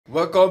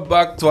Welcome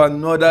back to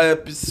another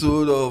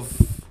episode of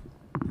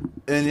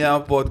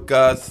Anyhow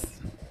Podcast.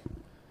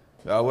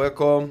 You are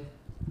welcome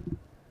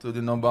to the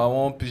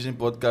 #1 pigeon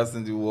podcast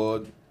in the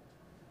world.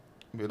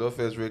 We don't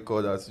first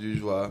record as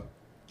usual.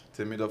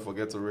 Tell me don't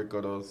forget to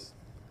record us.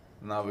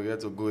 Now we get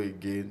to go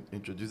again.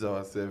 Introduce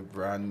ourselves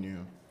brand new.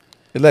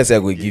 Like I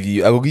will give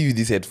you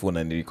this headphone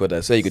and the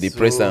recorder so you could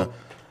press them.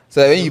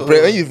 So when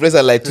you press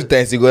it like 2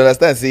 times, you go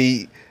understand.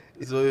 Say,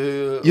 so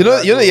you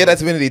hear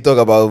that when they talk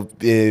about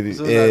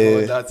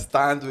that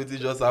stand with it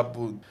just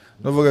happened.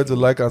 Don't forget to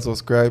like and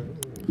subscribe.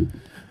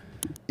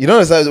 You don't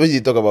understand when you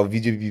talk about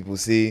video people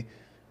say.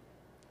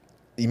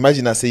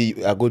 Imagine I say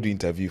I go do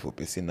interview for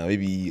person now.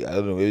 Maybe I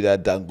don't know. Maybe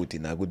that damn good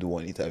thing. I go do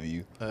one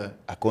interview.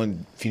 I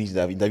can't finish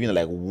that interview in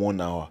like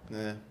 1 hour.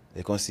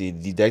 They can't say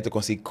the director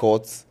can't say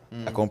cut.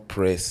 I can't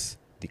press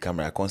the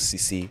camera. I can't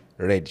say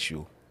red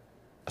show.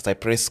 As I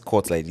press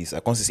cut like this, I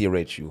can't say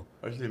red show.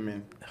 What do you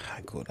mean? Ah,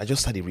 God, I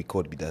just started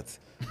record with that. So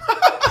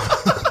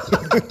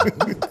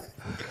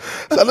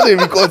I don't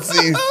record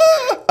scenes.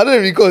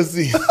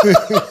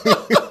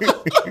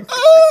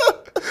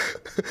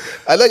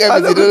 I like I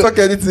don't go talk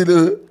anything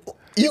though.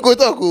 You go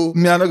talk.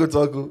 Me, I don't go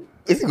talk.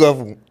 Is it go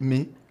happen?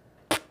 Me?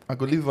 I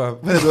go leave her.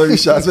 When they don't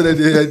reach us, when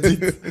they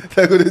edit,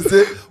 they're going to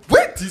say,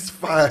 wait this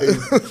file.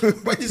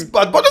 Wait this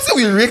part. But don't say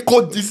we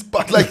record this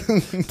part. Like,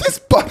 this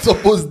part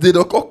supposed they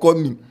don't call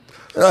me.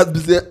 And I'll be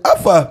say,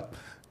 Alpha,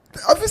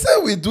 if you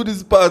say we do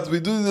this part, we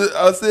do this,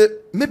 I'll say,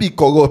 maybe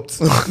corrupt.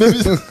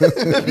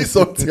 maybe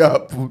something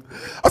happened.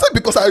 I said,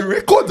 because I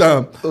record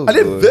them. And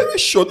they're very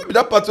short. Maybe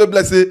that part where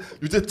like say,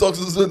 you just talk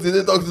to something,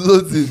 they talk to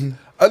something.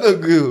 I don't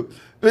agree.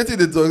 Maybe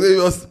they talk,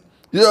 you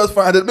just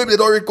find it. Maybe they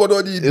don't record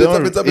all the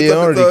better. They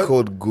don't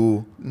record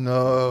go.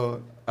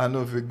 No, I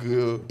know if it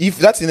go. If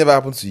that thing never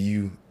happened to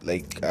you,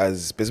 like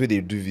as especially they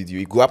do video,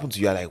 it go happen to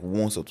you like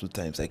 1 or 2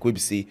 times. Like maybe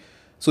say,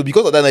 so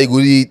because of that, now you go.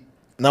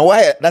 Now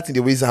why that thing they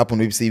always happen?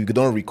 Maybe say you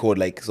don't record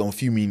like some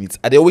few minutes.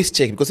 I they always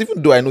check because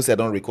even though I know say I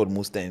don't record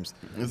most times,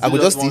 I go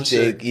just still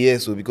check. Yeah,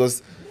 so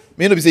because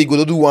maybe say you go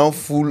to do 1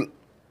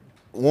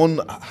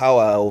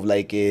 hour of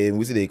like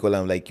we say they call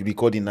them like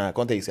recording now. I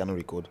can't tell you say I don't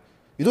record.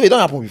 It don't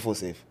happen before,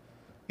 safe.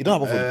 It don't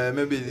happen for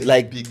maybe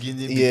like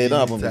beginning. Yeah, it don't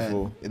happen time.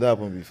 before. It don't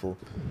happen before.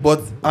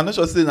 But I'm not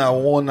sure saying now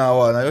 1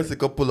 hour. Now just a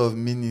couple of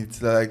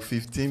minutes, like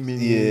 15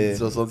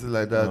 minutes or something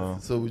like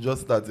that. So we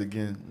just start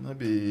again.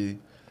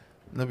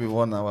 Maybe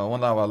 1 hour,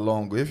 1 hour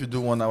long. If you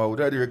do 1 hour, we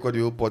already record the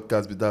whole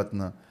podcast with that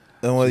now.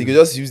 Well, you could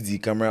just use the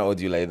camera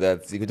audio like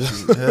that. You could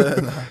just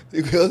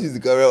you could just use the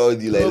camera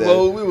audio like that.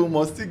 But we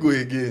must still go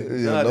again.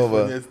 Yeah, that's the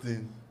funniest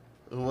thing.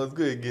 We must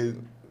go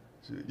again.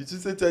 You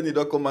should say Tenny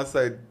don't come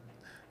outside.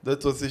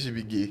 Don't say she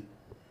be gay.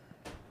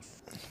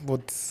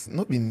 But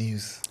not be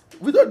news.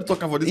 We don't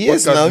talk about this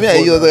yes, podcast. Yes, now me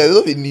and you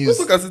not be news.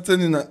 We talk as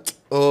Tenny now.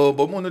 Oh,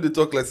 but more no they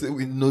talk like say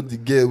we know the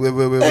girl.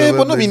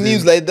 But not be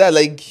news like that.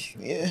 Like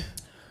yeah.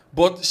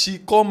 But she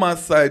come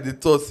outside. They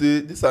thought say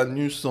this a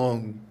new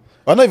song.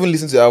 I not even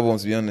listen to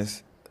albums to be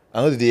honest.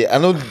 I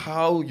know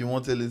how you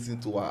want to listen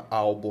to an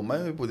album.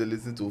 Many people they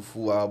listen to a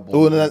full album.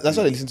 Oh no, that's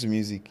why I listen to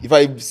music. If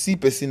I see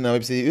person now,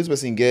 if say this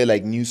person get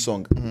like new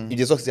song, if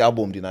they talk the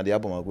album, then the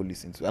album I'll go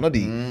listen to. I know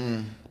the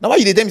now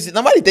why they tell me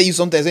now why they tell you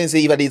sometimes when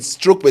say if I did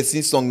stroke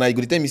person song now you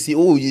go tell me say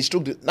oh you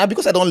stroke now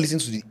because I don't listen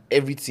to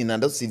everything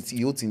and that's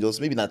the whole thing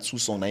just maybe not 2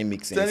 songs now it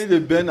makes sense. Telling the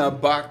bend her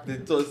back they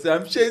talk say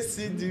I'm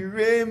chasing the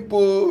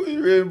rainbow.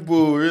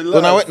 Relax.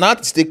 So now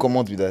to stay come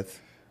out with that.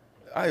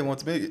 I want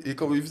to make it if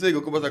you say you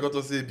go come out I got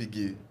to say big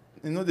gay.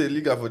 You know the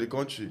leader for the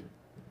country.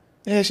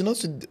 Yeah, she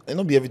not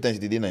be every time she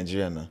did in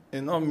Nigeria now.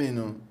 And not me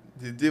no.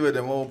 The day where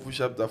they want push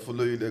up to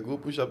follow you, they go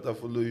push up to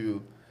follow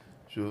you.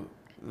 Sure.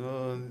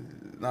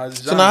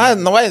 So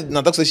now why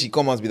now talk say she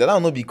come out with that? I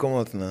don't know be come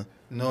out now.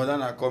 No, that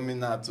not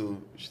coming out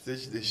too. She say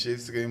she the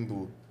shades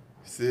rainbow.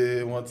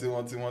 Say one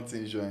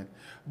thing join.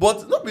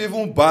 But not be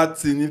even bad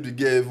thing if the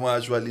girl even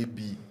actually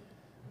be.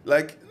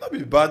 Like not be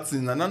bad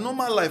thing now.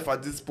 Normal life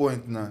at this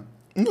point now.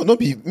 No, not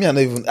be me. I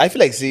not even. I feel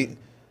like say.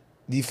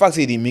 The fact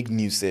say they make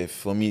news safe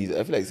for me,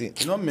 I feel like say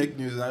you don't make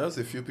news, now just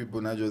a few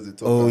people now just they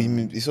talk. Oh,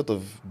 it sort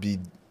of be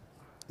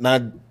now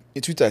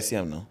Twitter I see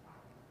him now.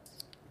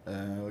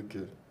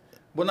 Okay.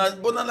 But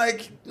now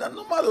like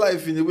normal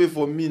life in a way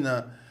for me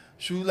now.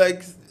 She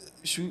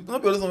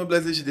not be all some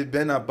people say she they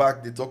bend her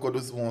back, they talk all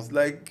those ones.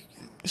 Like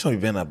which one be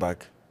bend her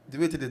back? The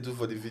way they do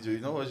for the video, you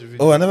know watch the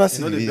video. Oh, I never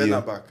see the video. They bend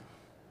her back.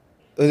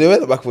 Oh, they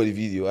bend her back for the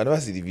video. I never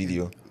see the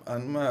video.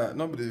 And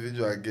not be the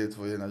video I get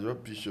for you, now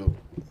just picture.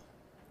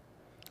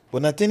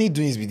 But Nathani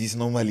doing is with this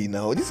normally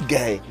now. This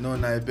guy. No,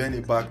 I bend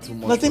it back too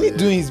much. Nathani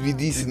doing is with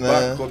this now.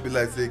 Back copy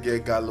like say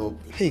get gallop.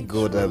 Hey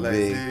God, I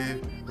beg. Say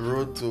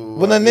road to.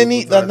 But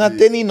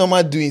Nathani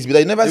normal doing is with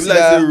that. You never see like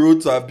that. Say road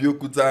to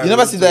Abeokuta. You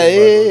never see that.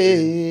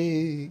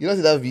 Hey, you never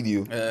see that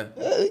video. Yeah.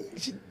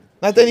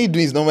 Nathani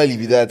doing is normally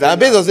with that. And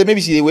based on say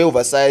maybe she way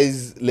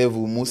oversized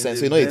level most times.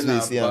 So you know it's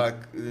really see her.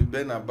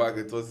 Bend her back.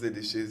 It was say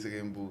the shades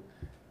rainbow.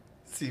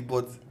 See,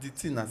 but the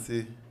thing I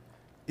say,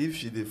 if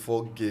she dey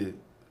forget.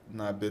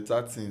 Na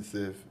better thing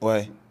safe.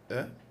 Why?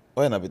 Eh?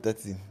 Why na better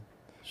thing?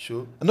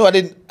 Sure. No, I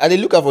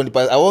didn't look at from the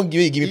past. I won't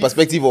give me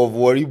perspective of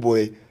worry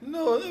boy.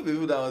 No, not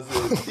people that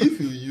was if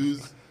you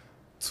use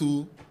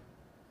two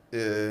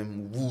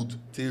wood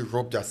to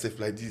rub yourself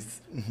like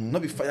this,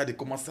 not be fire they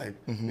come outside.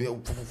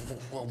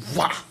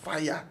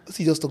 Fire.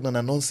 See, just talk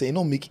nonsense. It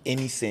don't make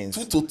any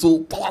sense. Two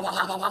to.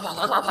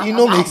 It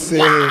don't make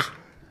sense.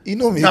 It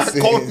don't make sense.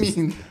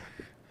 Coming.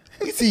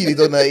 You see,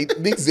 it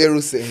makes zero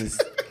sense.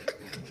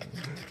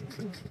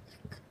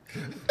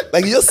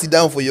 Like you just sit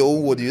down for your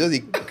own word, you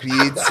just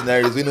create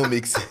scenarios where it don't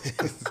make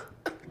sense.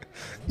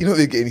 You don't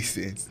make any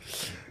sense.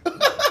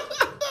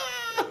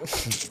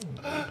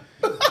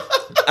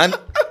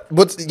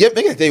 But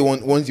make I tell you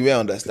one thing where I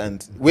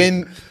understand.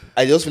 When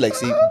I just feel like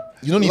say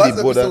you don't need Last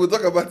a border. episode we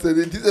talk about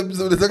it. This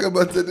episode we talk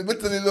about it. But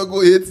tell you not go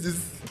hate this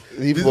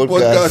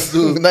podcast.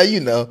 So. Now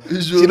you know.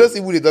 She don't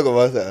see who they talk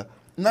about her.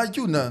 Now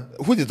you now.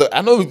 Who they talk? I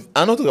know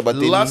talk about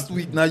Tenny. Last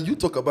week now you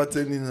talk about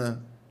Tenny now.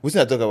 Who's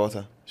I talk about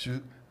her?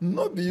 Should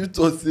not be you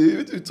talk say.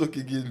 What you talk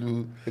again,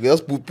 Lou? Okay,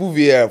 just put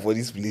VR for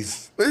this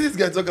place. When this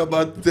guy talk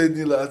about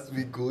Tenny last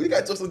week, oh, you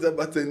guy talk something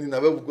about Tenny now.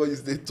 Where we go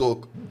use they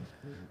talk.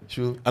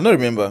 Sure. I don't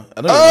remember.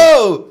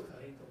 Oh.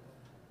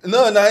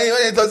 No, now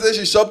when you talk say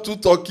she shop 2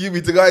 turkey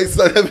with rice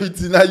and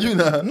everything. Now you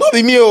now. Not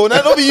be me, oh.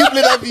 Now not be you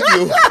play that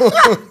video.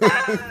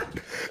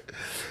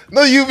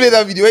 No, you play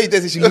that video where you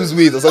tell say she lose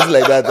weight or something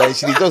like that, and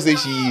she just say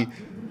she.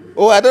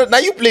 Oh, I don't. Now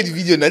you play the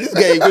video. Now this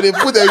guy, you gonna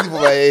put everything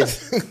for my head.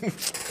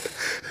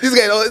 This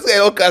guy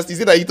don't cast. You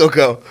see that you talk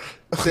out.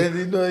 Then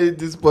you know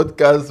this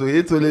podcast. We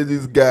hate only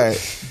this guy.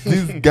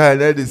 This guy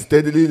that is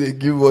steadily they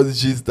give us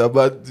gist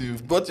about you.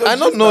 But your I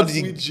don't know the.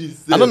 sweet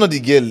gist. I don't know the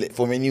girl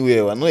from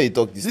anywhere. I know they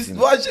talk this thing.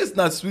 Why just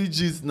not sweet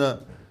gist now?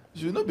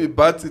 Should not be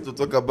bad thing to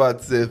talk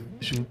about self.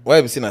 Why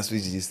have you seen a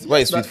sweet gist? Why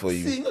is sweet for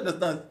you? See, you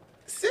understand?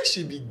 Say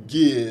she be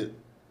gay.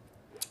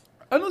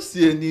 I don't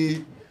see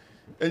any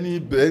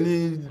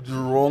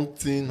wrong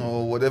thing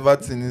or whatever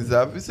thing is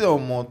that. If you say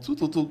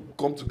two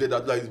come together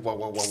like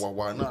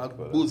wah. Now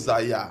go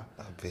Zaya.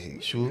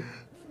 Sure.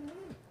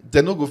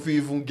 They no go fit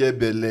even get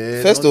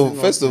belle. First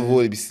of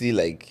all, it be still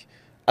like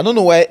I don't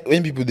know why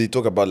when people they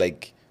talk about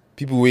like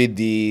people where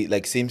they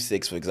like same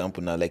sex for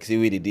example now like say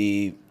where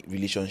they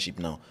relationship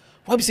now.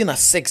 Why be saying that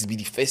sex be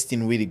the first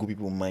thing where they go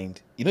people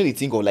mind? You know they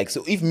think of like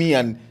so if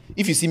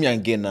you see me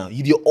and girl now,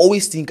 you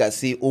always think I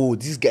say oh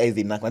this guy is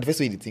the knack. The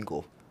first way you think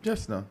of.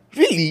 Yes now.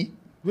 Really?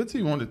 What do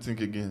you want to think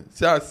again?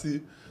 See I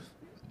see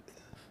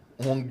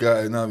one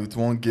guy now with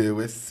one girl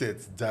where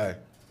sets die.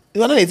 You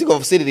know they think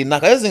of say that they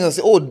knack. I just think I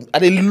say oh and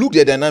they look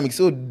their dynamics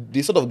so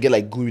they sort of get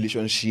like good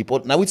relationship.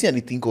 But now we think they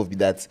think of be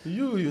that.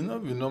 You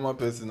not be normal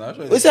person.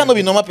 We say I not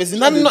be normal person.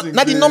 Not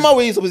the normal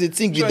way you supposed to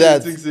think with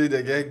that. Think say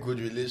they get good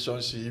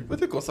relationship.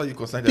 But they concern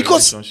their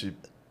relationship.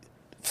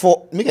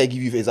 For make I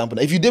give you an example.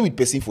 Now, if you date with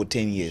person for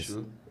 10 years,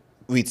 sure.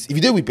 Wait, if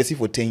you date with person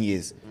for 10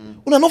 years,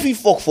 una not fit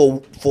fuck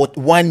for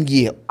 1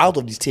 year out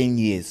of these 10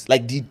 years.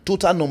 Like the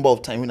total number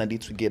of time when I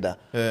did together.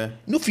 Yeah.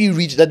 No fit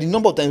reach that the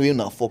number of time when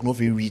una fuck no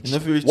fit reach. No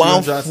fit reach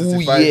 1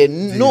 full year.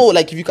 days. No,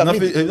 like if you can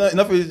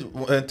Enough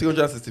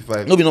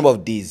 365. no be number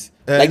of days.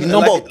 Like the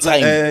number of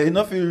time.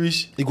 Enough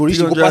reach. It go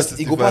pass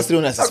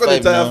 365 How come they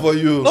tire now. for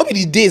you? No be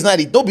the days now.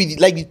 No be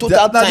like the total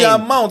Now the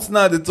time. amount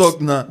now they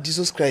talk now.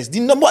 Jesus Christ. The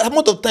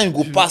amount of time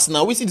go pass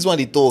now. We see this one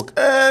they talk.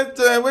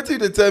 Wait till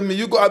they tell me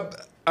you go.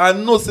 I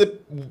know say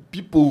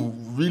people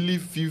really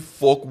feel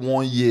fuck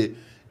 1 year.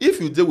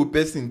 If you deal with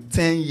person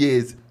 10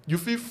 years, you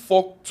feel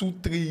fuck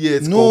 2-3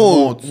 years.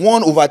 No,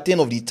 1/10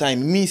 of the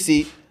time. Me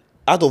say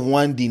out of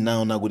 1 day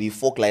now, go they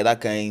fuck like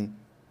that kind,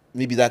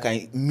 maybe that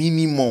kind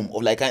minimum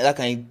of like that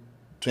kind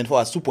 24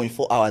 hours,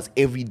 2.4 hours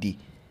every day.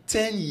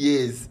 10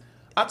 years.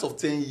 Out of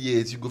 10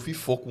 years, you go feel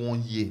fuck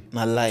 1 year.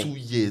 Na lie. 2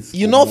 years.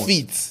 You not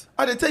fit.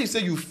 And they tell you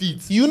say you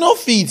fit. You not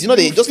fit. You know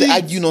they You just they fit.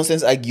 argue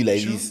nonsense, argue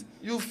like this.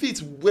 You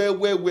fit where.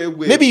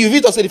 Maybe you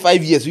fit also the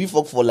 5 years. You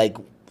fuck for like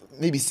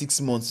maybe 6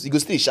 months. You go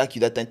still shock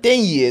you that time.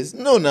 10 years.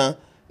 No, nah.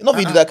 You not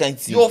fit do that kind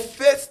of thing. Your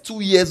first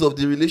 2 years of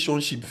the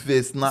relationship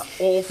first, now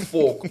all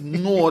fuck,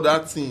 no other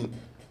thing.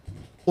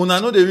 Una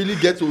know they really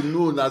get to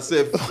know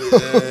yourself.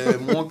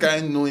 One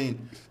kind knowing.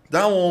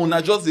 That one na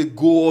just a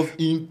go of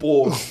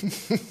import.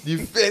 The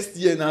first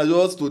year na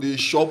just to the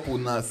shop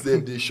una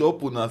self. They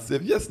shop una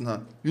self. Yes, na.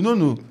 You don't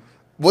know.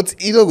 But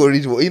you don't go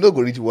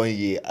reach 1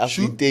 year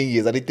after 10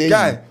 years. I tell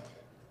Guy, you.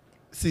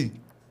 see.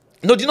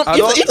 No, do you know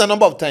if the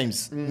number of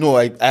times? No,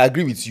 I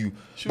agree with you.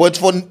 Sure. But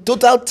for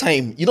total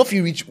time, you know if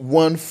you reach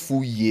 1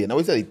 full year. Now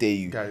what did I tell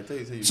you? Guy, tell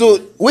you say you So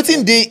fit.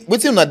 waiting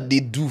they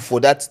do for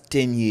that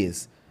 10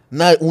 years.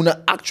 Now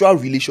una actual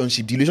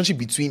relationship, the relationship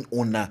between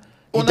una,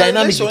 the Una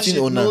dynamic relationship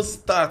between una. no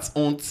start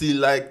until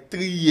like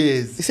 3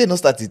 years. They say no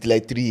start it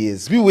like 3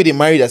 years. People where they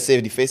marry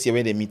themselves the first year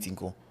when they meeting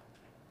go.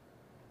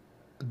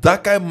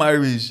 That kind of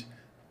marriage,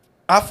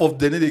 half of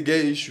them they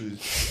get issues.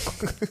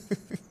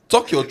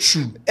 Talk your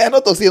truth. I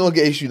not to say don't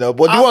get issue now,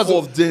 but Half the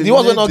of them,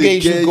 ones when they not get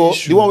issue get go,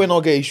 issue. the one when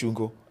not get issue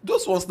go.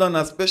 Those ones stand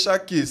a special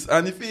case,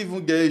 and if you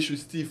even get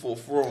issues, still for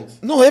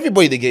front. No,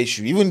 everybody they get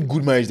issue. Even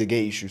good marriage they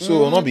get issue.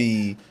 So not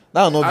be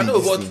that will not I be know,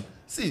 this but thing.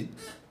 see,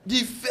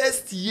 the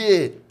first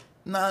year,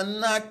 na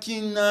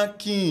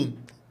knocking.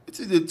 What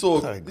is they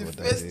talk? Oh, The God,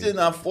 first that thing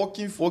are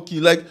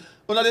fucking. Like,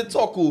 when they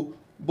talk,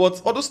 but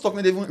all those talk,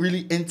 they don't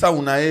really enter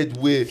una head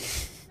way.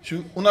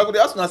 Una go dey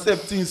ask una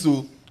self things,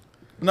 so.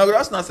 Una go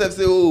ask una self,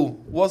 say, oh,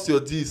 what's your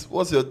this?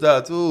 What's your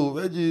that? Oh,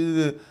 where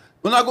you...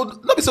 Una go,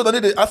 not be so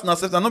that they ask una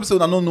self, not be so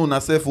that no know una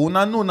self,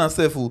 una know una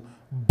self,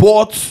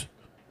 but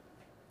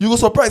you go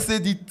surprise, say,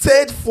 the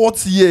third,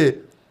 fourth year,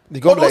 They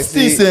go like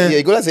say, things, yeah,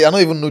 you go like say, I don't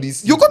even know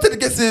this. you go tell the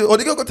girl say, or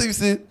the girl go tell you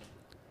say,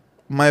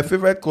 my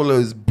favorite color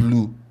is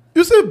blue.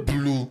 You say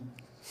blue.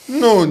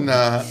 No,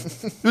 nah.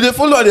 You dey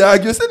follow her dey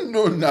argue. You say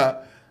no, nah.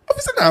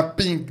 Obviously na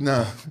pink,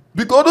 nah.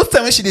 Because those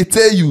times when she dey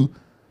tell you,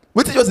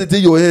 wetin just dey dey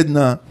your head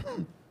now.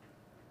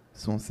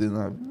 Some say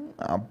nah,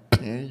 I'm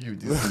paying you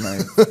this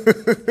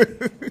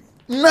night.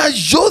 Nah,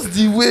 just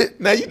the way.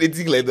 Now you dey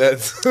think like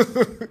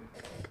that.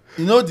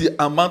 You know the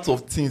amount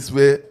of things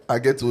where I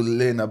get to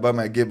learn about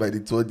my girl by the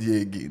third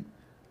year again.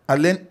 I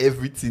learn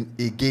everything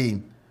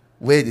again.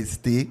 Where they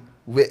stay,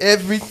 where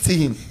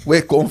everything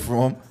where come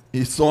from,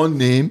 his son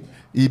name,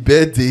 his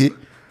birthday.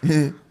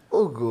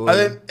 Oh God. I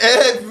learn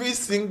every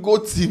single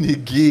thing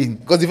again.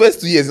 Because the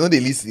first 2 years, you know they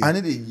listen. I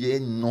need to hear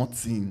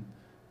nothing.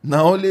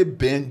 Now only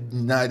Ben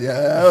na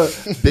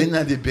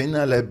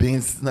the like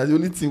Benz. Now the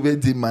only thing where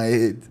in my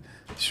head.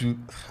 Shoot.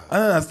 I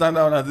don't understand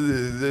how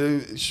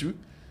I shoot.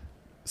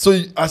 So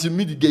as you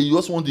meet the girl, you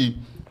just want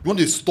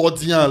to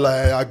study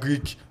like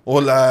Greek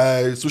or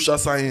like social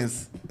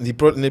science. The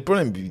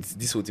problem with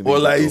this whole thing. Or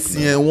like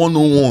CN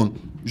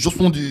 101. You just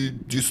want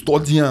to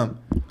study am.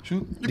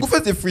 You go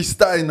first the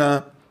freestyle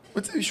now.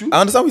 What's the issue?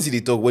 I understand what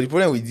they talk, but the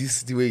problem with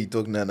this the way you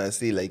talk now, and I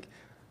say like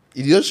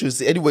it just shows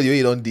say anybody where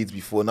you don't date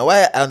before. Now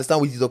why I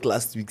understand what you talk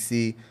last week,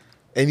 say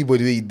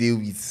anybody where you deal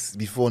with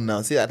before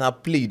now, say that I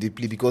play they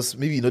play because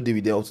maybe you know they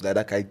with them up to like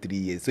that kind of 3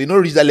 years. So you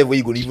don't reach that level where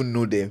you gonna even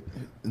know them.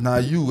 Now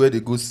you where they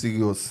go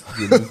serious,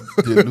 they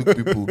look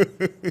people.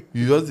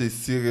 You just a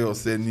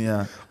serious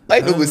anyhow. Why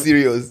you don't go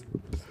serious?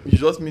 You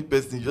just meet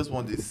person, you just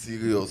want the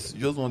serious.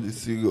 You just want the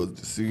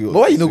serious. But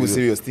why you don't go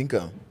serious? Think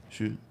am.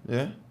 Sure.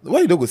 Yeah.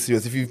 Why you don't go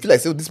serious if you feel like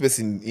say this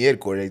person here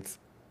correct?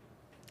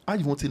 How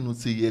you want to not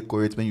say yeah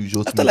correct when you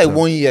just After meet like am?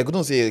 1 year, I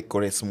couldn't say yeah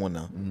correct small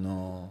now.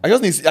 No. I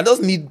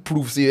just need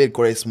proof say yeah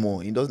correct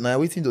small. It does now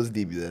waiting just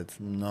dey be that.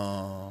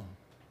 No.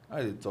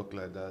 I dey talk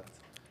like that.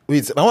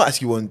 Wait, I want to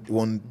ask you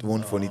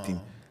one funny thing.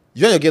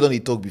 You and your girl on the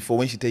talk before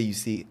when she tell you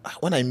say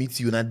when I meet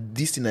you now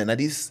this thing and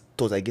this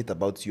thought I get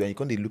about you and you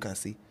come dey look and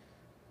say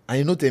and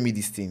you don't tell me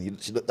this thing.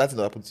 That thing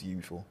not happened to you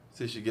before.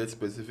 Say she get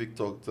specific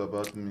talks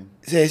about me.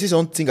 Say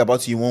something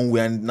about you in one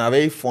way and now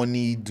very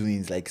funny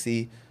doings like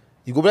say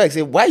you go back like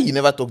say why you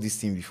never talk this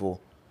thing before.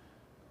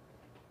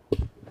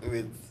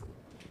 Wait.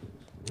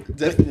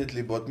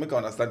 Definitely, but make I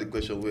understand the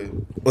question well.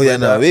 Oh yeah,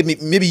 now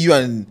maybe you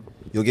and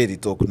your girl they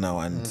talk now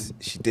and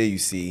she tell you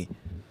say,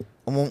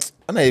 when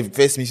I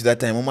first meet you that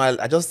time, I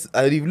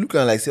look at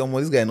her like say,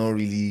 this guy not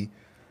really.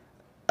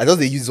 I just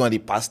they use one the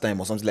pastime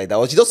or something like that.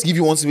 Or she just give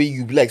you one way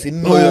you be like say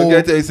no. No, your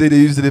girl tell you say they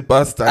use the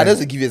pastime. I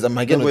just give you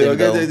my girl No, not but tell your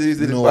girl me tell you say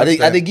that. the No,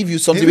 pastime. I they give you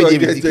something If very your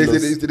girl tell you say they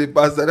ridiculous. use the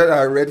pastime, that's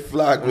a red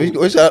flag. Why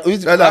That's a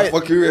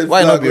fucking red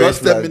not flag. be red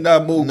Just tell me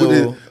flag? now,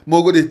 No.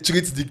 more go they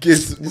treat the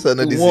case. This are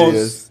not this once.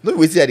 serious. No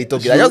wait see how they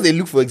talk. I just they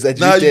look for Now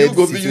exaggerated you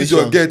go be use your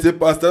situation. girl to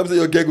pastime. Say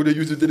your girl go to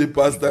use it to the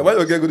pastime. Why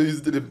your girl go to use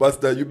it to the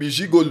pastime? You be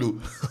gigolo.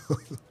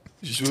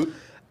 You sure?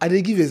 I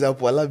they give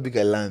example. I love big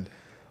I land.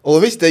 Or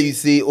when she tell you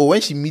say,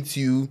 when she meets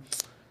you,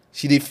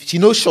 she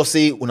knows sure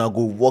say when I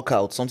go work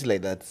out something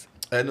like that.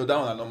 I know that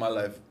one a normal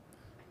life.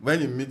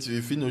 When you meet you,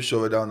 if you know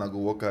sure that one I go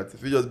work out.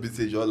 If you just be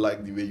say you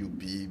like the way you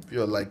be, if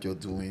you like your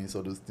doings,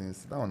 all those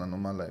things, that one a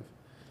normal life.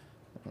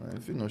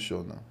 If you know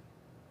sure now.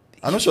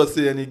 I'm not sure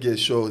say any girl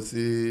sure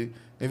say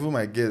even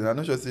my girl, I'm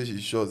not sure say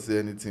she sure say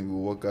anything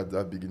will work at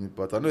that beginning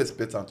part. I don't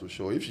expect her to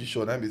show. If she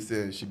sure, then be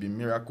saying she be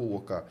miracle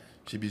worker,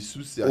 she be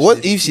Susie.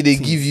 What if she they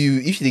give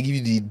you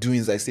the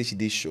doings like say she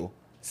did show?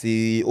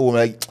 Say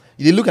like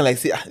you they looking like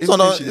say this one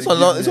don't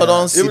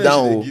sit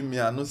down. Even if she dey give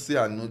me, I know say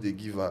I know they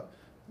give her.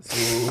 So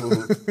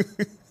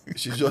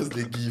she just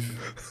they give.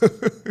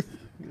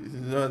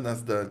 You don't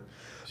understand.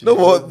 No,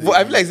 but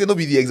I feel like say no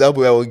be the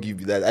example I will give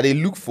you that. I they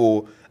look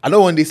for. I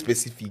don't want this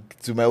specific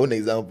to my own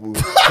example.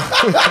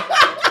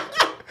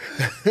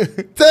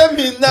 Tell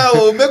me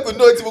now, make we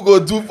know what people go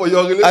do for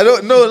your relationship. I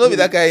don't know, not be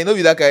that kind.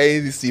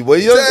 This thing, but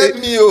you just Tell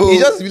me, oh. It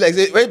just be like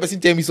say when person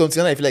tell me something,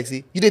 and I feel like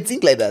say you didn't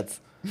think like that.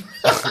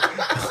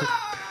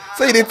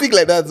 So you didn't think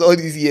like that all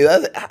these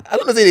years. I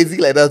don't know say they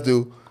think like that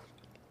though.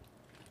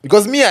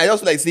 Because me, I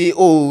just like say,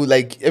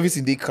 like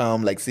everything they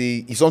come, like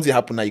say if something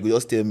happen now, you go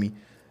just tell me.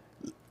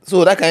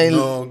 So that kind.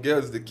 No,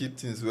 girls they keep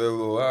things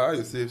well. How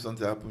you say if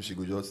something happens, she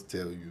go just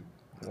tell you.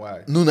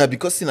 Why? No,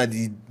 because see na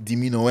the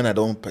demeanor when I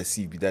don't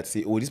perceive that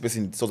say, this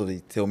person sort of they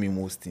tell me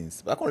most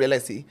things. But I can't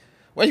realize say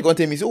when you can't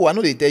tell me, say, I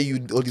know they tell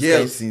you all these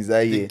kind of things.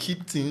 They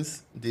keep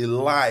things, they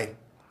lie.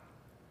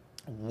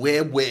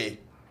 Where?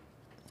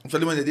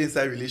 Especially when they're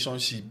inside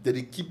relationship,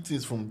 they keep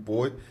things from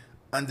boy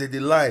and they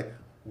lie.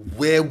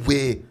 Where?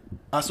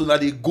 As soon as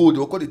they go,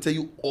 they tell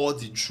you all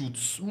the truth.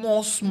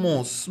 Small. They're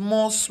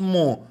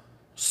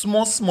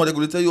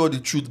going to tell you all the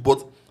truth.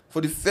 But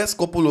for the first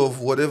couple of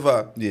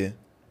whatever, Yeah.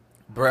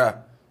 bruh,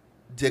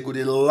 they go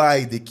dey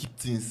lie, they keep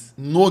things.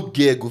 No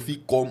girl go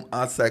fit come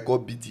outside,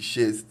 come beat the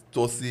chest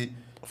to say.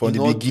 From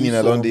the beginning,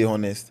 I don't be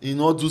honest. You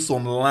know, do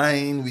some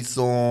lying with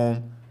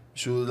some.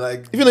 Should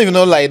like. If you don't even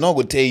know, like, not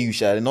go tell you,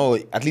 Sha. No,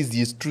 at least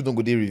the truth don't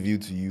go they reveal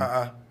to you.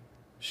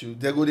 Should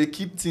they go they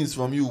keep things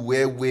from you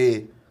where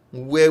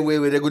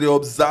they go they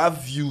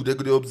observe you. They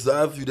go they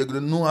observe you. They go they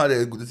know how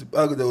they go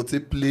to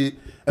play.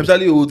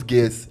 Especially old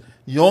girls,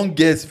 young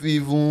girls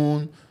feel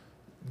even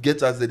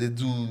get as they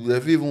do. They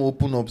feel even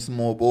open up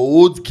small. But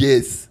old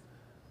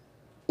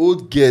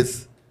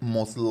girls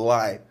must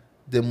lie.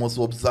 They must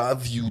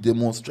observe you. They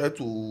must try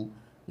to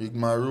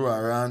rigmarole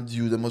around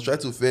you. They must try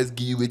to first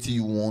give you what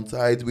you want,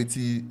 hide what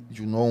you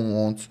don't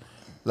want.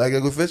 Like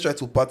they go first try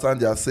to pattern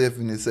themselves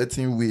in a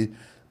certain way.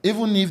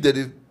 Even if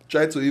they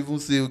try to even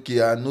say,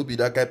 okay, I no be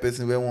that kind of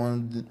person where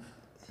one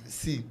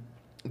see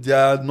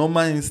their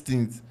normal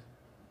instinct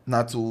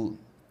not to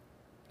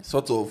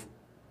sort of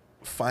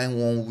find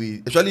one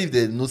way. Especially if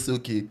they know say,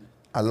 okay,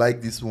 I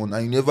like this one,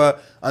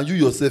 and you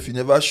yourself you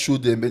never show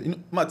them. But you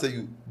know, I tell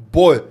you,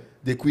 boy,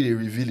 they quit they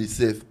reveal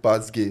itself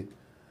past gay.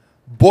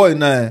 Boy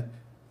now,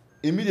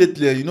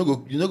 immediately you know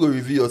go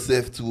reveal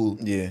yourself too.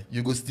 Yeah.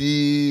 You go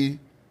see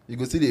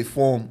the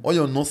form, all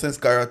your nonsense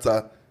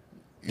character.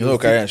 You know,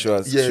 carry and show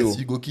us. Yes, Sure.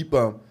 you go keep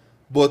them.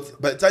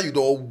 But by the time you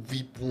don't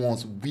weep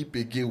once, weep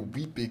again.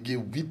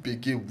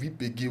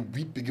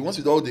 Once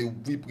you don't they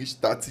weep reach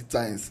 30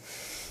 times,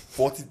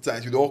 40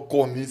 times, you don't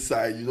come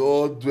inside, you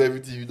don't do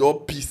everything, you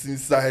don't piss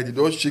inside, you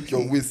don't shake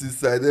your waist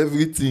inside,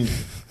 everything.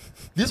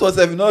 This was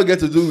you not get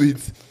to do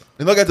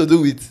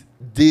with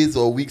days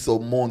or weeks or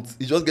months.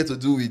 You just get to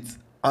do with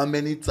how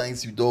many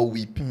times you don't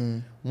weep.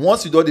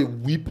 Once you don't they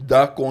weep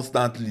that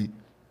constantly,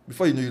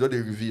 before you know you don't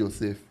they reveal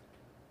yourself.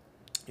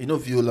 You know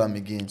feel them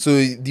again. So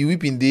the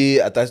weeping they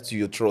attached to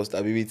your trust,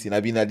 I be waiting. I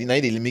mean, now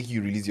they make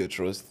you release your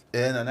trust.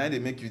 And now they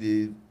make you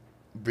they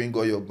bring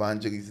all your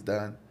boundaries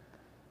down.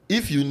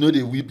 If you know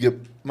they weep,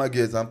 my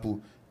give example.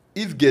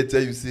 If girl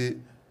tell you say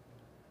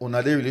on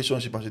a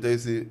relationship and she tell you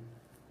say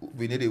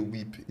we need a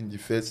weep in the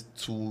first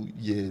 2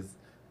 years.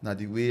 Now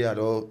the way I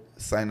don't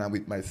sign up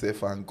with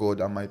myself and God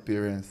and my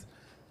parents,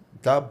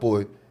 that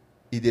boy,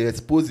 if they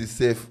expose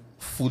himself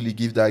fully,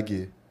 give that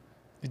girl.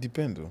 It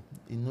depends though.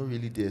 It not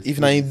really there. If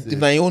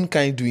my own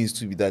kind doings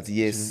to be that,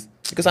 yes.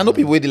 Because I know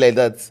people where they like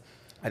that.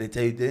 I they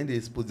tell you, then they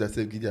expose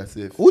themselves, give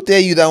themselves. Who tell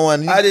you that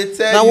one? I they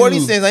tell now you. what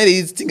is sense? I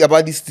they think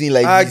about this thing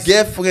like I this.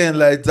 get friend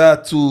like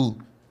that too.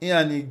 He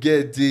and he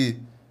get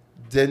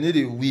they need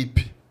a weep.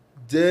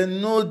 They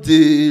know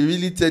they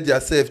really tell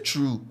themselves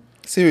true.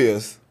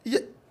 Serious? Yeah.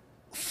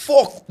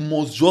 Fuck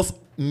must just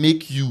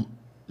make you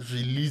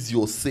release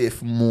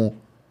yourself more.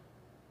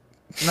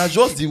 Now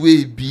just the way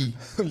it be.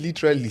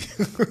 Literally.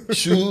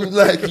 Should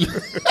like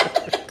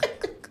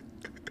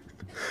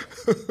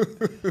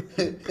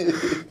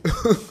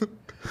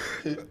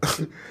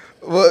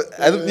Well,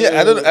 I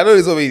don't know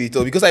it's already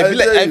talk because I feel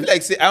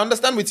like say I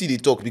understand what they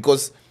talk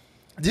because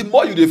the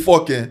more you dey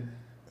fuck,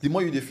 the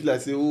more you dey feel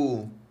like say,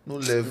 oh, no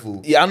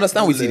level. yeah, I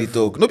understand No what they level.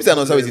 talk. Nobody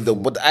understand what they level.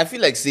 talk, but I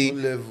feel like say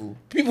No level.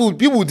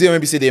 people there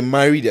maybe say they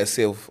marry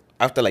themselves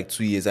after like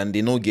 2 years and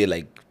they don't get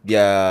like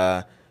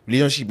their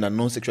relationship na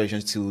non-sexual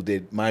relationship till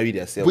they marry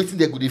themselves. Waiting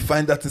they go dey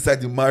find that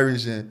inside the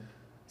marriage.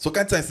 So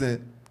kind of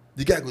time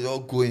the guy go all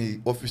go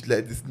in office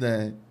like this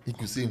now. He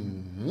could say,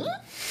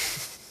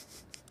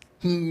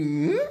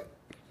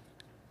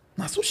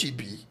 na so she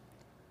be.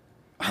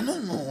 I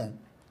don't know.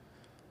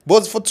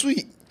 But for 2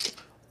 years,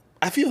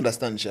 I feel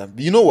understand, Sha.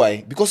 You know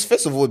why? Because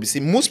first of all, we say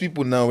most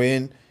people now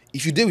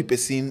if you deal with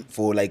person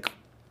for like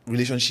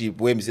relationship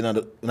where we say now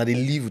they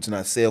live with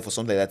yourself or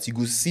something like that, you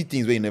go see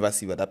things where you never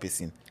see with that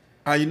person.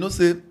 And you know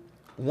say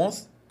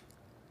once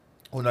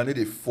una need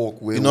a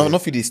fuck where You know,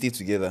 not feel they stay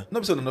together. no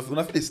be say una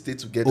fit dey stay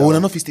together. Oh,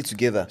 not feel stay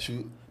together.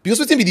 Should- Because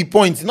what be the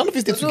point? None of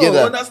you stay No,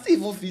 together. una still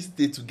even fit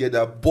stay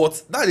together,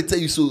 but now they tell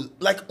you so.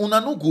 Like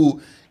una no go,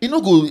 you no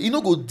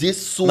go dey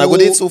so. Now go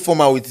date so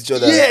formal with each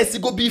other. Yes,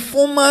 it go be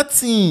formal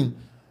thing.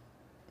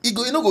 It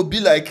no go be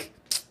like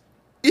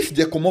if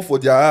they come up for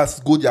their house,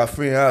 go their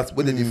friend house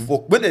when they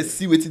fuck, when they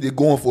see wetin they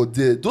go on for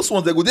there. Those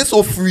ones they go dey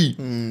so free.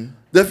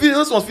 They feel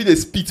those ones feel they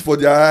spit for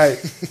their eye.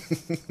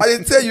 And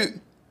they tell you,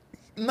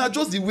 now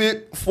just the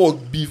way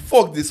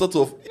fuck the sort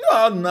of, you know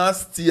how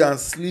nasty and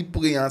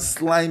slippery and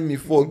slimy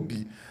fuck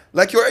be.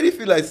 Like you already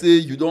feel like say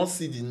you don't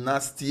see the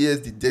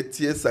nastiest, the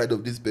dirtiest side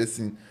of this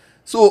person.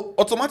 So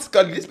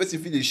automatically this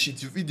person feel the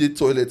shit, you feel the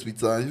toilet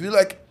with her. You feel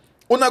like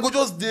una go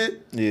just dey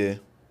Yeah.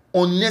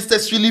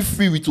 unnecessarily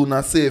free with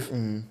una self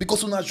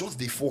because una just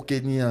dey fuck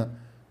anyhow.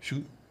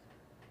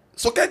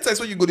 So kind times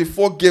when you go dey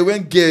fuck girl,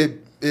 when girl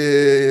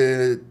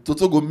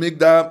Toto go make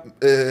that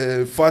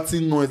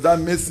farting noise, that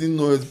messy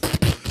noise.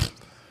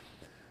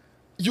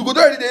 You go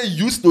already dey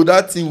used to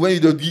that thing when you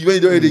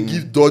don't already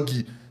give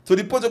doggy. So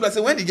the point of like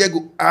say when the girl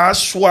go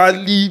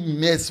actually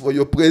mess for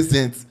your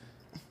presence,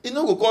 it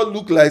no go call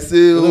look like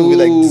say It no go be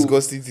like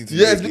disgusting thing to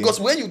yes, do again. because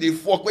when you dey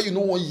fuck, when you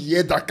no wan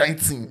hear that kind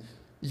thing,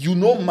 you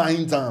no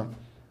mind am.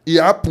 E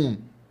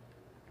happen.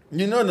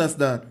 You no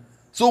understand.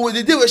 So when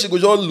the day where she go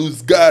just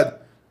lose guard,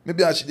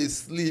 maybe as she dey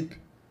sleep,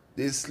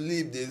 they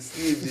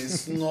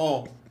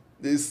snore,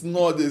 they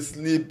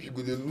sleep. You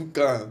go dey look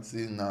am and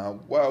say, nah,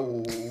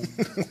 wow.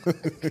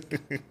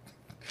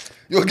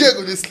 Your girl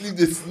go dey sleep,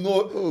 dey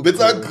snore.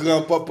 Better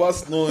grandpapa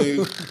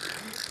snoring.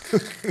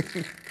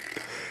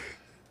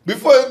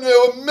 Before you know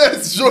your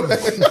mess, show.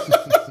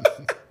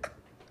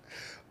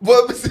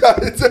 But see,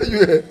 I tell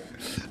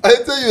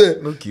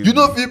you, No kill you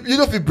know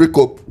if you break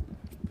up.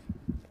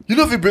 You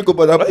know if you break up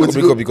at that Why point.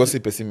 you break up because say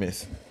person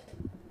mess?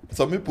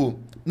 Some people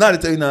now they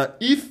tell you now,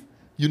 if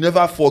you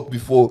never fuck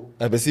before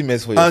I person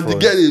mess for your and the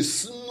front. girl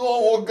is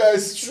snore, one guy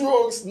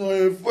strong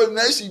snoring, for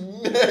now she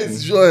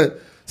mess joy.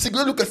 She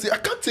go look and say, I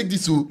can't take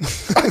this. Oh.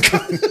 I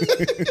can't.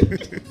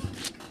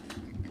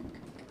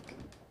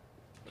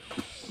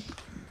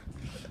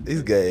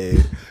 This guy.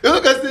 You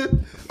look and say,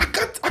 I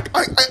can't.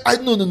 I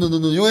no.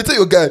 You will tell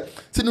your guy,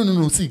 say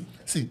no. See,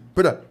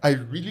 brother, I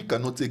really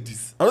cannot take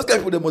this. And those kind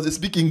of people, they must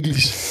speak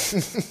English.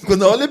 Because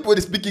the only people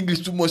they speak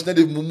English too much, now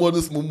they mumu,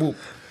 this mumu.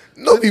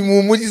 No be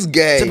mumu this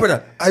guy. Say,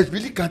 brother, I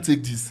really can't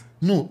take this.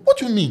 No, what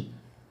do you mean?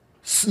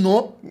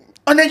 Snore?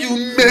 And then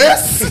you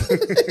mess?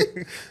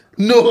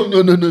 No.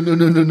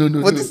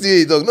 But this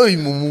day dog, no be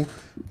mumu.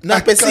 Now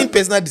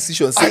personal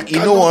decision. Say you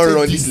no want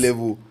run this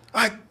level.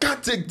 I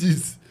can't take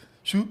this.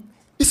 Sure.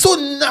 It's so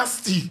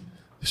nasty.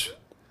 Sure.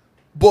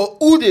 But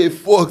who they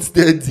fuck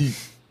steady?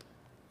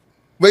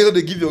 When you know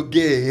they give your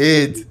girl a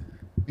head, you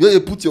know they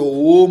put your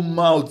whole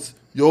mouth,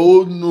 your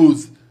whole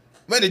nose.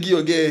 When they give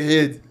your girl a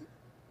head,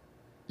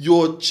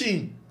 your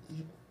chin.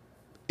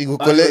 You go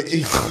collect.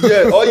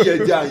 Yeah, all your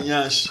there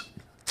yansh.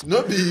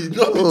 No be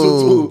Oh,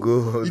 toto.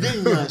 God. You dey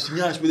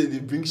yansh where they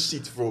bring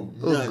shit from.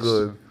 Yansh.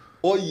 Oh God.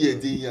 All year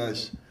dey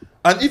yansh.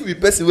 And if you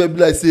person wey be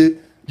like say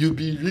you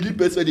be really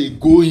person wey dey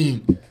go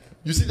in,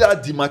 you see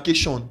that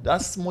demarcation,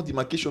 that small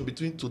demarcation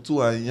between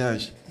toto and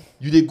yansh,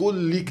 you dey go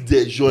lick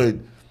the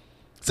joint.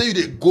 Say you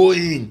dey go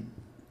in,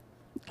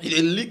 you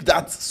dey lick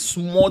that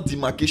small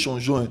demarcation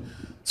joint.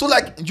 So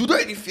like you don't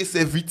really face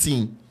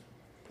everything.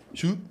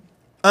 True.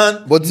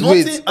 And But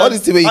wait, all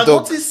this thing where you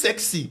talk. nothing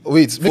sexy.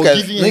 Wait, for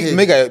giving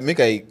head. make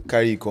I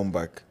carry you come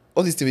back.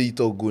 All this thing where you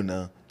talk go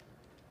now.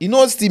 You know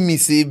what still me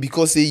say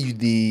because say you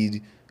do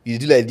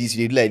like this,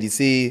 you do like this.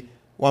 Say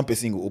one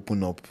person go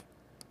open up.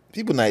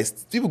 People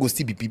go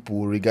still be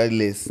people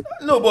regardless.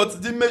 No,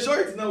 but the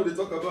majority now they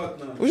talk about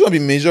now. Which one be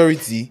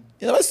majority?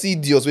 You never see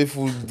idiots wey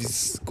full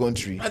this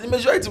country. And the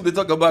majority they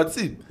talk about,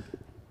 see,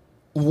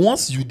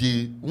 once you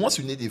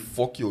need to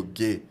fuck your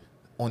girl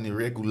on a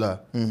regular,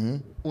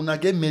 una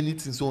get many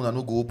things so una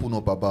no go open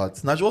up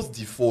about. Na just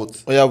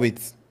default. Oh yeah, wait.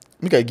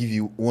 Make I give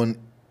you one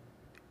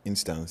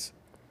instance.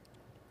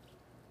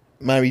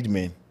 Married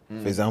men,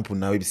 for example,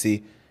 now we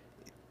say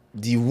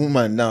the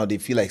woman now they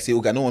feel like say,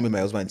 okay, I don't want me my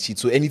husband cheat.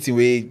 So anything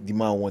where the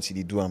man wants,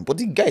 they do am. But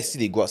the guys still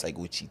they go outside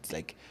go cheat.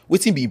 Like,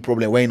 waiting be a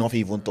problem where enough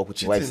even talk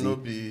with your wife.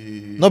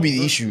 Cheating Not be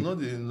the issue. No,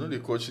 they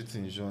call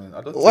cheating join.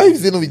 I don't. Why you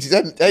say no be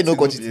cheating? I know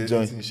call cheating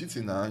join.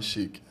 Cheating na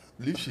handshake.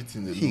 Leave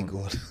cheating alone. Hey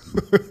God.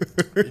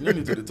 You no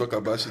need to dey talk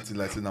about cheating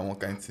like say na one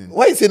kind thing.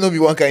 Why you say no be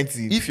one kind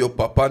thing? If your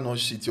papa not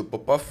shit, your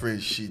papa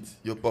friend shit,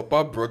 your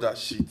papa brother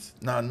shit,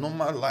 na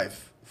normal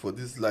life for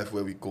this life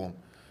where we come.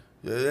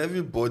 Yeah,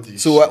 everybody.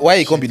 So why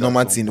it can't be shit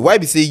normal at some thing? point. Why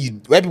be say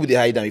you? Why people they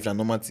hide them if na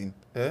normal thing?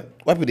 Eh?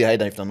 Why people they hide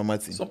them if na normal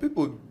thing? Some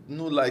people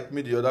know like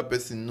me, the other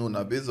person know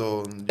na based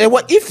on.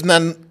 What if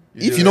na?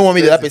 If you don't want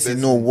me the other respect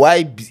person the know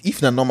why?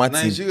 If na normal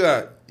thing?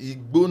 Nigeria,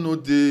 Igbo no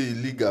dey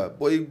illegal,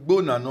 but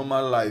Igbo na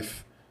normal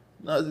life.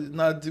 Na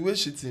the way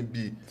shitting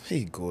be.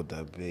 Hey God,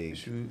 I beg.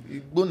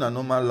 Igbo na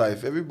normal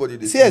life. Everybody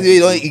dey. See as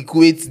you don't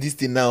equate this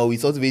thing now with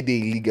something wey dey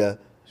illegal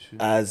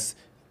as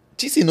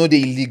cheating no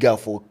dey illegal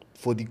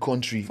for the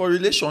country. For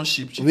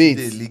relationship, cheating Wait.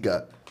 dey illegal.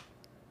 No,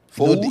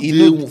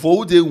 For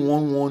who dey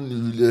one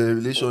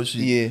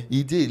relationship, Yeah.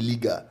 e dey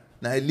illegal.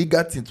 Na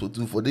illegal thing to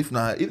do. For if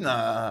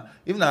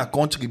na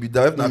country be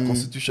that, if na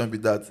constitution be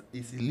that,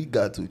 it's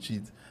illegal to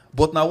cheat.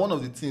 But now one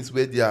of the things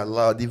where they are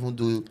allowed, even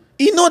though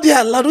You know they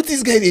allowed. What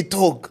this guy they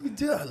talk?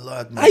 they are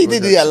allowed. How you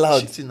think they allowed?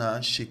 Cheating and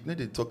handshake. No,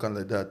 they talk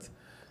like that.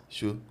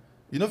 Sure.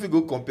 You know if you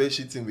go compare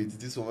cheating with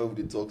this one where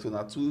we dey talk, so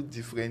now two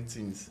different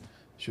things.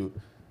 Sure.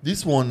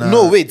 This one.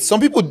 No, wait. Some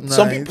people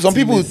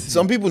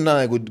intimacy. now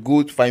I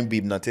go find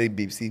babe now. Tell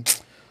babe, see,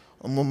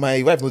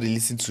 my wife know they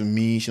listen to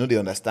me. She know they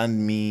understand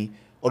me.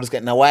 All those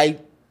kind. Now why?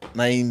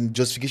 Now in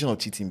justification of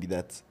cheating be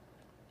that.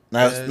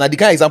 Now the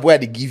kind of example where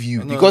they give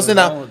you because then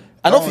now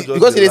I know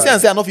because they say and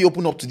say I know if you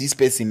open up to this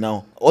person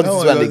now. All this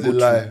is where they go through.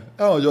 That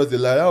was just a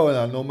lie. That was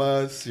a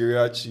normal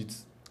serial cheat.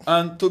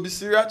 And to be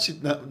serial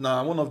cheat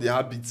now one of the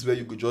habits where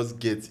you could just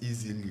get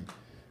easily.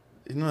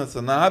 You know,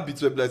 so now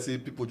habits where like say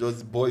people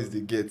boys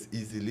they get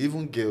easily,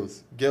 even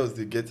girls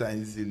they get her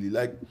easily.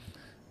 Like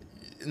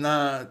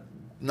na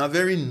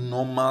very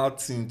normal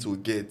thing to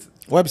get.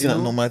 Why be that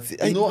normal thing?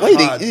 You know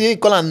Why they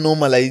call it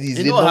normal like this?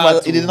 They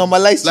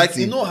normalize like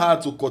cheating. you know how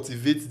to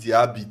cultivate the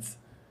habit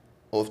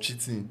of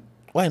cheating.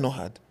 Why not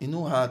hard? You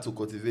know how to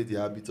cultivate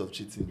the habit of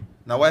cheating.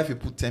 Now, why if you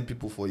put 10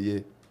 people for a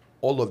year,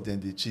 all of them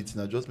they cheat.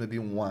 Now, just maybe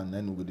one,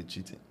 then we go they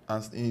cheating.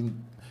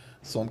 And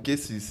some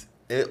cases,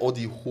 or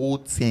the whole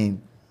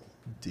thing,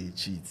 they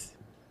cheat.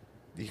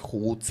 The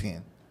whole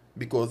thing.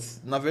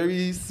 Because na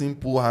very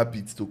simple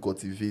habit to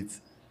cultivate.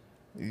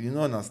 You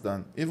don't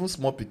understand. Even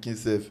small pikin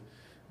self,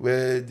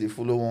 where they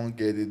follow one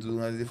girl, they do,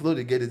 and they follow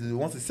the girl, they do.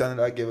 Once they see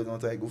another girl, they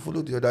want to go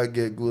follow the other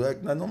girl, go.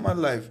 Like, na normal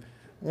life.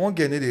 One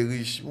girl need a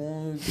reach,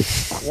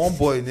 one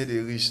boy need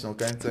a reach some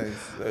kind times.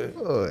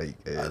 Oh my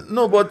God.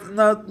 No, but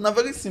na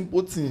very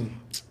simple thing.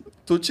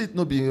 To cheat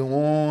no be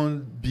one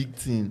big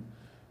thing.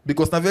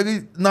 Because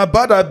na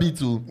bad habit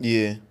too.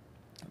 Yeah.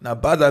 Na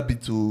bad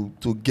habit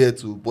to get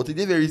to, but it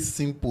is very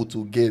simple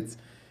to get.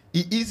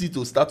 It's easy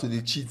to start to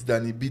dey cheat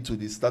than it be to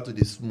dey start to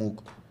dey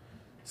smoke.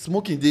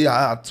 Smoking dey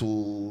hard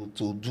to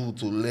do,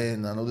 to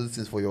learn and all those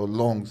things for your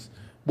lungs.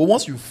 But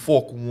once you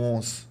fuck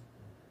once,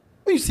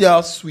 when you see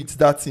how sweet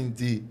that thing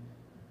dey,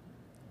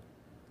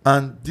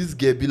 and this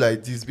girl be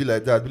like this, be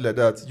like that, be like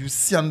that, you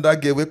see another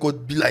girl wey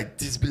could be like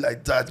this, be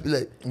like that, be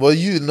like. But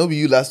no be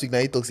you last week. Now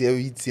you talk say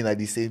everything are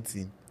the same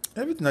thing.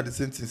 Everything are the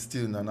same thing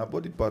still. Na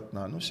body part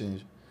na no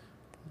change.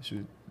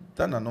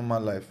 That na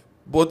normal life.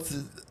 But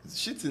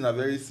cheating na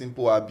very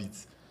simple habit.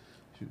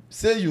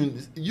 Say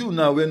you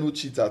now wey no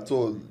cheat at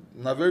all,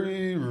 na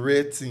very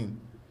rare thing.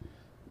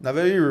 Na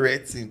very rare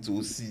thing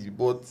to see.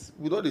 But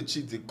with all the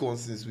cheat dey come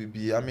since we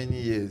be how many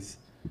years?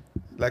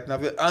 Like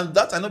and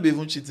that I no be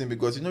even cheating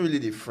because you no really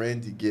dey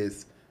friend the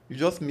girls. You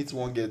just meet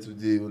one girl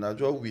today, una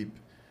just weep.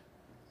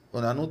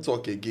 Una no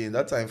talk again.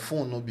 That time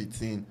phone no be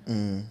thing.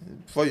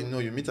 Before you know,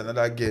 you meet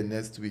another girl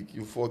next week,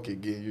 you fuck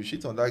again, you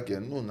cheat on that girl.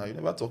 No, now you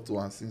never talk to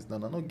her since. Now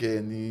no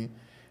get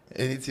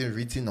anything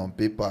written on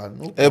paper.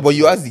 No. But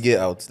you ask the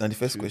girl out. Now the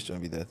first question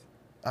be that.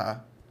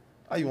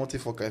 How you want to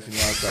fuck her if you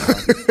no answer?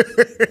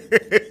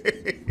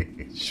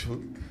 Sure.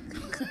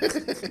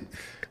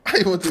 How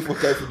you want to fuck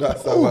her if you no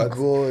answer? Oh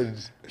God.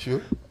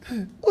 Sure.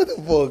 What the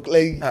fuck?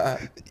 Like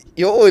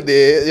your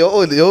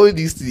own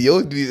this thing, your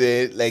own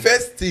this like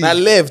first thing. Now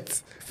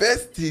left.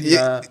 First thing,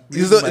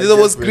 this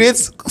was great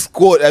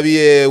squad. I mean,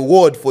 a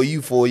word for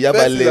you for Yaba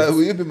first left. Thing,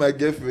 will you be my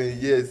girlfriend?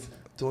 Yes.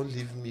 Don't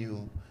leave me.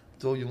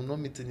 So you will not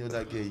meet any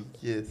other girl.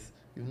 Yes.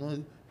 You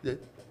know.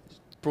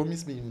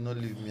 Promise me you will not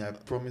leave me. I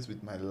promise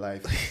with my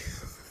life.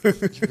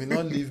 If you will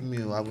not leave me,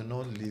 I will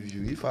not leave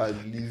you. If I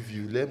leave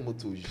you, let me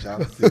to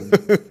jump.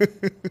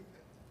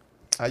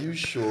 Are you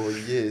sure?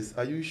 Yes.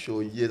 Are you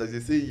sure? Yes. As they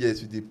say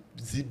yes, with the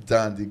zip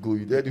down, they go.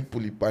 You don't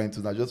pull it pint to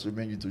now. Just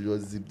remind you to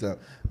just zip down.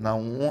 Now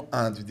one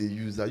hand with the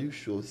use. Are you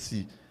sure?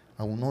 See,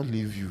 I will not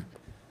leave you.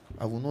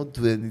 I will not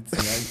do anything.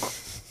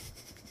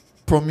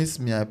 Promise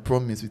me. I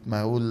promise with my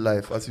whole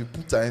life. As you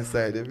put her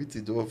inside,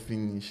 everything will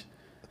finish.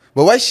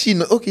 But why she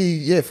not? Okay,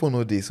 yeah, phone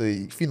all day. So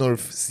if you not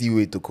see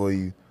way to call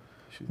you,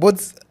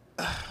 but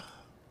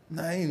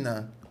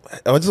nah.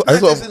 I just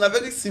a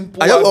very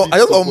simple. I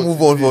just want to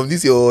move on from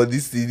this.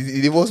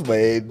 It was my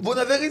head. But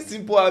a very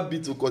simple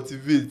habit to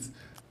cultivate.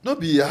 Not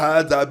be a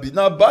hard habit.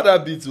 Now bad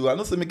habit too. I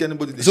don't say make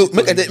anybody. So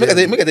make I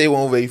tell you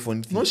one very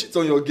funny thing. No shit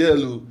on your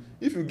girl.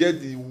 If you get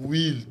the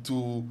will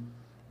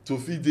to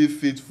feel dey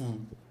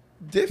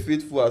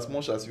faithful as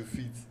much as you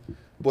fit.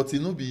 But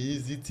it no be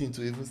easy thing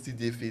to even still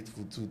dey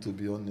faithful too. To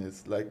be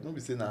honest, like no be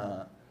say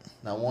na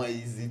one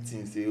easy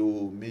thing say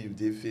may you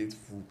dey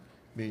faithful.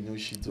 May you no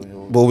shit on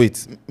your. But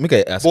wait, make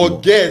I ask you.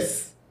 But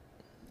guess.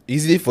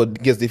 Easy for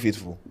girls dey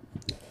faithful.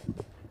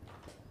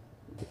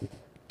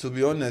 To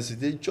be honest, it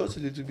dey just a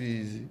little bit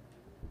easy.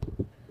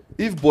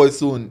 If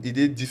boys own, it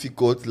dey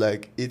difficult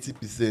like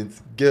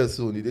 80%. Girls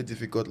own, it dey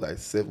difficult like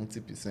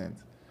 70%.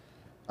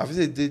 I feel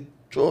say it dey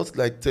just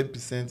like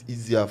 10%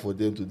 easier for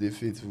them to dey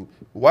faithful.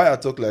 Why I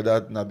talk like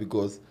that now?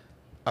 Because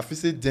I feel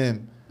say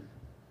them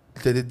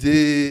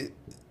dey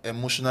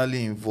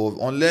emotionally involved.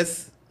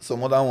 Unless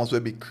some other ones will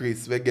be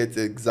crazy, where get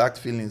the exact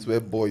feelings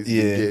where boys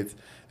dey get.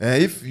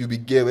 And if you be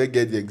gay, where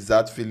get the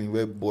exact feeling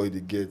where boy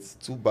they get,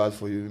 too bad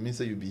for you. It means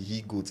that you be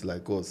he-goat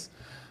like us.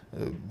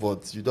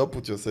 But you don't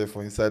put yourself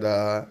for inside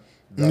that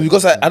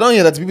because I don't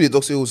hear that people they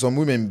talk say some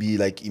women be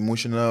like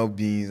emotional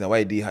beings and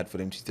why they hard for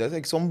them to tell.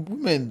 Like some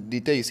women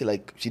they tell you say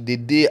like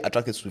they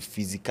attracted to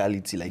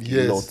physicality like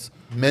a lot.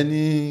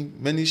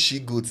 Many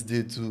she-goats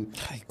they too.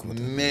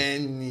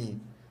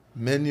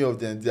 Many of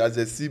them, as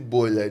they see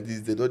boy like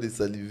this, they don't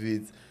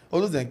salivate.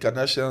 All those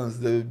incarnations,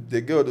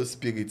 they get all those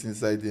spirits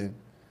inside them.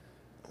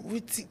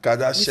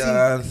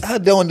 Kardashians. How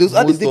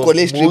did they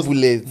collect stray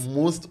bullets?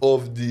 Most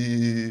of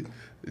the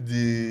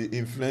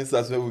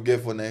influencers where we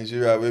get for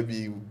Nigeria, where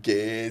we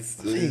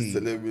guests,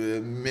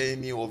 celebrities,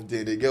 many of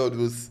them, they get all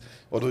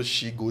those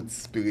she-goat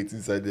spirits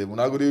inside them. When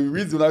I go to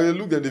read, when I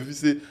look at them, they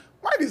say,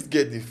 why this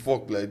girl they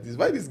fuck like this?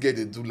 Why this girl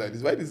they do like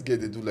this? Why this girl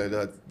they do like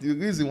that? The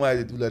reason why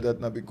they do like that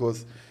now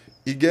because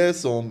it gets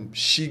some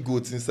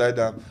she-goats inside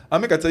them. I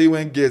make I tell you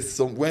when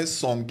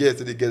some girls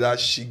they get that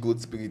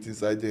she-goat spirit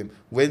inside them.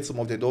 When some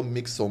of them don't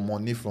make some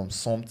money from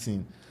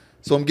something.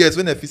 Some girls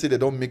when they feel say they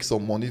don't make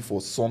some money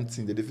for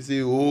something, they feel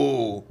say,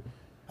 oh,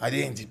 I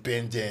dey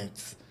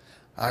independent.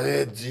 I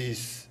did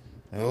this.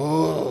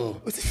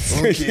 Oh,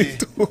 okay.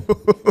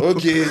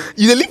 Okay.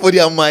 You dey live for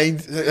their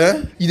mind.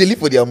 You dey live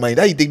for their mind.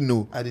 How you think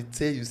no? I dey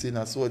tell you say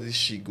na so all these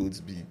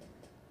she-goats be.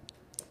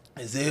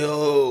 I say,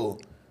 oh,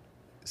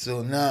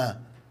 so now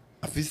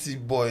I feel see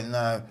boy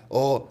now.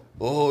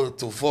 Oh,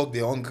 to fuck the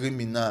hungry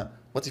me now.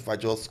 What if I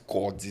just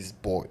call this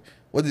boy?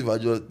 What if I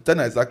just tell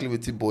her exactly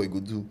what the boy go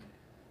do?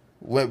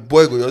 When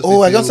boy go just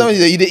I just tell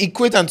you they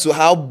equate them to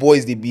how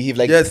boys they behave.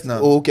 Like yes, now.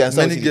 Okay, and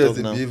many girls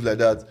they behave like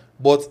that.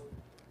 But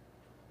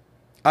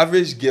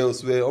average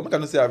girls where I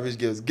cannot say average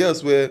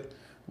girls where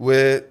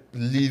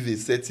live a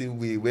certain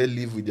way, where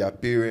live with their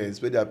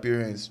parents, where their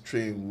parents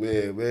train,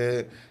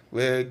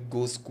 where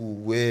go school,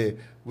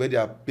 where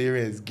their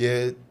parents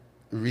get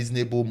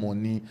reasonable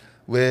money,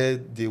 where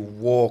they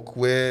work,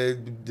 where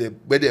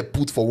they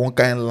put for one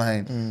kind of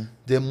line.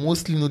 They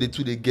mostly know the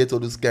two they get all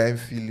those kind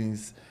of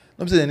feelings.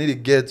 Not saying they need to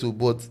get to,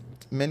 but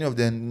many of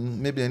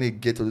them maybe they need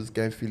to get all those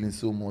kind of feelings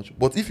so much.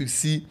 But if you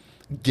see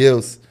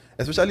girls,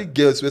 especially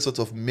girls who sort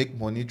of make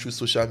money through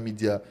social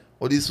media,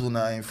 all these who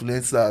are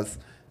influencers.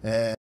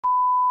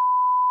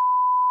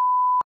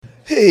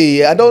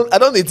 Hey, I don't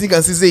think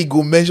I say you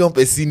go mention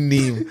person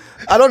name.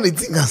 I don't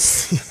think I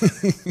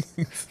see.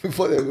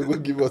 Before they will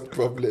give us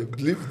problem,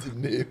 bleep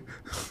the name.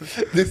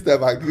 This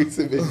time I agree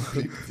say when you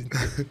bleep the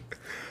name.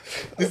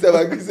 This time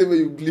I agree say when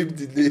you bleep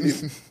the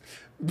name.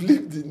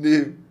 Bleep the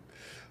name.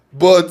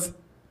 But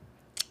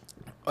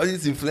all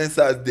these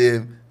influencers,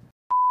 them,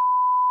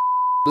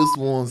 those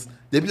ones,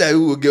 they be like,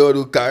 who will get all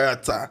the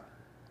character?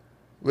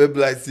 Where be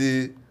like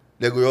say,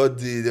 they go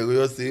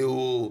just say,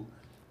 oh,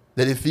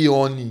 then they feel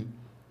honey.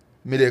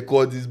 May they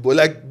call this boy.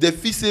 Like they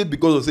feel say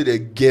because of say they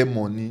get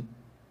money.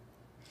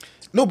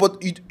 No, but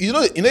you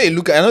know you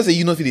look. I don't say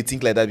you know if they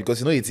think like that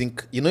because you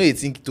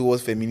think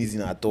towards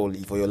feminism at all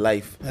for your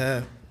life.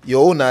 Yeah.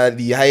 Your own are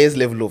the highest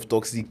level of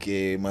toxic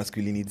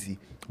masculinity.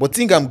 But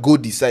think I'm go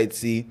decide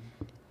say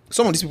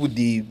some of these people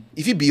they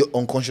if you be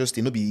unconscious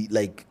they no be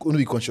like only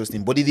be conscious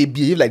thing, but they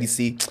behave like this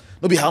say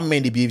no be how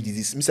men they behave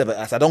this.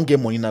 As I don't get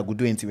money now, I go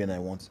do anything when I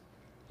want.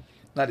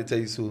 Now they tell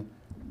you so.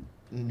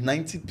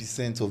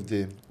 90% of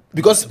them.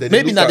 Because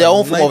maybe now their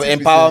own form of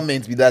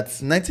empowerment with that.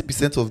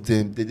 90% of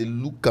them they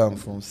look am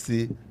from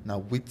say now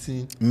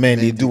waiting Men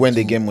they do when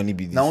they get money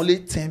be this. Now only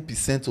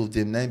 10% of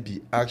them now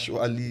be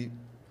actually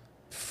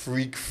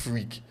freak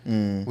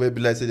where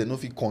be like say they no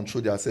fit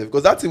control themselves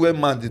because that's where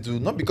man they do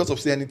not because of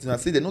say anything I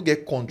say they don't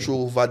get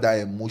control over that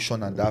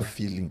emotion and that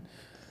feeling,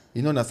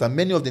 you know. Understand?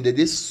 Many of them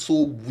they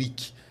so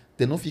weak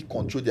they no fit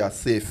control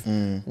themselves.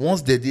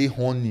 Once they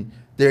horny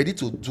they're ready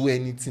to do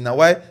anything. Now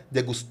why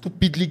they go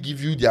stupidly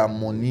give you their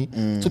money,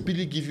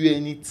 stupidly give you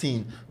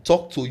anything,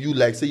 talk to you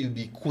like say you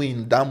be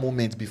queen that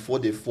moment before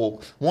they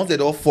fuck. Once they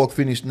don't fuck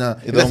finish now,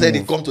 let's say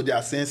they come to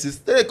their senses,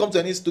 they come to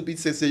any stupid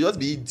sense, they just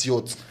be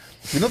idiots.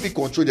 You know, be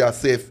control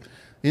themselves.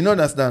 You know,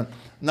 understand?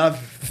 Now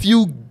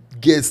few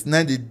girls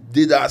now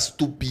they that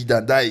stupid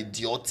and that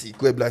idiotic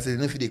where like say they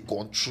don't feel they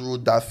control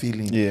that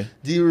feeling. Yeah.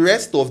 The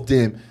rest of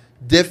them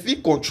they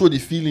feel control the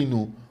feeling,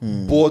 no,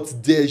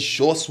 but they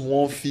just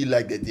won't feel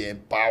like they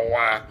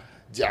empower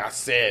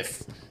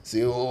themselves.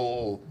 Say,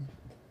 oh,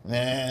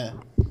 man,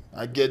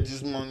 I get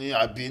this money,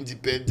 I be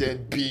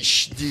independent,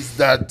 bitch, this,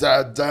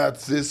 that.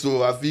 Say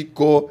so, I feel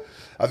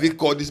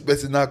call this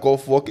person now call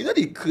fuck. You know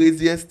the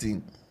craziest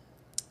thing?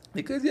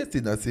 The craziest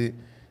thing I say,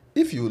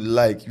 if you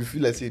like, you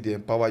feel like say they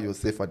empower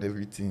yourself and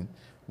everything.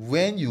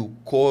 When you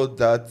call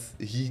that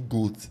he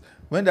goat,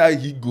 when that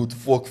he goat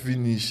fuck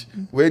finish,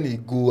 when he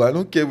go, I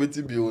don't care what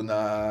it be on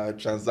a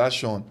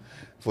transaction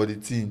for the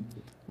thing.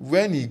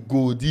 When he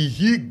go, the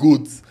he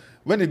goat,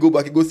 when he go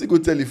back, he go still go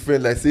tell a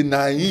friend like say,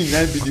 nah, he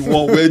be the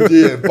one where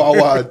they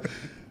empowered.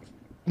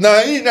 Nah,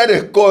 he not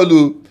they call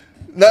you.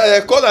 Now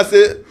they call and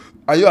say,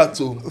 are you at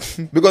home?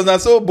 Because now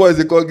so boys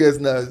they call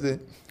guests now say,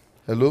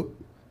 hello,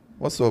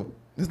 what's up?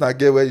 This not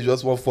get where you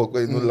just want fuck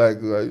where you don't like.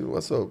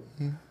 What's up?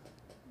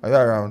 Are you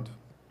around?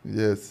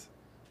 Yes.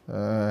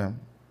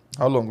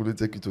 How long will it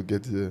take you to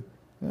get here?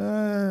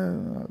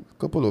 A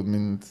couple of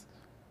minutes.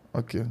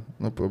 Okay,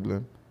 no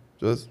problem.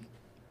 Just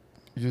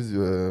use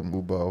your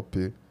mobile or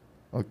pay.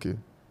 Okay.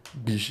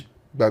 Bish.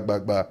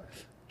 Back.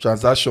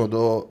 Transaction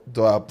don't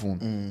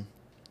happen.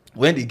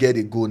 When the girl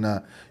they go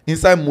now,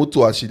 inside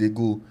motor as she they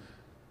go,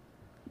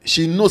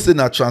 she knows say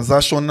na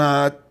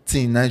transactional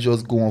thing now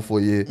just go on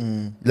for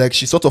you. Like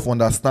she sort of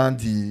understand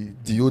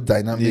the whole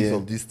dynamics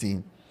of this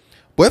thing.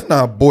 But if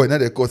now a boy now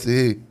they call say,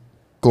 hey,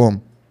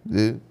 come.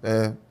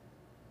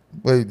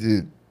 What you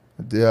did?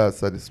 They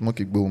outside the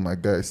smoking bowl with my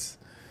guys.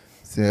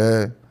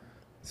 Say,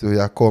 so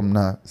yeah, come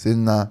now. Say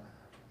nah.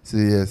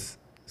 Say yes.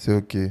 Say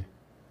okay.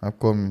 I'm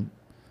coming.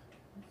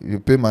 You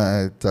pay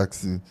my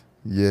taxi.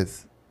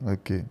 Yes.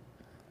 Okay.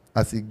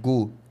 As he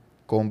go,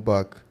 come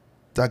back.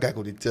 That guy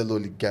go to tell all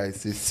the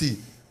guys, say, see,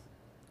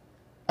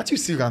 as you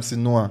see Ramsey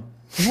Noah,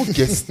 you don't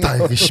get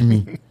stylish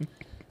me.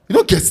 You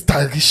don't get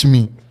stylish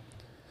me.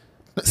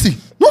 See,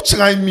 don't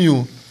try me.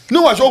 You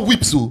know what your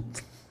whip so?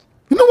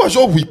 You know what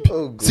your whip?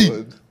 Oh, God.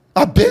 See,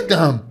 I bend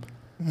them.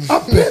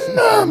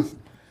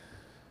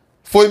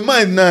 For a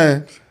man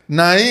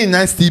now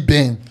he still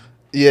bend.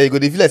 Yeah, you go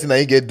feel like now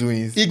he get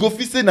doings. He go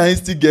feel say now he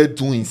still get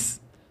doings.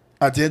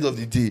 At the end of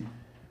the day,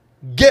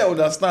 girl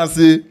understand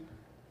say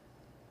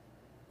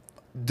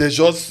they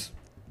just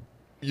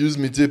use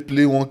me to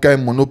play one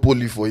kind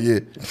Monopoly for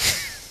year.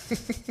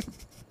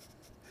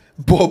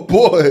 But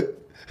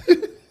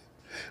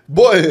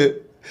boy,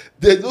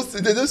 they're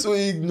just so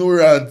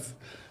ignorant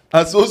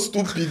and so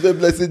stupid. They're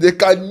like, say they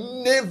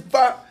can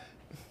never,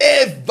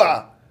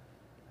 ever.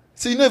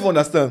 See, you never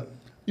understand.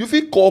 You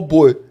feel call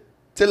boy,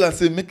 tell her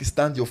say make you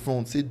stand your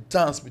front, say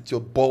dance with your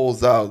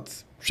balls out,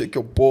 shake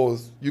your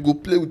balls. You go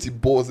play with the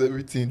balls,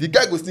 everything. The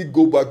guy go still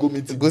go back, go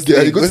meet the girl.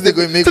 He go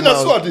still make mouth.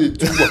 That's what I do.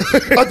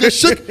 I dey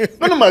shake.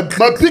 No, my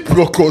big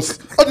brocos.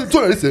 I dey do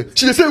her say.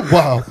 She dey say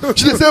wow.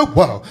 She dey say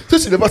wow. Say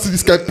she never see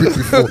this guy prick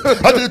before.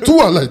 I dey do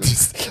her like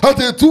this. I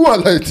dey do her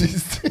like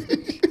this.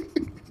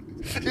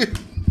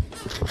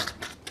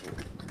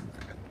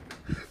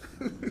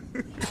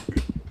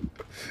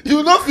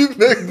 You not fit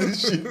make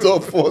this shit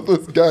up for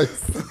those guys.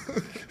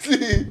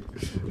 See,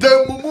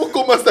 the mumu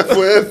come master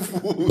for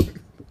food.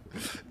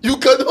 You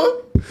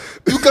cannot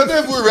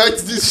even write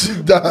this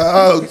shit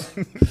down.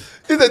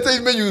 If they tell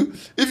you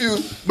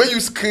when you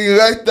screen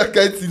write that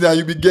kind of thing and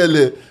you be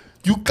girl,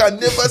 you can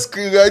never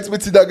screen write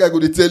what that guy go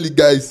to tell you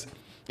guys.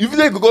 If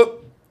they go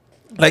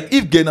like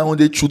if Gena one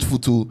day truthful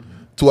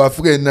to her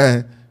friend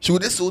now, she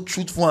would be so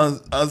truthful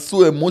and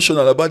so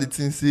emotional about the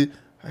thing. Say,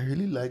 I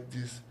really like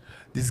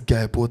this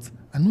guy, but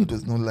I know he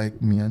does not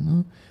like me.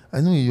 I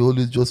know he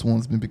always just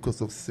wants me because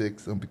of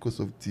sex and because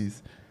of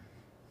this.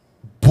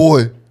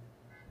 Boy,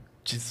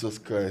 Jesus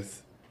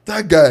Christ.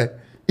 That guy,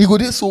 he go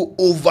there so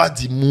over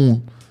the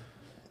moon.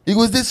 He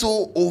goes there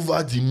so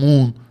over the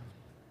moon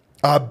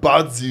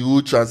about the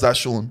whole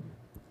transaction.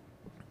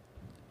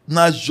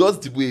 Now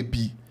just the way it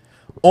be.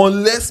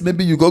 Unless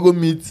maybe you go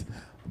meet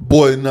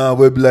boy now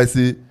where be like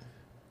say,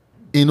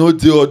 you know,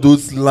 they all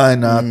those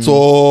line at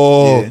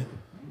all. Yeah.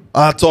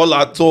 At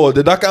all.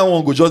 That kind of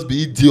one go just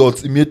be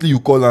idiot. Immediately you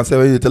call and say,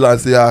 when you tell her,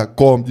 say,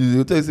 come.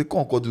 You tell you, say,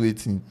 come do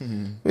it.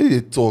 When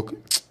they talk,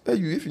 hey,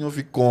 if you know if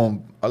you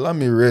come, allow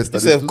me rest. You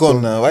say,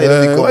 come now. Why you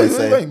don't come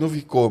inside? Why you know if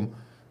you come?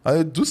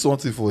 I do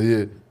something for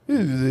here.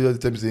 You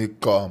tell me, say,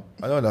 come.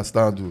 I don't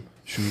understand, though.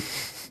 Shoot.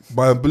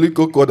 My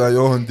umbilical cord and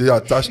your own, they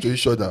attached to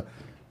each other.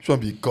 You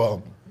should be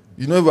calm.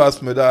 You never ask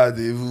me that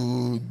they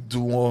will do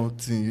one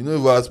thing. You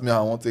never ask me,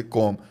 I want to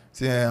come.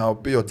 Say, hey, I'll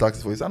pay your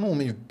taxi for you. I don't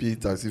want you to pay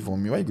taxi for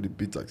me. Why you going to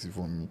pay taxi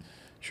for me?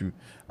 True.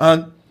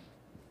 And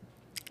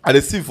I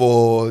see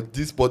for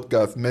this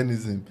podcast,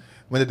 menism,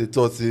 when they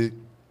talk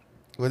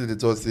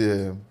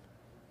say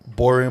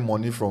borrowing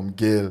money from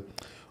girl.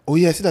 Oh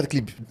yeah, I see that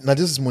clip. Now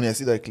this morning I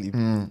see that clip.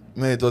 When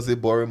they talk say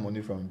borrowing money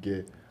from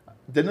girl,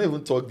 they don't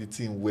even talk the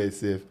thing where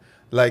safe.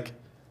 Like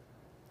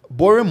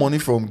borrowing money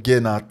from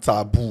girl na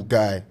taboo,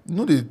 guy.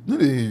 No,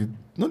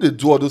 they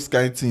do all those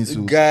kind of things.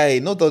 So. Guy,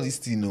 not all this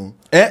thing, no.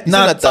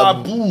 Not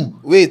taboo.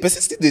 Wait,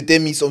 person still they tell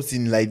me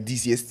something like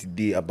this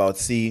yesterday about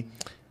say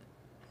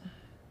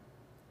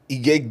he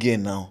get girl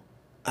now,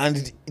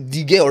 and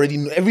the girl already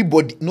know.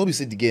 Everybody nobody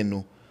said the girl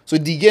no. So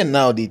the girl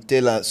now they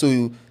tell her.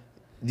 So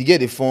the girl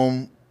they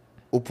form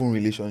open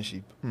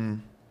relationship.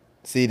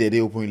 Say that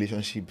they open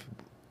relationship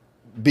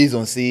based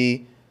on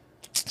say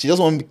she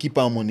just want to keep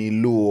her money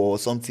low or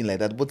something like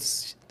that. But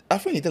her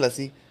friend they tell her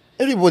say.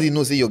 Everybody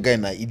knows say your guy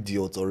na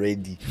idiot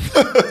already.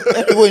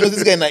 Everybody knows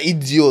this guy na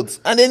idiot.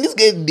 And then this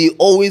guy, they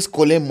always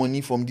collect money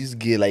from this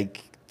girl.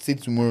 Like, say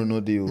tomorrow, no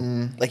day.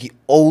 Like, he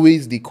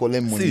always, they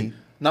collect money. See,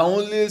 now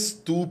only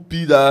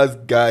stupid ass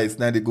guys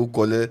now they go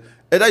collect.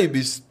 Either you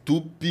be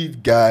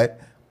stupid guy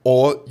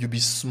or you be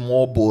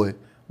small boy.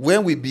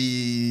 When we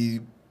be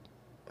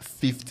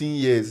 15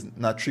 years,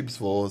 na trips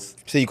for us.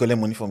 Say you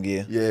collect money from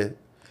girl? Yeah.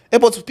 Yeah,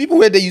 but people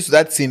where they used to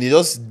that thing, they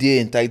just they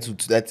entitled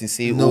to that thing.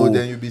 Say, no,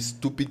 then you be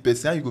stupid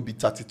person. How you go be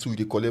 32,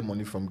 they collect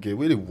money from girl.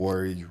 Where they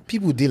worry you?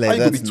 People they like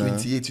how that. You go be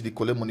 28, they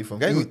collect money from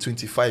girl. You go be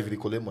 25, they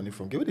collect money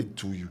from girl. Where they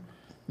do you?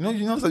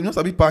 You know,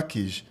 a big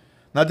package.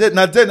 Now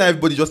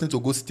everybody just need to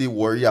go stay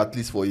worry at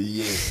least for a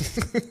year.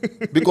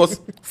 Because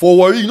for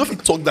worry, you know if you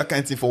talk that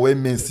kind of thing for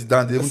when men sit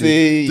down, they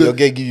say your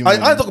girl give you money.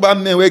 I talk about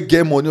men where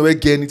get money, where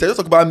get anything. I just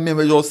talk about men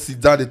where just sit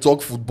down, they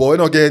talk football, they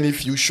don't get any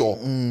future.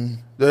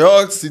 They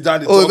all sit down,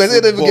 they talk football. They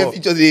don't even get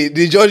features,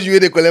 they judge you where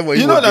they collect money.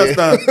 You don't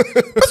understand.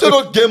 Because you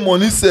don't get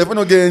money, self, you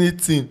don't get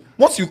anything.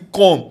 Once you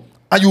come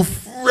and you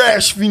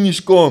fresh finish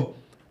come,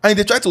 and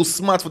they try to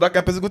smart for that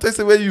kind of person, go tell you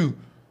say where you.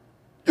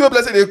 You be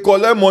like say they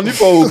collect money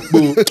for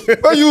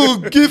Okpo. When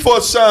you give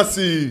us chance,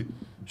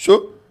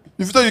 sure.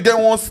 If you thought you get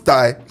one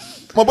style,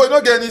 my boy, you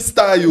don't get any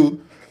style,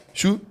 you.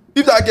 Sure.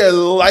 If that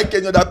girl like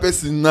any other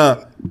person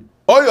now,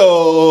 all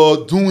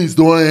your doings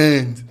don't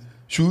end.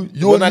 Sure.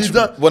 You need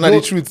that. But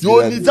the truth.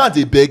 You need that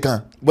they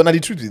beggar. But the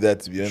truth is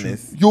that, to be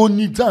honest. You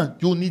need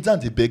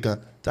that they beggar.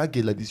 That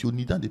girl like this, you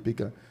need that they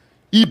beggar.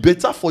 It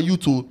better for you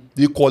to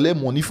they collect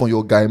money from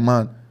your guy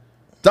man.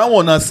 That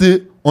one I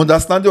say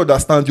understand.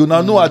 You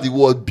now know how the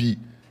word be.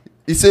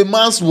 It's a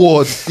man's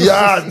word.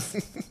 Yeah.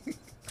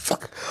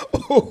 Fuck.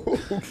 Oh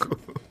God.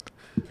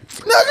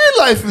 Now real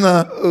life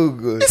now. Oh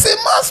God. It's a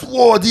man's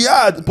word.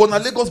 Yeah. But now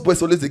Lagos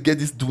boys always they get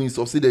this doing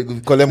stuff. Say they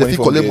collect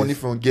money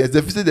from girls.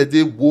 They say that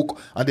they woke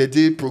and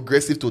they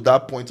progressive to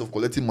that point of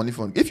collecting money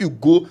from. If you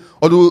go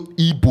all the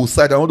Igbo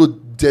side and all the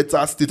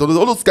Delta state, all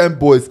those kind of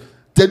boys,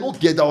 They don't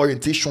get that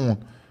orientation.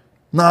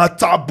 Nah,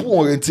 taboo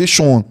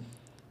orientation.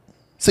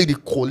 Say they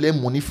collect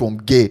money from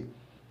gay.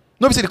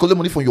 Nobody say they collect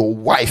money from your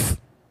wife.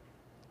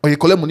 Or you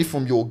collect money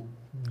from your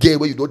girl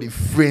where you don't be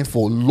friends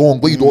for long,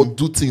 where you don't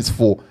do things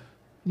for.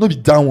 No be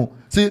down.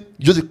 Say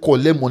you just dey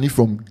collect money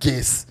from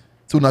guests.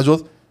 So now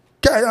just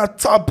guy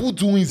taboo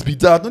doings be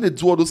that. Don't they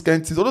do all those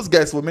kind of things? All those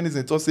guys for many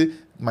things talk say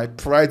my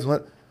pride. All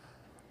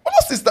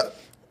those things that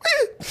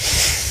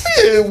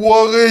hey,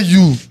 worry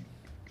you.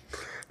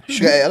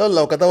 Guy, I don't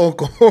like that one.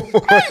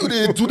 Why you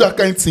dey do that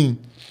kind of thing?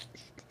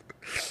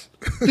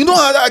 You know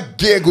how that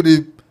girl go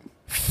dey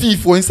feel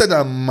for inside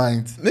her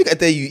mind. Make I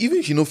tell you, even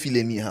if you don't feel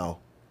anyhow,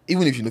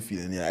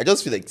 I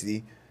just feel like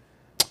today.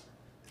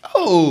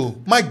 Oh,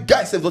 my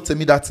guy said don't tell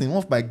me that thing. One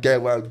of my guy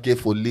will get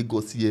for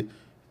Lagos here.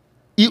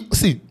 You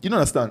don't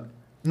understand.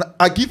 Now,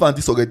 I give am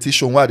this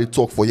orientation while they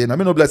talk for here. I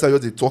mean, no bless I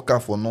just they talk am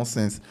for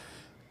nonsense.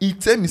 He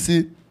tell me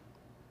say,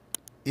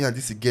 yeah,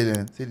 this is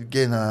girl. Say the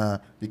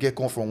girl the girl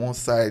come from one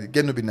side. The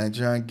girl no be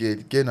Nigerian girl.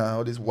 The girl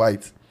all this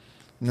white.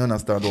 You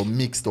understand or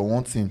mixed or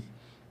one thing.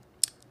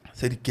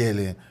 Say the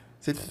girl.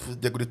 Say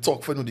they go to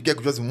talk for you. The girl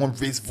go just in one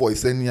raise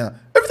voice. And yeah,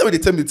 every time they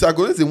tell me the I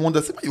go always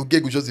wonder. Say your girl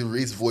go just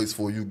raise voice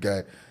for you,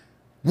 guy.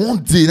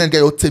 One day, that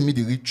guy will tell me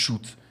the real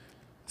truth.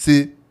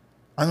 Say,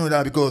 I know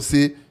that because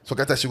say, so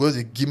she goes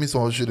to give me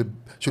some, should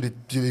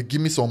they give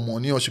me some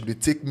money or should they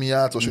take me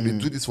out or should they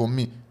do this for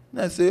me?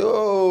 And I say,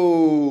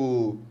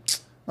 oh,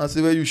 I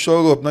say, well, you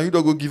shut up. Now you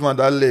don't go give her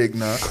that leg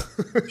now.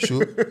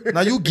 Sure.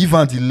 Now you give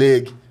her the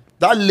leg.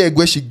 That leg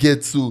where she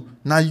gets to,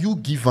 now you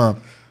give her.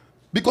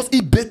 Because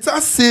it better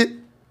say,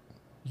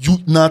 you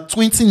now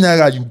 20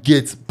 naira you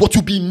get, but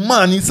you be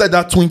man inside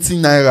that 20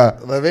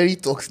 naira. But very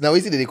toxic. Now we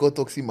see that they call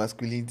toxic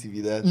masculinity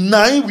with that.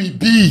 Nine we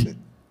be,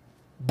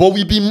 but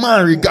we be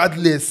man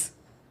regardless.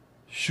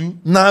 Sure.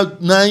 Now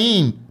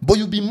nine, but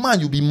you be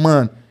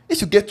man.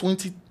 If you get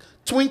 20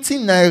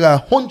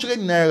 naira, 100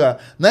 naira,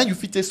 now you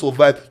fit take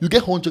survive. You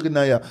get 100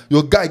 naira,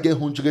 your guy get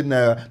 100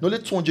 naira. No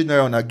let 200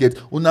 naira on a get.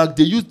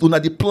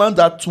 They plan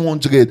that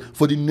 200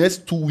 for the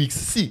next 2 weeks.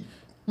 See.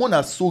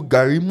 Mona so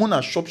gari,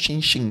 mona shop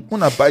shin,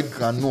 mona buy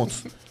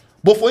granuts.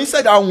 But for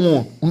inside that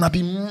one, mona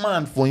be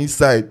man for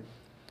inside.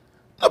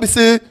 Now be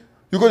say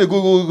you gonna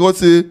go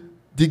say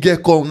the girl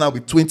come now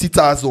with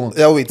 20,000.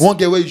 Yeah, wait. One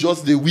girl where you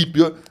just they whip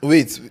you.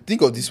 Wait,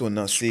 think of this one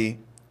now. Say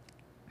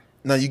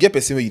now you get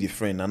person where you the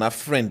friend and a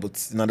friend,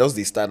 but now those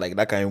they start like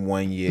that kind of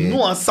 1 year.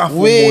 No answer for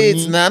wait,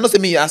 money. Nah, not say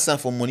me you ask them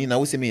for money. Now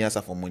we say me you ask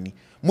them for money.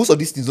 Most of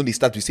these things don't they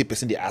start with say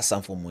person they ask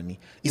them for money.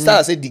 It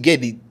start say the girl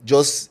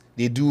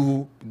they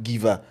do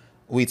giver.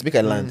 Wait, make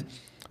I land.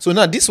 So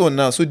now this one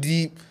now, so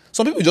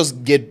some people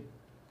just get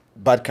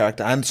bad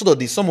character, and some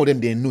of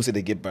them they know say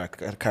they get bad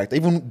character.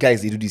 Even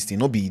guys they do this thing,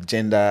 not be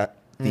gender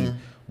thing.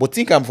 But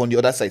think I'm from the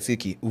other side, say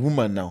okay,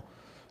 woman now.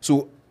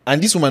 So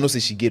and this woman knows say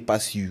she get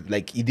past you,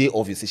 like it dey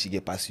obvious say she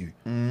get past you.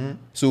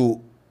 So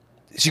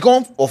she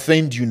can't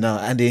offend you now,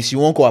 and then she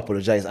won't go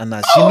apologize, and now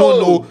she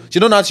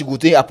don't know how she go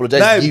take apologize.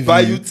 Now give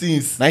buy you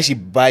things. Now she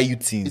buy you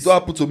things. It's what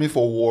happened to me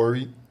for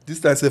worry. This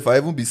time, if I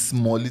even be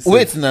small,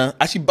 wait now,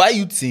 I should buy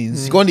you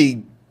things. She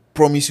can't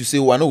promise you say,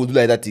 "Oh, I know we'll do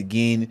like that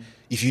again.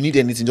 If you need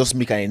anything, just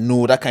make I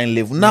know that kind of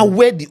level." Now,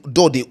 where the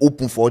door they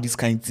open for all this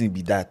kind of thing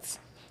be that?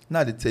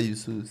 Now they tell you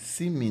so.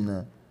 See me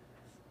now.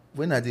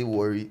 When I did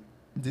worry,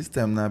 this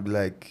time now be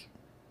like,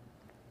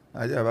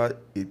 I did about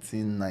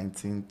 18,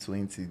 19,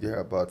 20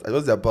 thereabout. I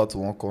was about to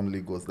want to come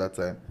Lagos that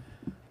time.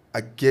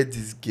 I get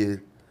this girl.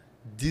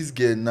 This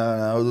girl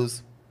now, all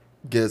those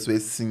girls were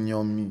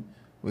senior me.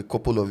 A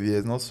couple of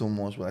years, not so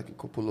much, but like a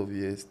couple of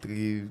years,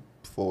 3,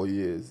 4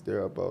 years,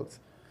 thereabouts.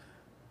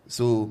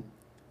 So,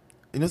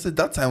 so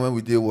that time when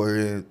we did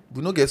worry,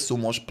 we don't get so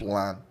much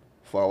plan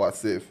for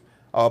ourselves.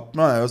 Our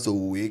plan is also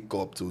wake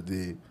up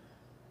today,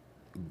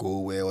 go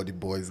where all the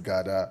boys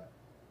gather,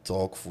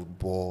 talk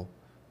football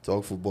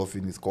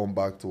finish, come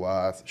back to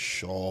us,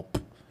 shop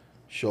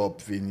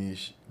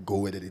finish, go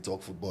where they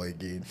talk football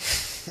again,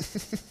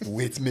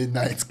 wait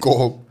midnight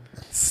come,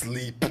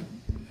 sleep.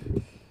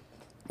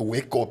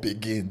 Wake up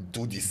again,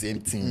 do the same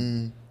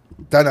thing.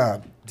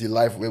 That's the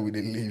life where we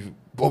live.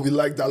 But we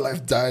like that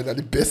life dying and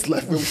the best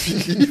life where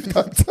we live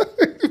that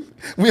time.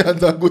 We and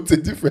that go to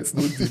difference,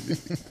 no day.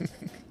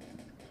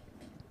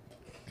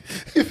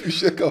 If you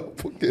check our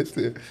pocket,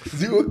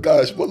 0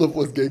 cash, one of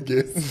us get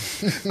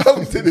guests. How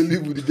we say they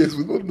live with the guests,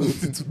 we don't know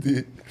till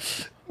today.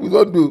 We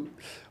don't know.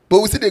 But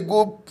we say they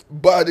go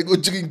bar, they go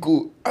drink,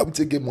 how we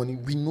take get money,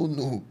 we don't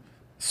know.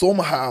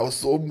 Somehow,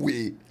 some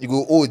way. You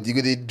go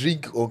they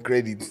drink on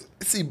credit.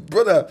 See,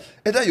 brother,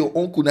 either your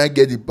uncle not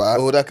get it back,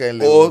 that kind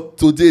of level. or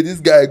today this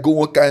guy go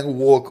one kind of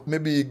work,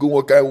 maybe he go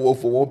one kind of work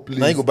for one place.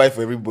 Now you go buy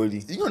for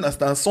everybody. You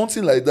understand?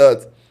 Something like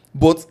that.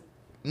 But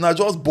now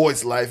just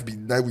boys' life be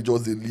now we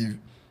just they live.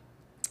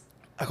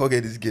 I can't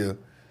get this girl.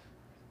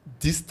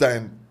 This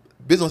time,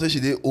 based on say she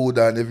dey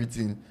older and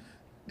everything,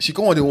 she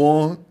come on the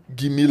one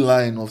give me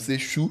line of say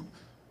shoe.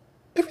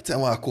 Every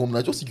time when I come,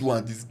 I just you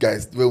and these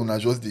guys where when I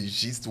just the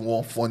gist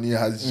one funny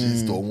has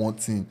gist or one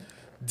thing.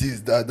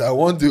 This, that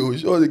one day,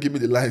 she always give me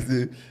the line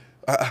say,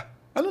 I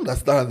don't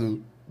understand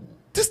though.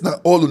 this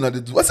not all una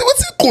dey do. I say,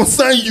 what's it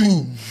concern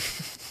you?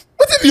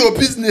 What be your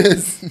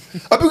business?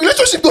 I be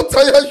relationship don't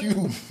tire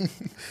you.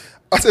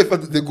 I said,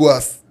 they go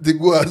as.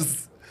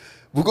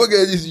 We go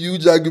get this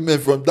huge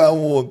argument from that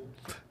one.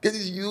 Get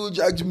this huge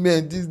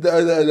argument, this,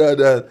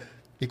 that.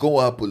 He can't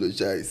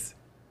apologize.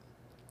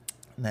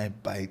 Now I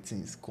buy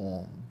things,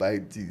 come, buy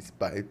this,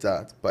 buy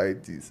that, buy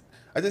this.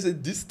 I just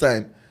said, this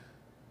time,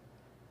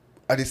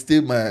 I dey stay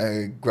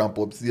my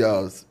grandpa's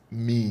house.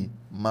 Me,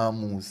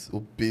 Mamus,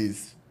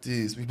 Obese,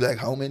 this. We be like,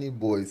 how many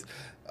boys?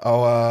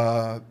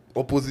 Our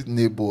opposite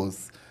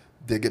neighbors,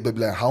 they get be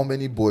like, how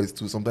many boys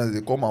too? Sometimes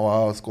they come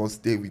our house, come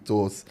stay with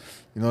us.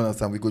 You know what I'm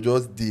saying? We go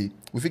just day.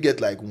 We fit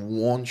get like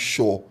one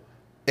show.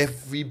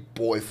 Every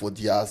boy for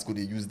the house go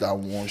dey use that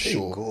one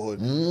show. God.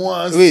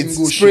 One Wait,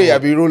 single spray show. I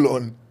be roll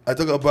on. I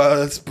talk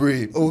about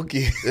spray.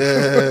 Okay.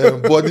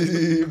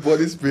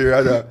 Body spray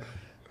rather.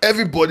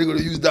 Everybody gonna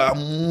use that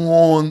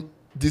one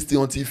this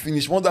thing until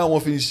finish. Once that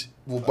one finish,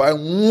 we'll buy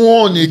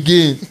one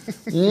again.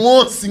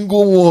 One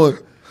single one.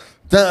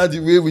 That's the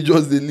way we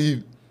just dey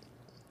live.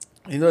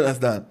 You know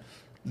understand?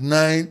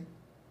 9,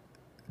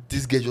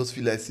 this girl just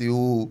feel like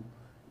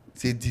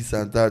say this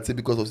and that. Say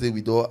because of say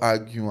we don't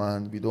argue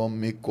and we don't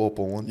make up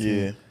on one thing.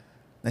 Yeah.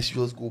 Now she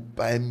just go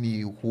buy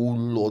me a whole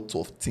lot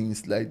of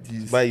things like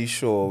this. Buy you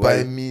sure?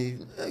 Buy me.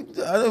 I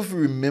don't even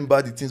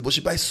remember the things, but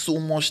she buys so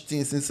much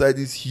things inside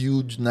this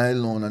huge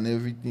nylon and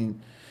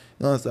everything.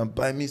 You understand?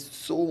 Buy me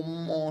so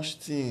much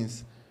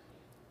things.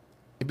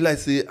 It be like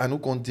say I no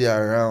come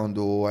there around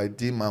or I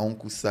did my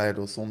uncle's side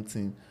or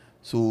something.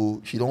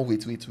 So she don't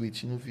wait.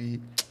 She no fit.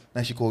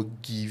 Now she go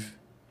give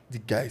the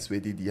guys where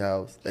they the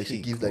house. Like she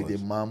give like the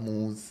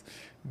mammals,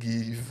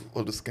 give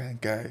all those kind of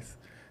guys.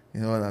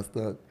 You know what I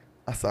understand?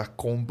 As I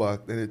come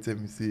back, then they tell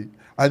me say,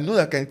 I know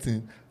that kind of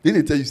thing. Then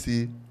they tell you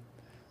say,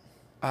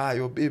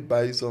 your babe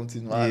buy you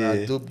something, man, Yeah.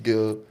 a dope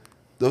girl.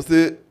 They'll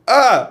say,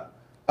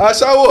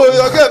 Ashawo,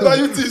 your girl buy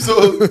you things,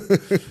 so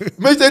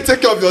make them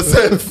take care of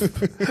yourself.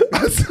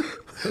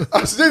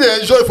 As they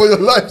enjoy for your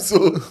life,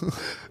 so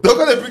they're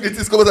gonna bring the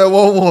things come out like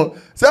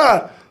one. Say,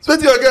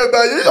 spend your girl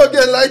buy you, your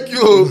girl like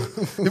you.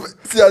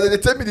 See, as they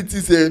tell me the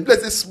things,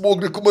 let's say smoke,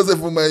 they come out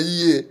from my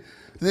ear.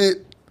 Say,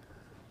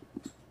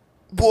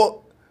 but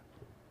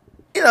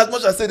in as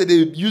much as I say that they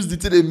use the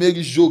thing, they make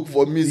it joke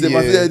for me, say,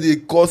 but say they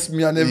cost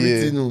me and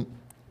everything. Yeah.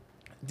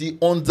 The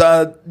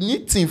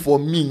underneath thing for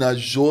me now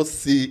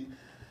just say,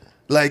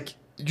 like,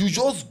 you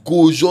just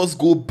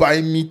go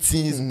buy me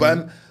things.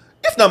 Buy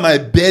if not my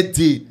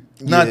birthday,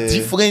 na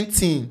different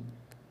thing.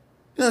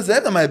 You know, say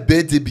if na my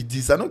birthday be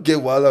this, I don't get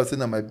wahala say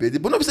na my birthday.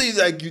 But not say you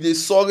like you dey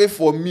sorry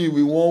for me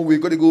with one way,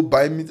 gotta go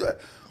buy me.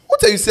 What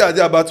tell you say I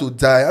dey about to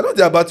die? I know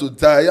they about to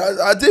die.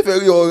 I dey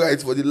very alright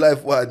for the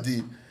life what I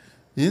did.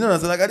 You know what I'm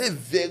saying? Like I did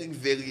very,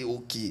 very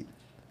okay.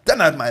 That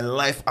was my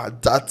life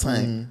at that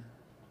time.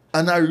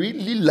 And I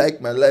really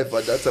like my life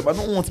at that time. I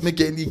don't want to make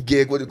any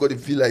gag what they got to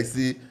feel like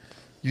say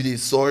you dey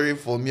sorry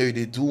for me or you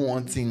dey do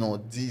one thing or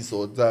this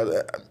or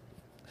that.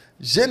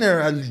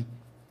 Generally,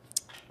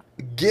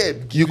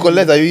 you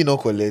collect or you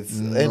not collect?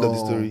 No, End of the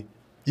story.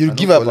 You I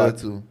give don't her back. collect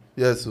too.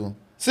 Yes, so.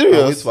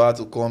 Serious? I wait for her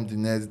to come the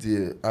next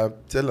day. I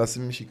tell her, see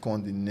me, she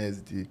come the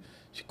next day.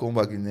 She come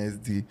back the next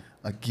day.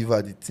 I give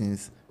her the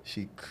things.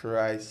 She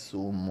cries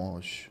so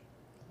much.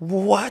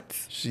 What?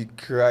 She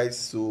cries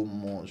so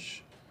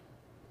much.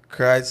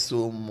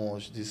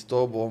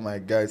 Disturb all my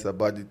guys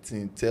about the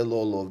thing. Tell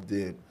all of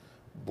them.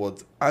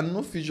 But I know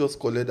if you just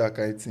collect that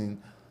kind of thing.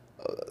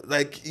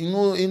 Like, you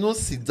know,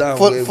 sit down.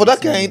 For that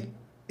kind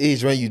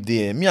age when you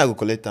there, me, I go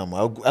collect them.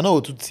 I know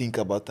what to think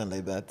about them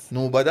like that.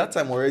 No, by that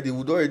time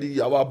already,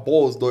 our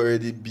balls are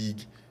already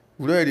big.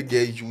 We already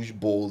get huge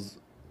balls.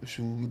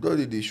 We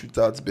already shoot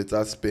out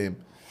better sperm.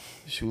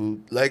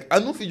 I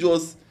know if you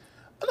just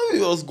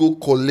go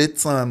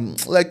collect them.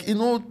 Like, you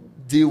know,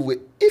 they were,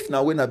 if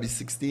now when I be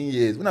 16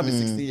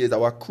 years,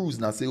 our cruise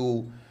now say,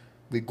 we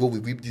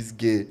whip this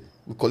girl,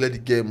 we collect the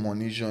girl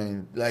money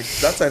join. Like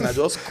that time I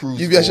just cruise.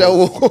 Give your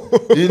shower.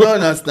 You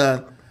don't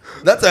understand.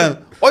 That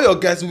time, all your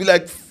guys will be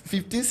like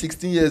 15,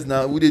 16 years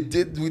now. We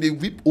they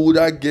whip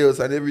older girls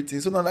and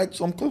everything. So now like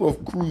some kind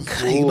of cruise.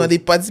 You know, they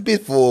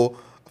participate for.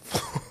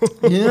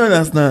 You don't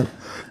understand.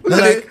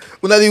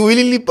 When they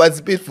willingly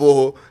participate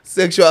for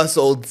sexual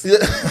assault. Yeah.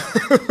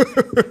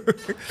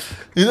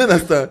 You don't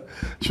understand.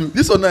 True.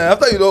 This one now,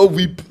 after you don't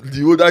whip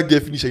the older girl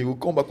finish and you will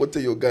come back and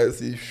tell your guy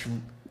say, "Shoo,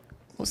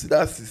 oh see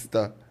that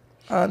sister."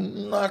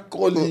 I'm not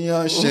calling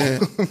her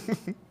shame.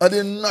 And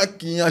they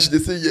knocking her, they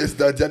say yes,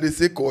 daddy, and they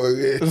say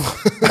correct.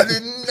 And they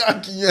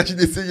knocking her,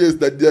 they say yes,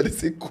 daddy, and they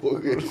say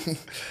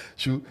correct.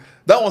 True.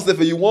 That one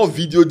say you want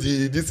video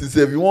this is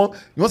you want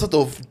sort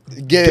of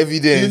get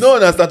evidence. You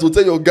don't understand to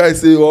tell your guy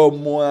say, oh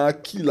more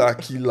killer.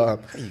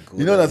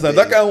 You don't understand.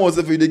 That kind of one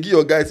say they give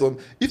your guy some,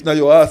 if now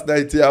your ass now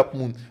it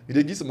happen, you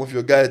they give some of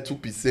your guy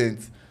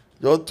 2%.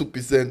 Your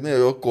 2%, now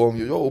you come,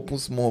 you just open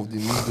small of the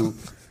window.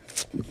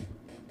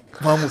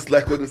 Man must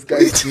like all those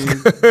kind of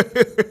things.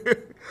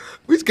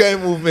 Which kind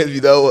of movement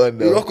with that one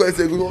now? You don't quite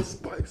say, we don't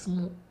spike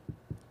small.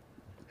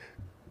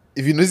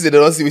 If you notice they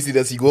don't see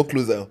that, you go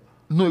closer.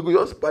 No, you go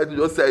just buy to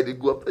your side, they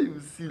go after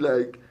you see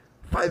like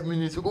 5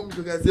 minutes, you go meet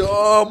your guy and say,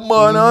 oh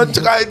man, I'll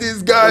try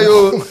this guy,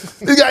 yo.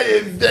 This guy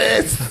is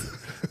best.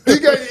 This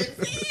guy is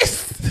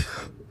best.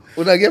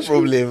 When I get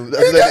problem,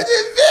 This guy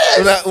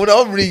is best. when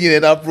I'm bringing it,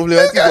 that problem,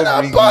 I This think guy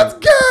I'm is a bringing.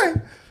 bad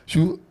guy.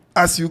 You,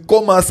 as you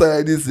come outside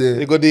like this,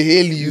 They go they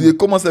hail you you. dey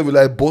come outside with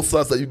like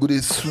boxers and you go dey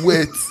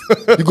sweat.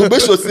 You go make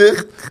sure say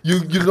you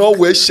don't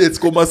wear shirts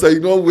come outside, you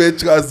don't wear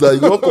trousers,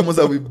 you don't come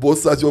outside with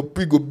boxers, your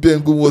pig go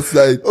bend go one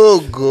side. Oh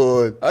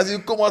God. As you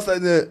come outside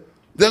there,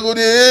 they go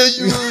dey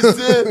hail you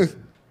say,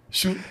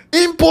 "Shoo,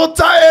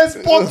 importer,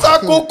 exporter,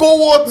 cocoa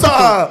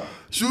water."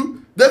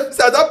 Shoo, then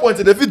say at that point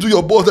they fit do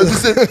your boss and you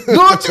say,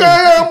 "No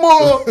try am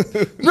o,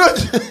 no."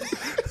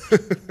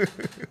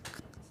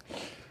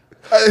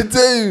 I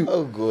tell you.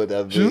 Oh God,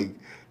 I Shoo. beg.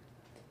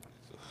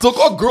 To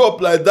come grow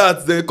up like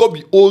that, then come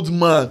be old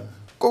man.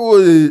 Come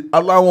go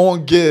allow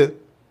one girl,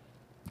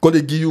 come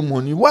they give you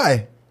money.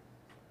 Why?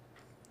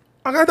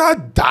 I rather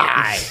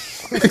die.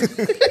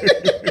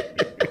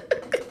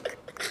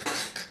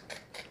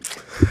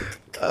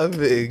 I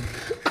beg.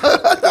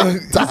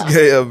 This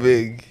guy, I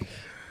beg.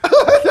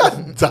 I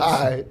rather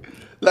die.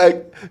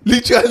 Like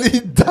literally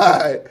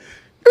die.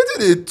 Wetin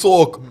dey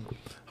talk?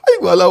 How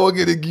you go allow one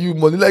girl to give you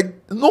money?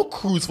 Like no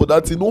cruise for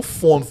that thing, no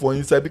fun for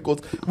inside because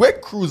where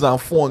cruise and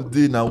fun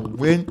dey na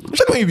when,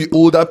 especially when you be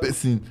older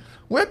person,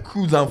 where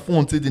cruise and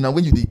fun dey na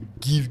when you dey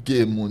give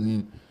girl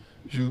money.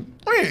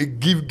 When you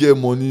give girl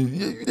money,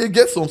 you dey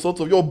get some sort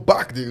of your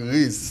back dey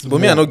raise. But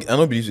me, I no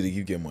believe they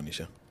give girl money,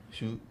 sha.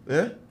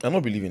 Eh? I no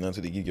believe in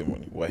until they give girl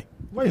money. Why?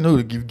 Why you no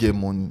go give girl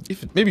money?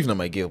 Maybe if not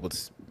my girl,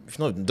 but if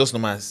not, just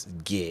normal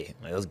girl,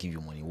 I just give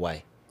you money.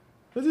 Why?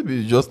 Wetin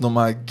be just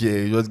normal girl,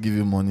 you just give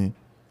you money?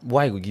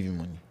 Why I go give you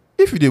money?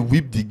 If you dey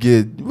whip the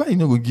girl, why you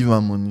no go give her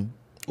money?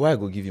 Why I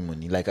go give you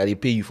money? Like I dey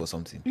pay you for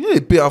something. You no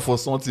dey pay her for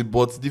something,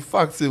 but the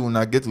fact say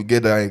una get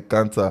together and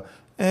encounter,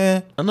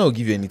 I no go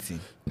give you anything.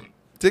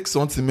 take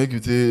something make you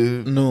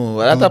take. No,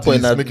 at that do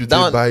point, this, na make you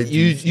that take buy one,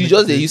 you this, you make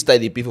just you dey take- use style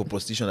dey pay for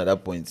prostitution at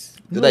that point.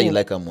 Whether you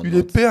like am or you dey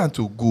not. pay her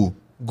to go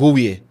Go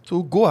where?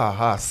 her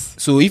house.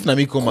 So if na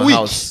me come my Quick.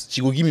 house, she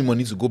go give me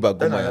money to go back go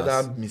Then my house.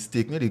 another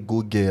mistake, no dey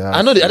go get house.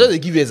 I know. I just dey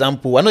give you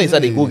example. I know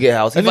inside they go get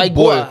house. If Any I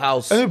go her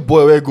house, any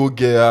boy wey go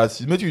get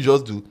house, make you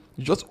just do.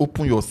 You just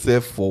open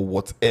yourself for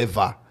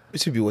whatever.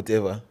 it should be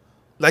whatever.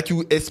 Like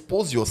you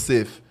expose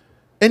yourself.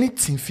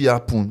 Anything fit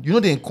happen. You know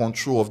they're in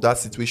control of that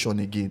situation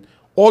again.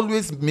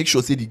 Always make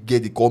sure say the girl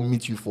they come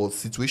meet you for a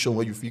situation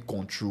where you feel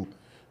control.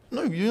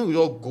 No, you don't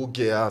just go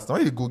get house. Now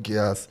you go get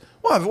house.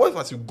 What if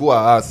as you go her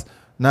house?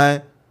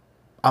 Now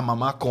a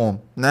mama come.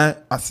 Now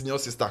a senior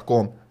sister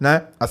come.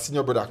 Now a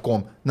senior brother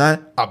come. Now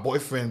a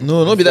boyfriend.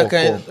 No, not be that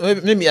before kind.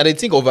 come. Maybe I dey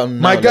think of am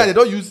now. My guy, like, they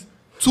don't use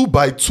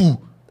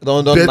 2x2.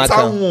 don't Better knack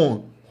am.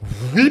 one.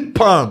 Whip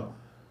am.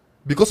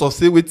 Because of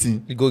say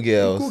waiting. You go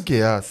get Go house.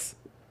 get house.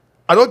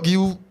 I don't give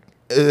you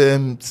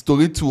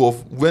story two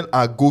of when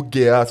I go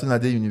get house when I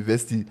did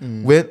university.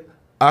 When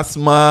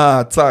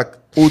asthma attack,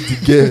 hold the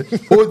girl,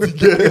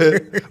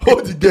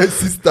 hold the girl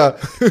sister.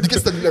 The girl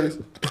sister do like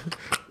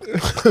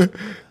this.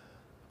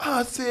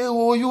 I say,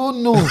 oh you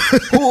know.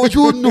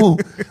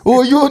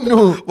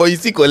 But you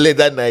still collect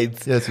that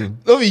night. Yes, sir.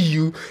 No be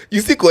you.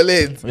 You still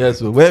collect. Yes,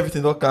 sir. When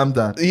everything don't calm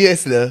down.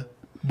 Yes, sir.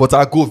 But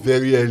I go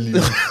very early.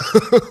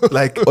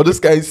 Like all those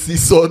guys see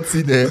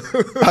something there.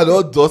 I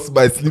don't dust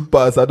my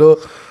slippers. I don't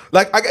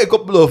like I get a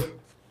couple of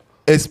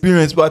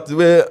experience but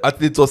where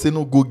athletes will say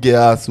no go get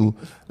ass. So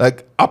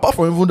like apart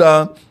from even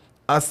that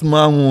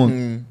asthma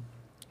one,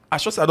 I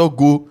just I don't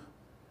go.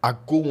 I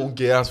go one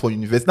get ass for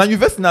university. Now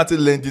university not to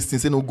learn this thing,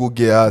 say no go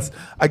get ass.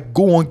 I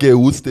go one get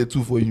hosted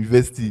too for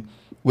university.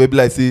 Where be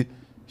like say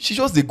she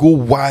just they go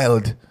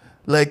wild.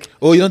 Like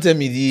Oh, you don't tell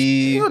me the.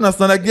 you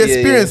understand? Like the Yeah,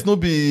 experience yeah. no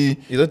be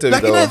You don't tell me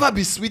like that it one. never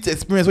be sweet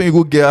experience when you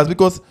go get house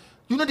because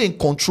you know they're in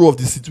control of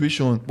the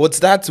situation. But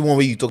that one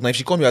where you talk now, if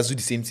she come, you do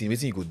the same thing.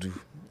 What you go do?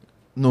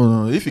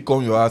 No. If you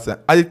come your house,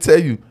 I tell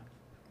you,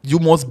 you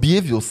must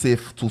behave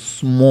yourself to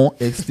small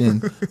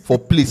extent for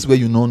place where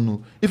you don't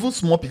know. Even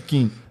small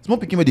picking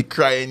where they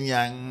cry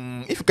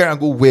and if you can't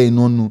go where you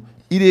don't know,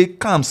 it they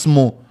calm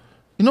small.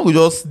 You know we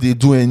just they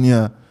do any.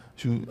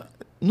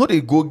 No,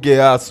 they go get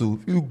house. So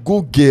you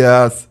go get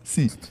house.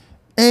 See,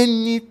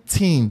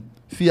 anything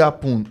fit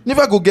happen.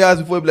 Never go get house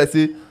before you be like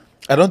say.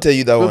 I don't tell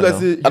you that one. like now.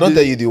 say I don't you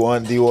tell you the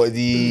one.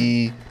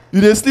 The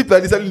You dey sleep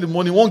like this early in the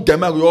morning. One guy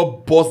man go all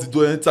bust the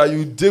door enter.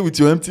 You dey with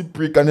your empty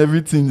prick and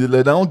everything. They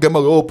like that. One guy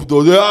man go all put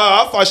door.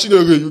 How fashion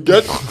you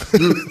get?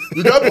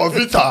 you get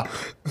Bonvita.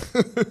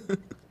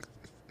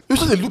 You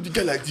just dey look the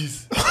guy like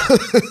this.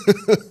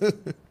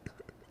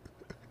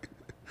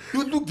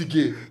 You look the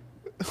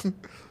guy.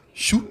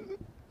 Shoot.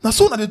 Now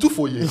so na dey do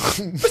for you.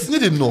 Person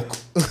dey knock.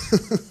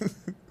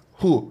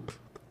 Oh.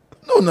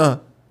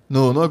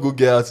 No, not go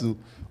get out. So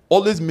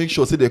always make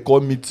sure say they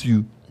come meet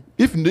you.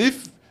 If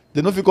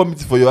they don't fit come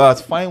meet you for your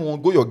house, find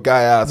one, go your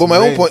guy house. But my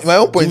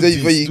own point do is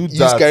before this, you do just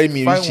that. carry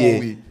me Find reach one here.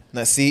 way.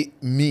 Now say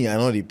me, I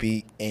know they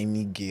pay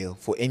any girl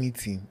for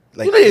anything.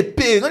 Like You know they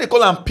pay, no they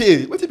call them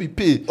pay. What they be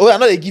pay? oh, I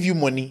know they give you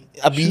money.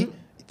 Abi,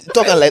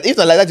 talking like if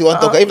not like that you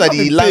want to talk, if not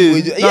the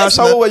language. Yes,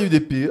 shower where you they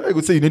pay. I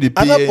go say you know they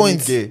pay. At that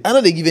point, I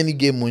know they give any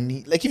girl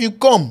money. Like if you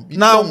come,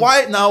 now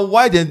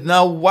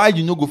why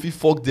you no go fit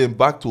fuck them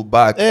back to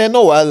back?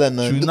 No wahala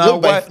now. Now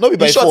why? No be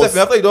by force.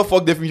 After you don't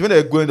fuck them, when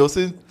they're going, they'll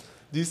say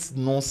this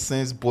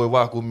nonsense boy.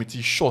 Why I go meet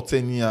you short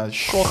anyhow,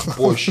 short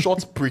boy,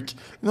 short prick. You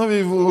know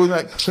even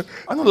like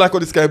I don't like all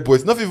these kind of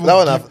boys. Not even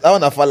that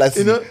one a fallacy.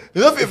 You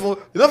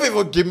don't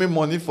even give me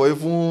money for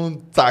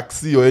even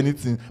taxi or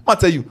anything. I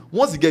tell you,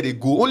 once you get a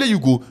go, only you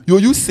go. You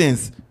use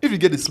sense. If you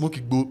get the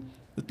smoky go,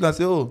 you can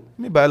say, oh, let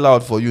me buy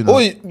loud for you now. Oh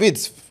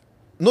wait,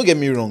 no get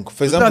me wrong.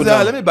 For example,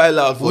 now, let me buy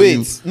loud for you.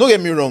 Wait, no get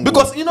me wrong.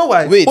 Because you know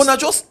why? Wait. When I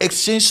just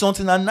exchange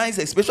something and nice,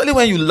 especially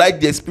when you like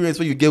the experience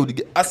when you get with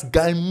the as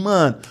guy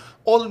man.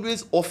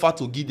 Always offer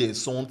to give them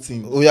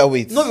something. Oh yeah,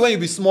 wait. Not when you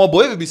be small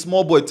boy. If you be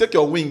small boy, take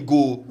your win,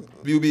 go.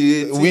 You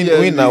be 18 win, years,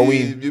 win now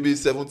win. You be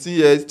 17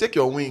 years, take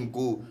your win,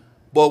 go.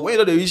 But when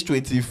you don't reach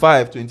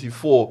 25,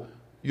 24,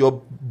 your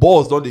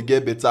balls don't they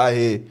get better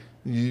hair.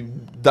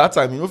 That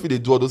time you know if they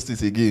do all those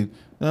things again.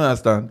 You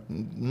understand?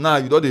 Now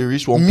you don't they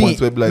reach one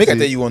point where like make I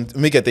tell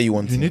you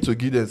one. You need to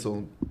give them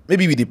some.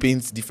 Maybe we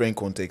paint different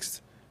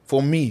context.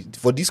 For me,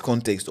 for this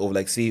context of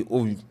like say,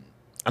 oh,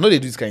 I know they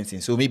do this kind of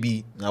thing, so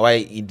maybe now why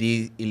it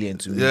dey alien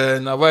to me. Yeah,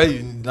 now why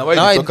you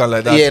talking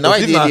like that? Yeah, now why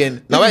it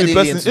alien. Now why it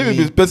alien to me. If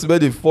it be person where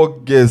they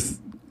fuck girls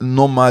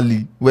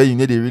normally, where you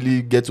need to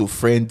really get to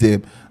friend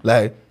them,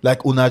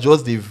 like una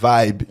just the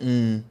vibe.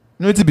 You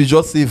know it be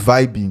just say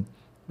vibing.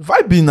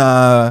 Vibing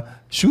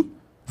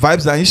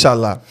vibes are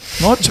inshallah.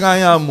 Not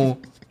trying amo.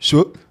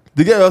 Sure.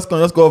 The girl just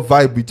go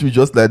vibe with you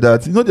just like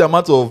that. You know the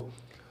amount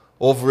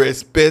of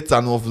respect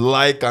and of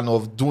like and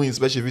of doing,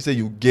 especially if you say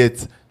you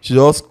get, she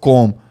just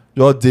come.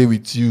 Just day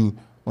with you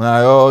when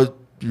I all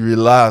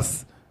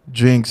relax,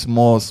 drink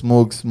small,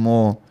 smoke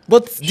small.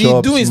 But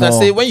the doings I small.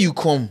 say when you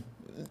come,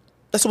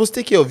 that's supposed to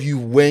take care of you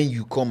when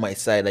you come my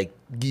side, like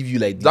give you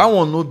like that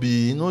one no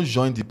be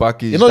join the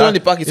package. You know join the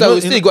package. So I will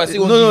still go and say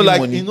no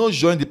like money.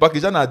 Join the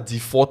package. That na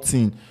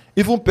defaulting.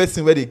 Even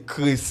person where they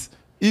craze,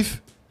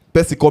 if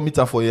person come meet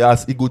am for your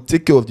ass, he go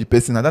take care of the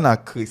person and that na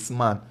craze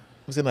man.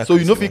 So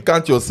you know if you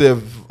can't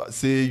yourself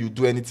say you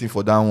do anything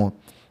for that one.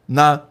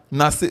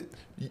 Now say.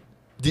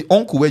 The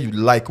uncle where you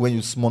like when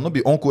you small, not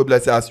be uncle where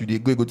like say as you dey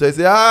go tell you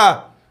say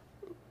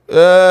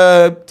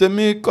tell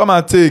me come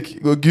and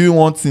take, go give you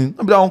one thing.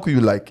 Not be that uncle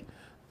you like.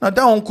 Now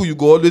that uncle you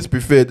go always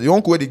prefer. The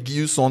uncle where they give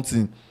you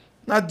something.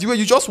 Now the way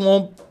you just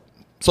want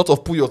sort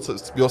of put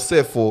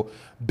yourself for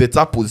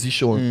better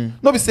position.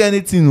 Not be say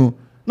anything no.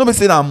 Not be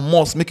say that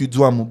must make you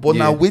do am, but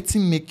now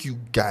waiting make you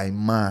guy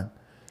man.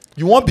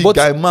 You want be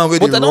guy man where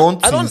they run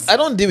things. I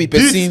don't deal with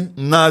person.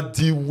 Now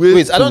the way.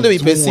 Wait, I don't deal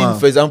with person.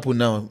 For example,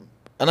 now.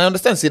 And I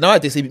understand, say, now I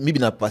say maybe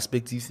in a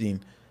perspective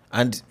thing.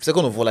 And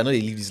second of all, I know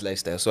they live this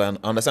lifestyle. So I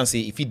understand, say,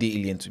 if he dey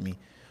alien to me.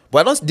 But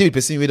I don't deal with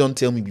person who don't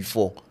tell me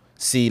before.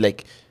 Say,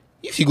 like,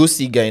 if you go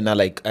see a guy now,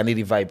 like, I need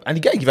a vibe. And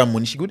the guy give her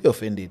money, she go there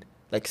offended.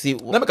 Like, say...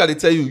 Let me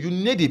tell you, you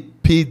need to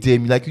pay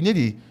them. Like, you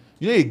need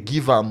to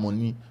give her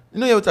money. You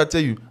know what I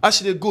tell you? As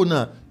she dey go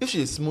now, if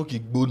she smoke,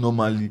 it go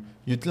normally.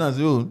 You tell her,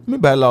 say, oh, let me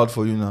buy loud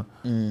for you now.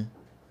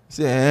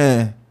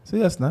 Say, say,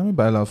 yes, now let me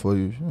buy loud for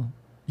you. Sure.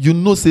 You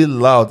know say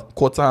loud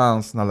quarter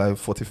ounce na like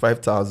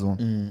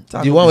 45,000.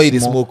 The one where you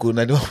smoke,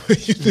 na the one where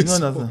you dey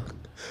smoke.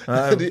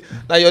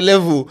 Na your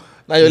level,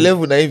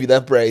 na even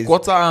that price.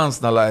 Quarter ounce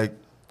na like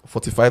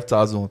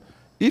 45,000.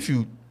 If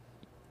you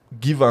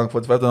give am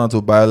 45,000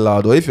 to buy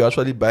loud, or if you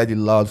actually buy the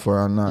loud for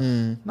her now,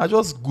 na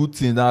just good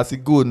thing. Now as you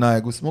go now, I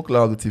go smoke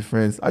loud with your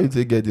friends. How you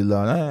take get the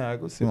loud? I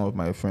go see one of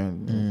my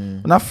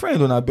friend. Na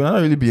friend una be, not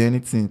really be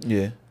anything.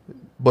 Yeah.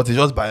 But he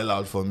just buy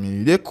loud for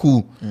me. They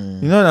cool.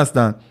 You know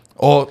understand?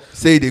 Or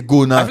say they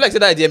go now. I feel like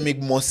that idea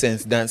make more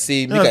sense than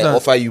say make I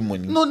offer you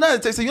money. No,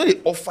 say you know they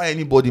offer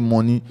anybody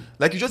money.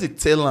 Like you just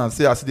tell and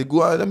say as they go,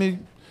 let me,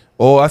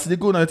 or as they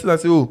go now, you tell and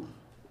say, oh,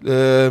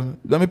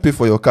 let me pay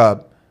for your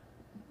cab.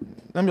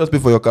 Let me just pay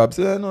for your cab.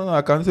 Say no,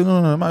 I can't. Say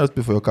no, I might just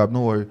pay for your cab.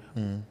 No worry.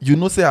 You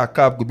know, say a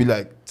cab could be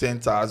like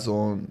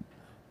 10,000,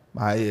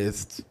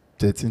 highest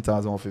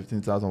 13,000 or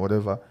 15,000,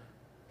 whatever.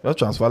 Just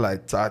transfer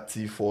like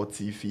 30,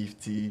 40,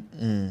 50.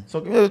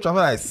 So you transfer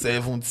like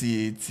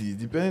 70, 80,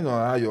 depending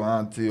on how your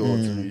hand take or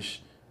to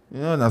reach.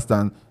 You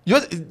understand? You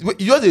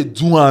just a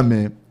do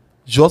man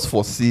just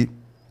for say.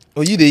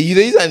 Oh, you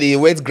use a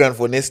wet ground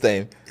for next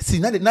time. See,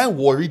 now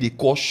worry they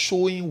call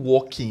showing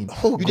walking.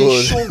 Oh, you God.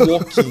 They show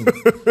walking.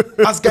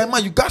 As guy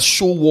man, you got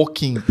show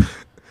walking.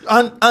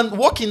 And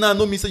walking now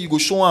no mean say you go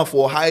show am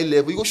for high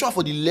level. You go show am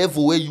for the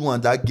level where you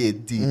and that girl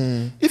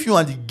dey. If you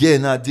and the girl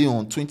now dey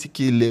on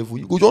 20k level,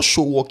 you go just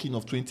show walking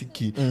of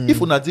 20k.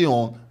 If una dey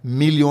on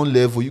million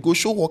level, you go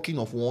show walking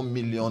of 1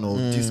 million or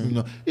this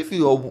million.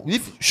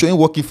 If showing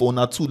walking for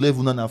una 2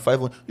 level na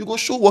 500, you go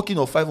show walking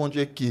of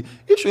 500k.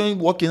 If showing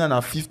walking na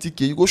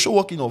 50k, you go show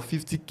walking of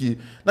 50k.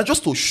 Now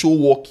just to show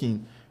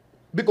walking,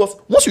 because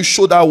once you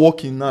show that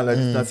walking now like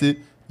this, na say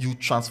you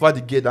transfer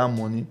the girl that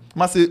money.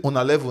 Ma say on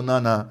a level now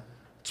na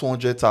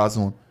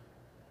 200,000.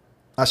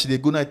 And she dey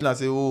go now and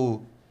say,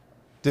 oh,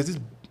 there's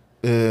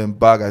this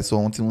bag I saw,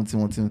 one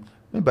thing.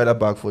 let me buy that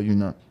bag for you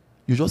now.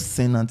 You just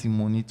send her the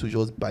money to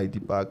just buy the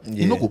bag.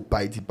 You no go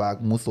buy the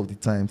bag most of the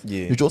times.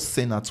 Yeah. You just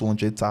send her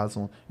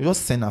 200,000. You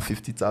just send her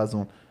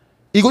 50,000.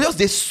 He go just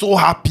dey so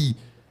happy.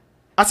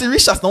 As a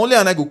reach as na only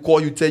and I go call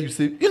you, tell you,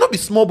 say, you know, be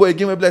small boy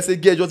again, where I say,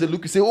 get just a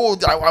look, you say, oh,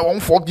 I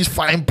won't fuck this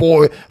fine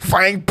boy,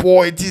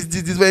 this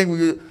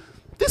very.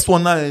 This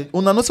one now,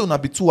 una not say una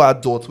be too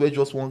adult, where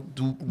just want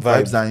do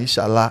vibes and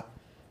inshallah.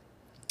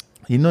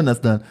 You know,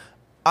 understand?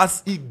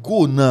 As he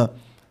go now,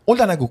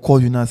 only and I go call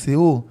you now, say,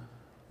 oh,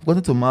 I've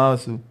gotten to my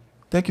house, so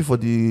thank you for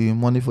the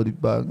money for the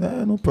bag.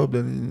 No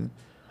problem.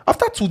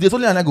 After 2 days,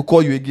 only and I go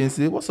call you again,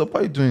 say, what's up,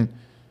 how you doing?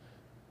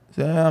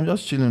 Say, I'm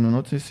just chilling,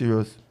 nothing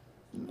serious.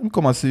 Let me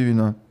come and see you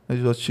now.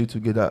 Let's just chill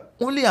together.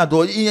 Only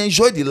adult, he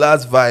enjoyed the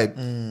last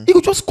vibe. He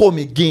could just come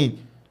again,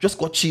 just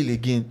go chill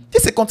again.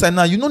 This second time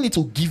now, you don't need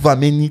to give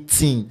him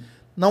anything.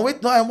 Now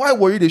wait, now why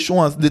worry they show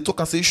us? They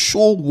talk and say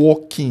show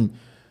walking.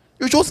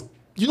 You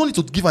don't need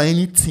to give him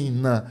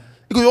anything now.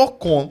 He could just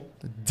come,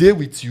 day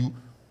with you,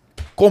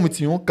 come with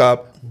your own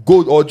cab,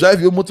 go or drive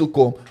your motor,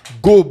 come,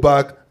 go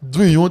back,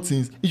 doing your own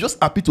things. You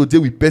just happy to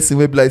deal with person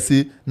where like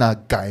say nah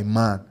guy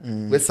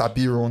man, where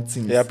sabi run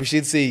things. They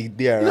appreciate say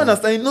they are. You know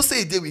understand? You know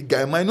say deal with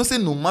guy man. You know say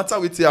no matter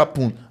what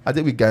happen, I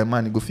deal with guy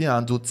man. He go fit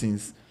handle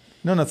things.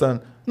 You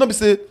understand? No be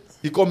say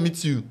he come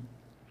meet you.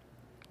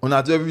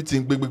 Una do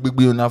everything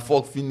big. Una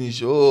fuck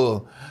finish.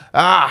 Oh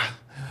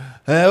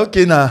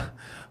okay now.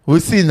 We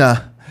see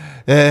now.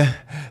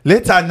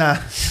 Later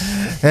now.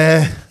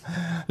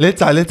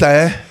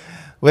 Later.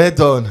 Well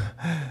done.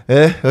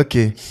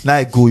 Okay. Now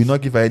I go. You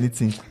not give her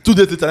anything. 2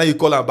 days later, now you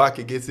call her back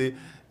again. Say,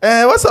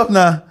 what's up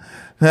now?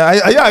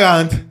 Are you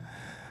around?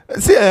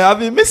 See, I've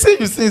been missing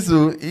you since.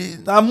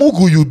 Na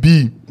mugu you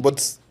be.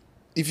 But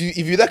if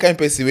you that kind of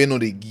person where no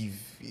they give,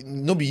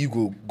 no be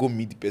you go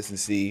meet the person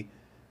say,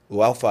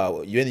 oh how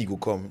far you when you go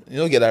come. You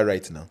don't get that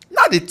right now.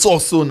 Now they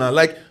talk so now.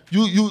 Like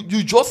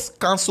you just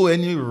cancel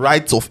any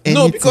right of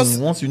anything. No, because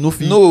once you know.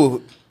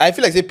 No, I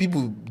feel like say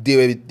people they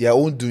with their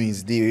own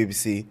doings. They will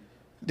say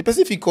the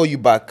person if he call you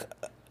back.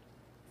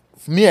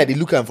 For me, I dey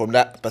look at from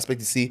that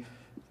perspective. Say,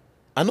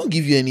 I don't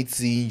give you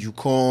anything. You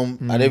come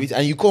and everything,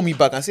 and you call me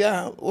back and say,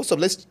 what's up?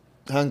 Let's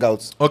hang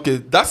out. Okay,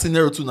 that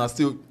scenario too now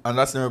still, and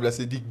that scenario like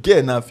say the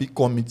girl now if he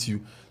come meet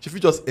you, she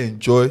fit just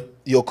enjoy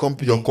your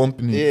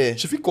company. Yeah.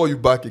 She fit call you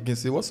back again,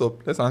 say what's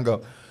up? Let's hang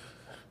out.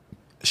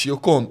 She'll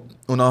come,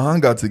 una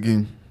hang out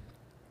again.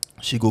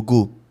 She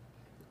go.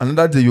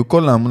 Another day you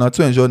call her, una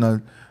to enjoy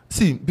now.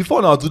 See,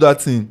 before now do that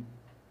thing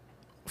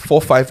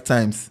 4-5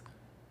 times.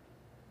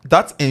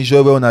 That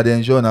enjoy well na dey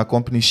enjoy na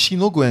company. She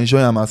no go enjoy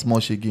am as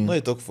much again. No, you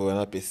talk for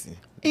another person.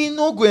 He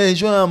no go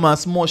enjoy am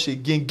as much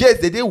again. Guys,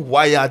 they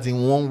wired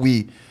in one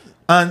way.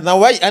 And now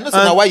why I know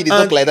now why you dey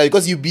talk like that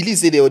because you believe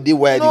say they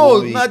wired in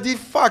one way. No, na the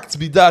fact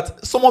be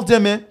that some of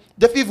them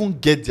they fit even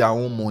get their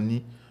own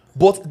money,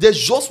 but there's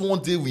just one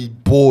day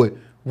with boy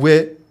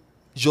where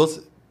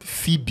just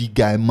fit be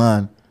guy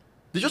man.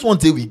 They just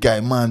want to deal with guy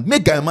man.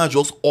 Make guy man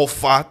just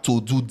offer to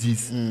do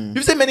this.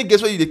 You say many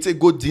guys where they take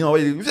go dinner.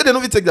 You say they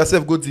don't fit take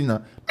themselves go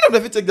dinner. They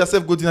fit take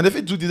themselves go dinner. They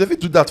fit do this. They fit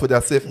do that for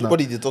themselves now.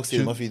 Nobody they talk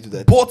say not fit do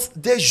that. But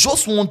they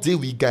just want to deal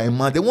with guy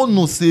man. They want to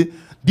know say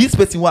this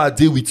person who I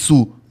deal with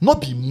so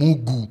not be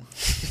mugu.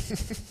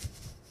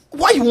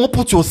 Why you want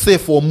put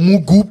yourself for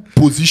mugu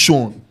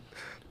position?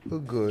 Oh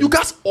God. You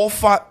guys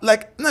offer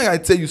like now I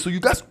tell you so. You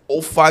guys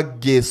offer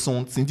get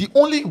something. The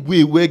only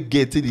way we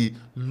get to the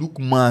look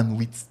man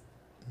with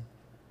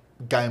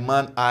guy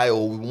man eye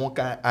or with one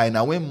kind eye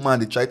now when man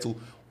they try to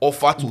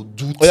offer to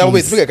do things. Oh yeah,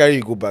 wait, make I carry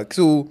you go back.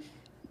 So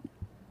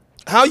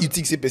how you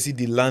think say person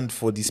they land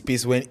for the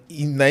space when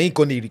na him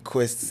can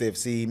request self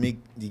say make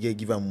the girl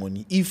give am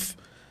money if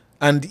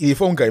and he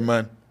form guy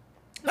man.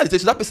 Now they tell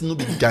you that person no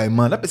be guy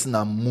man, that person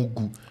na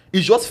mugu.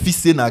 He just fit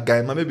say na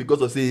guy man maybe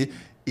because of say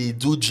he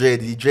do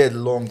dread, he dread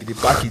long, the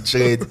back he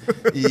dread.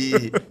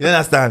 You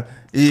understand?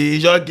 He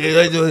just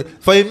get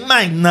for him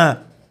mind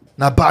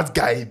na bad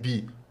guy he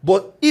be.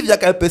 But if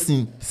that kind of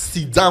person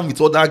sit down with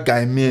other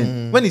guy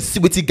men, when he see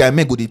wetin guy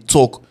men go dey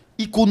talk,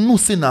 he go know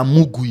say na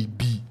mugu he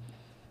be.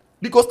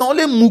 Because na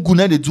only mugu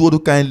na dey do all the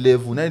kind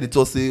level. Na dey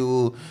talk say,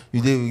 oh,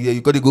 you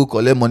got to go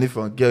collect money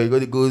from girl, you got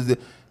to go.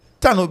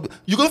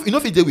 You know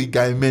if you dey with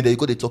guy men, that you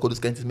got to talk all those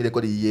kind of things, make they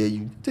got to hear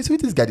you. Say, see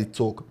this guy dey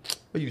talk.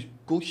 When you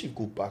go, she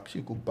go back,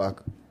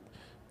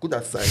 go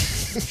that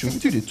side.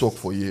 Should they talk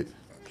for you?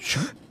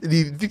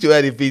 The picture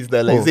where they face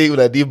that like say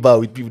when they bar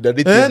with people that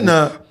they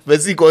table.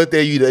 First he can't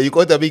tell you that you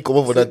can't have me come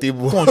up for that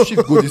table. Come on,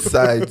 shift go this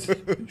side.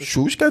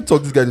 Sure, which can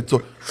talk this guy to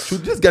talk.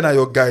 Should this guy now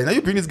your guy? Now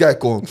you bring this guy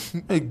come.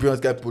 Now you bring this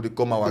guy put the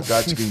come our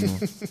guy chicken.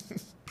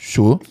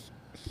 Sure.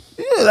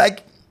 Yeah,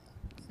 like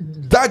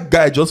that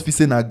guy just fit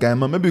say na guy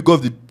man. Maybe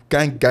because the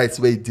kind guys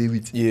where he deal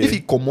with. Yeah. If he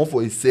come up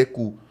for a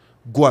circle,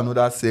 go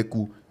another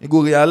circle, he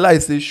go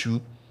realize say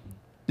shoot.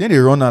 Then they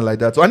run out like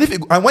that. So,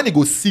 and when he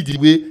go see the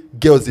way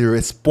girls they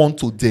respond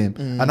to them,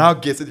 and how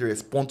girls they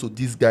respond to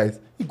these guys,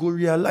 he go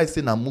realize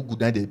say na mugu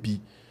than they be,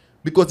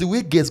 because the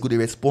way girls go they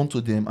respond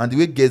to them and the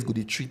way girls go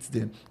they treat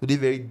them, go they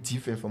very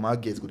different from how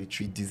girls go they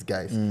treat these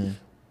guys.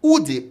 who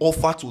they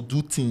offer to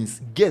do things,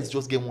 girls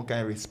just get one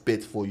kind of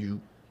respect for you.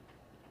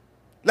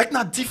 Like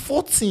na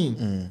default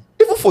thing.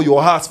 Even for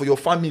your house, for your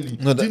family.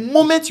 No, the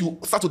moment you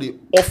start to dey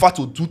offer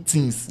to do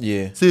things,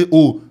 say,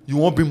 oh, you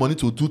want bring money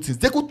to do things,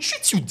 they go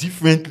treat you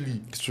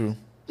differently. It's true.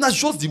 That's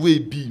just the way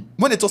it be.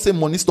 When they talk say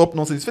money stop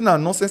nonsense, it's not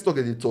nonsense talk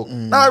that they talk.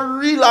 Now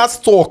real ass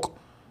talk.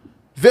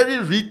 Very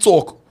real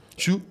talk.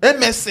 True.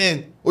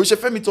 MSN. Or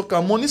you me talk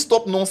money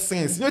stop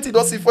nonsense. You know what you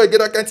don't see before you get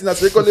that kind of thing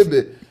that's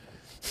recordable.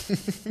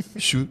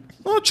 Sure.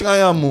 No try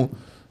am.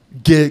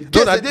 They're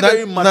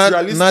very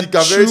materialistic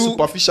and very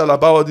superficial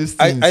about all these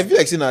things. I feel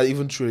like saying that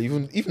even true,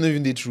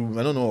 even they true.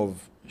 I don't know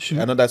of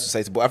another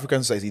society, but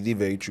African society they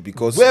very true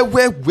because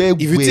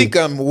if you think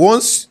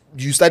once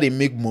you start to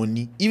make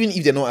money, even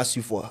if they don't ask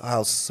you for a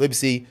house, maybe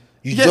say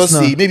you just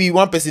say maybe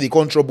one person they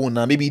come trouble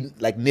now, maybe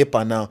like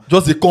NEPA now.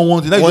 Just they come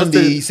one day. One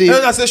day say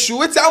I say,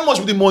 sure, wait, how much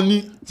with the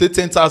money? Say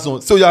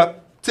 10,000. So yeah,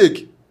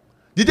 take.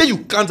 The day you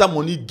count that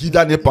money, give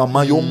that NEPA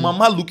man, your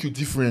mama look you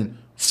different.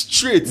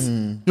 Straight.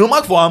 Your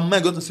mark for a man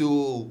going to say,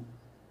 oh,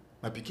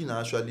 my pikin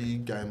actually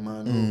guy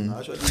man.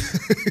 Actually.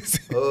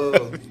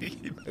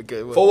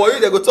 Okay, well. For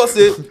what they go talk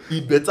say,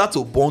 it better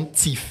to born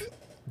thief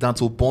than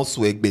to born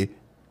swagbe.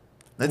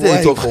 That's why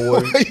they talk for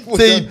worry.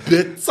 Say it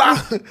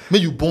better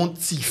make you born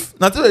thief.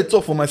 Now tell they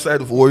talk for my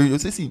side of worry. You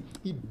say, see,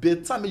 it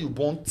better make you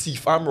born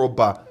thief, arm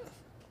robber,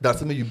 than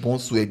to make you born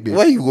swagbe.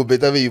 Why you go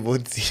better make you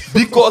born thief?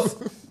 Because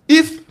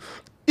if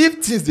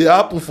things dey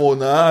happen for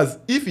una house,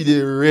 if e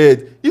dey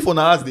red, if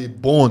una house dey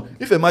burn,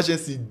 if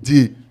emergency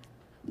dey,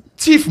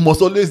 thief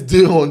must always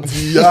dey on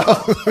the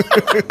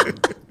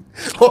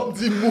on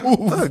the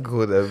move. Oh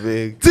God,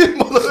 abeg. Thief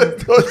must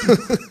always dey on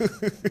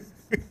the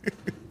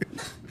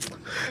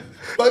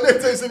but they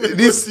tell you say make you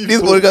go thief.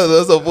 This podcast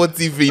does not support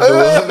thief, you know.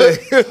 I dey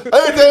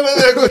tell you make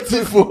you go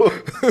thief o.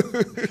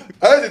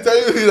 I dey tell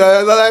you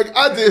na like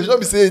how dey show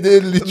me say e dey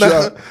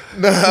literal.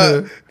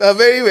 Nah,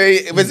 very very.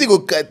 Person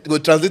go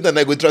translate and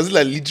I go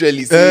translate like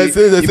literally. Say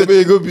make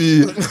you go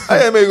be.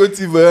 I make you go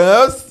thief.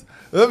 Else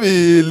no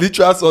be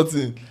literal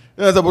something.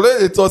 You know, but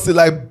when they talk say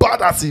like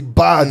bad as e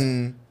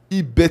bad,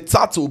 e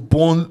better to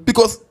born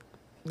because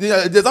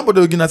the example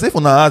they give na say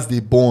for na house dey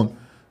born,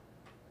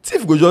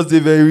 thief go just dey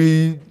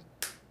very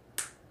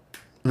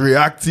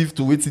reactive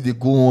to wetin dey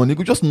go on. He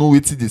go just know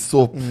wetin dey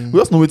sup. He go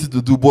just know wetin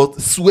to do. But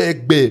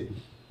swagbe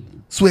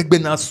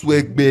na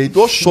swagbe. He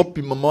just chop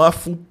him mama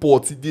full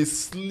pot. He dey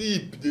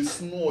sleep, dey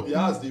snore. The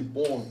house dey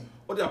burn.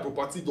 All their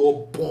property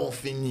don burn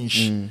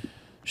finish.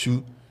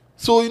 Sure.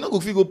 So you no go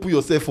fit go put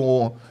yourself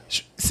on.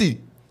 See,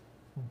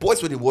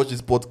 boys when they watch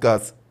this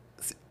podcast,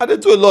 I dey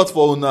do a lot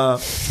for una.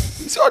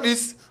 See all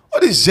these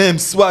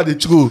gems wey I dey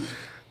throw.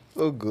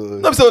 Oh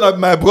God. No be say una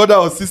my brother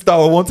or sister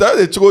or one time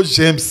I dey throw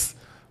gems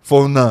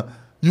for una.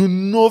 You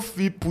no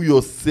fit put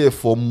yourself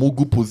for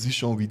mogul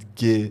position with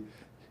girl.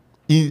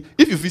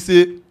 If you feel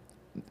say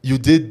you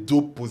dey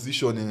dope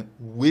position,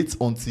 wait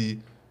until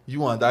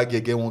you and that girl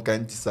get one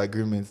kind of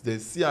disagreement. Then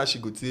see how she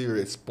go take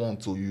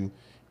respond to you.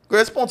 Go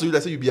respond to you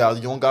like say you be her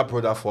younger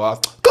brother for us.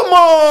 Come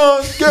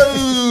on,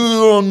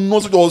 girl,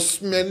 not just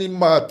smelling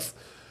mouth.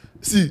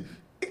 See,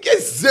 he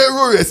get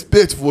zero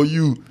respect for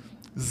you.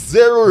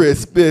 Zero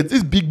respect.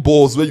 These big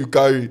balls where you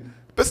carry.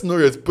 Person no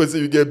respect say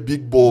you get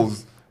big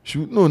balls.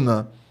 Shoot no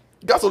nah.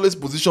 You gats always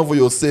position for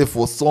yourself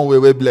for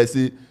somewhere where be like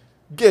say,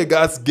 girl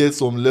gats get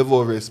some level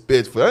of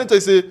respect for you. I don't tell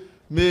you say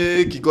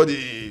make you got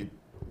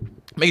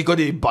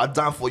a bad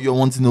down for you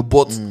wanting to,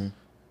 but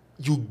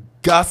you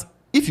gats,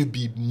 if you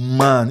be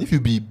man, if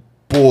you be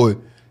boy,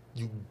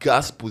 you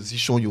gats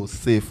position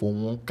yourself for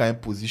one kind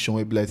of position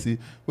where be like say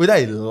whether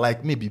you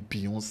like maybe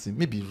Beyonce,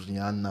 maybe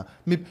Rihanna,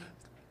 maybe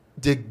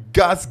they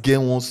gats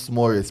get one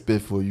small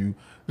respect for you.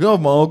 You know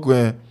my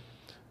uncle,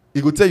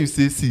 he go tell you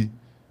say see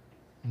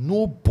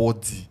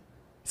nobody.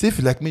 Say if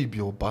you like me, you be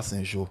your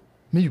passenger.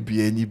 May you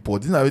be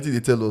anybody. This is wetin they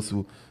tell us.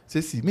 So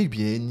say see, may you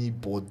be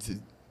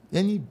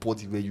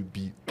anybody where you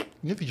be.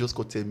 You if you just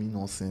go tell me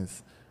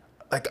nonsense.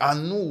 Like I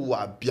know who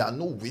I be. I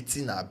know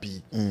waiting I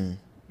be.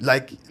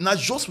 Like not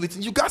just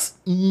waiting. You guys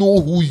know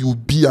who you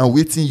be and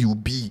waiting you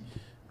be.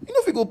 You know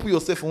if you go put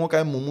yourself in one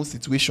kind of mumu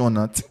situation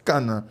now, think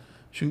na.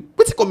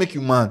 Wetin come make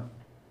you man?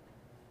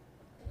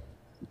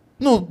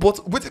 No, but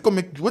wetin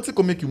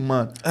come make you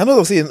man? I'm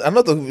not saying. I'm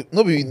not.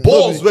 No be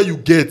balls where you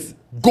get.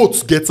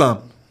 Goats get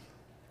them.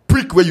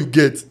 Prick where you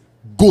get.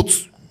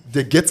 Goats,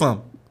 they get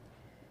them.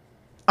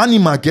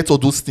 Animal get all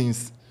those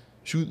things.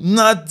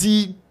 Not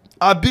the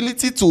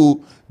ability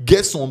to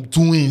get some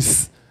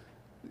doings.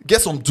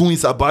 Get some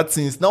doings about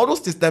things. Now all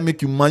those things that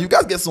make you man. You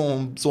guys get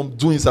some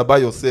doings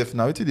about yourself.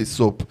 Now until they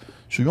sup.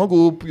 You want to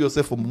go put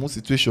yourself in more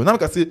situation. Now I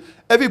can say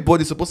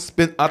everybody's supposed to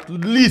spend at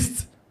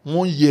least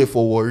 1 year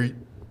for worry.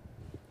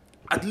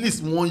 At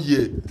least 1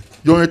 year.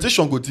 Your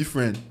orientation go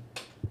different.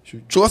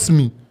 Trust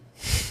me.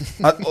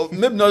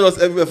 Maybe not just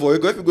everywhere for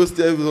you. If you go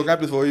stay everywhere,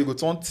 place for you go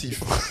turn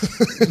thief.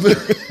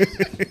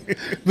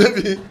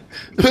 maybe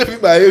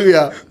my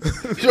area.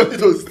 You don't need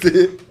to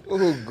stay.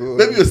 Oh God.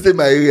 Maybe you stay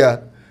my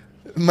area.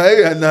 My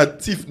area now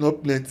thief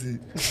not plenty.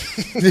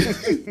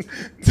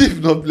 Thief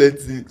not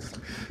plenty.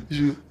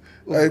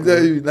 I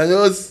tell you, na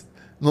just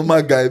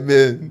normal guy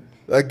men.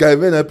 Like guy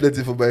men are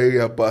plenty for my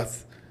area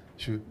pass.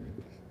 True.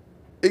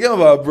 Again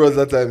of our bros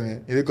that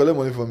time, if they collect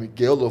money from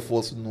me, all of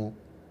us know.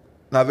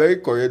 Now very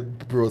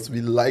correct bros.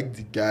 We like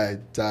the guy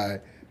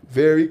die.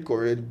 Very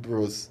correct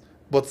bros.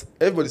 But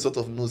everybody sort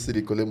of knows say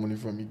they collect money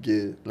from me,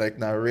 girl. Like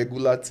na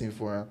regular thing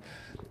for him.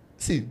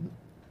 See,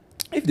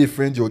 if they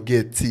friend your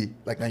girl T,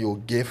 like na your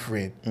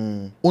girlfriend,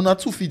 una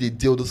two fit dey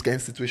deal those kind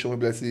of situation where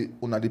be like say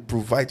una dey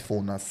provide for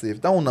una self.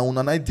 That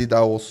una na did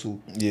that also.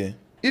 Yeah.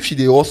 If she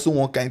dey also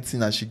one kind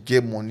thing and she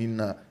get money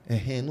now, no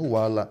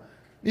wahala.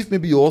 If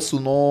maybe you also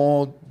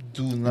no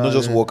do now, Not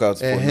just work out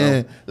for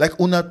now. Like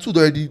una two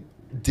already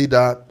did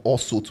that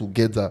also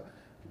together.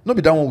 Not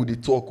be that one with the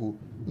talk. Oh.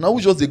 Now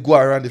we just dey go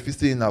around if you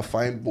stay in a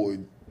fine boy,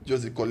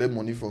 just dey collect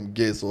money from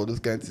girls or those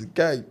kind of things.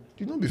 Guy,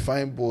 you no be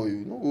fine boy.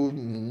 You no go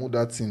mumu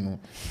that thing. No.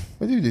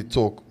 When you dey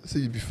talk, say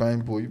you be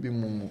fine boy, you be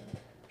mumu.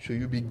 Show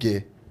you be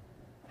gay.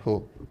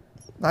 Oh.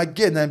 Now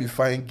girl now be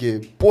fine girl.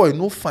 Boy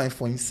no fine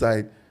for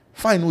inside.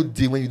 Fine no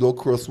day when you don't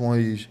cross one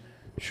age.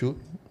 Sure.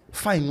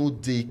 Fine no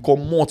day.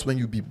 Comot when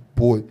you be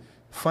boy.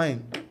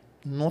 Fine.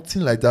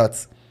 Nothing like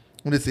that.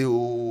 When they say,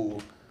 oh,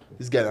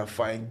 this guy a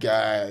fine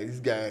guy. This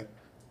guy.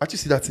 Actually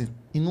see that thing.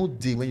 You know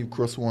day when you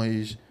cross one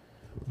age.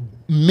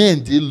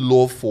 Men they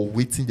love for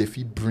waiting they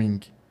feel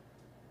bring.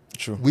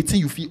 True.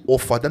 Waiting you feel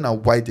offer.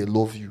 That's why they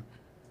love you.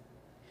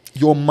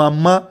 Your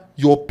mama,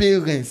 your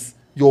parents,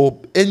 your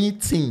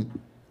anything.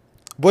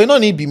 But you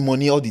don't need be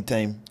money all the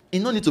time. It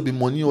don't need to be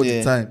money all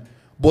the time.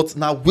 But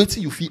now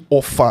waiting you feel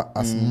offer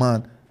as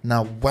man.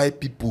 Now why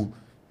people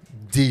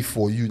dey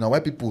for you. Now why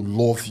people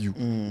love you.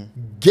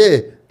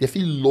 Gay, they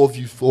feel love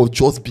you for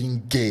just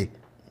being gay.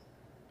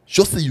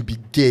 Just say you be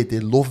gay, they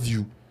love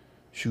you.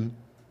 Sure.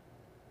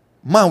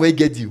 Man we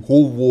get the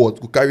whole world,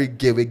 go carry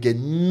gay, we get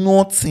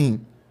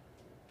nothing.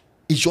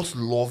 It just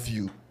love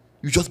you.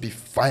 You just be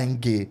fine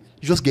gay.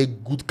 You just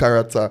get good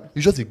character.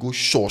 You just go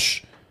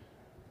shush.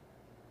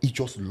 It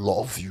just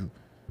love you.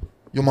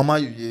 Your mama,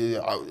 you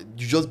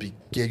just be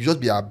gay. You just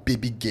be a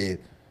baby girl.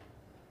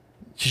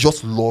 She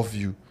just love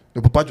you.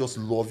 Your papa just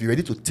love you.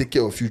 Ready to take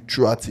care of you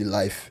throughout your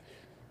life.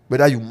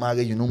 Whether you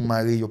marry, you don't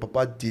marry. Your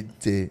papa did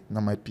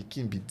now my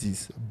pikin be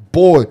this.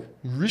 Boy,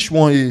 reach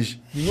one age.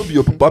 You know be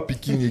your papa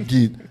pikin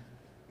again.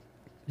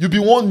 You be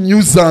one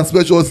nuisance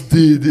where just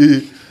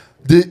they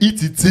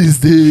eat it is.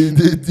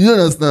 They you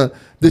understand?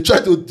 They try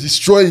to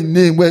destroy a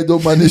name where they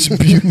don't manage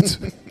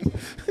build.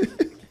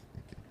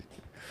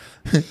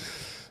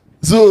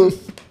 So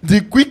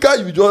the quicker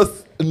you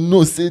just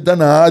know say that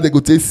how they go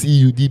to see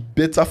you, the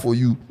better for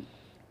you.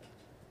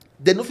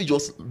 They know if you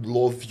just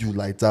love you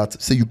like that,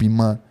 say you be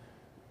man.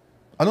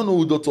 I don't know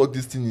who don't talk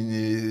this thing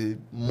in a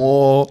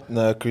more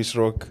Chris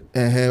Rock.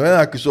 When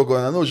I Chris Rock,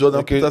 I know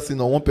Jordan Peterson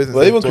or one person.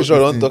 But even Chris Rock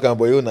don't talk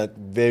about you like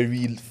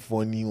very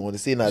funny one. They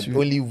say that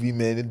only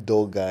women,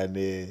 dog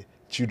and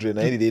children.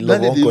 They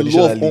love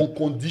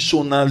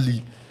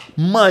unconditionally.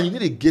 Man, you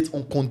need to get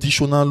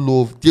unconditional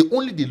love. They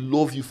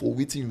love you for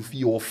waiting you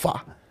feel offer.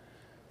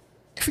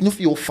 If you don't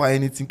feel offer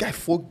anything, guy,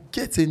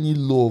 forget any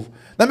love.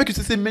 That make you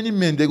say many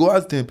men, they go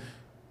ask them,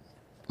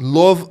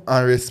 love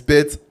and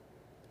respect,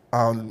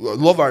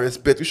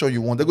 which one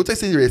you want? They go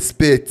say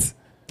respect.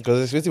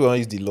 Because especially when I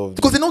use the love.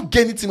 Because they don't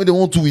get anything when they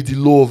want to do with the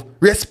love.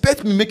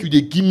 Respect me, make you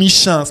they give me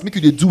chance, make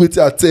you they do what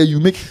I tell you,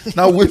 make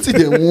now wait till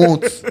they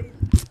want.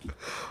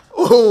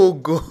 Oh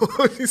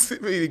God, you see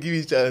me give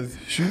me chance.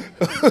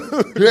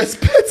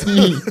 Respect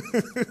me.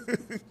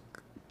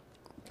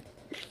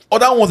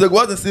 Other ones they go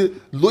out and say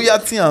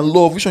loyalty and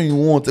love. Which one you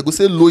want? They go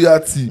say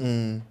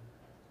loyalty.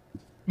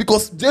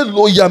 Because they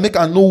loyal, make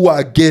I know what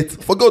I get.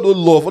 Forget all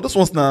love. For those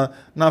ones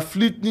na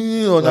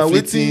fleeting or na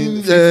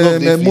waiting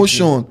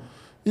emotion.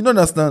 You don't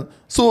understand.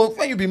 So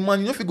when you be man,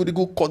 you know if you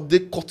go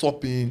caught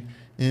up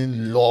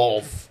in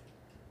love.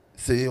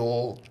 Say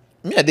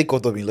me I dey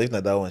caught up in love na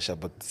that one sha,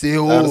 but say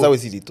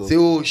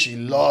she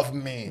love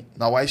me.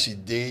 Now why she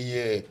dey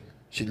here?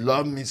 She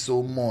love me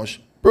so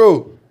much,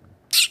 bro.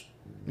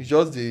 You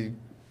just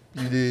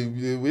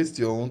you waste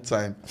your own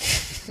time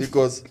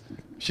because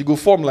she go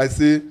form like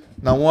say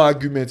na one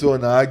argument or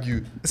na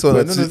argue.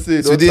 So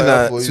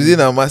today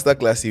na master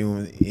class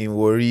in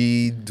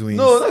worry doing.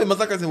 No, not a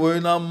master class in worry.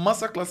 Na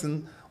master class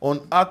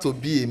on how to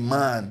be a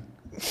man.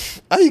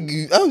 How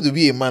to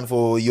be a man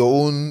for your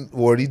own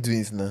worry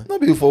doings now?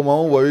 Not be for my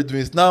own worry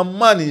doings. Now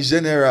man in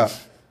general.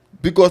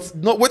 Because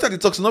not wait at the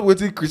talk, so not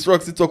waiting Chris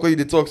Rock still talk where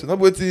they talk, so not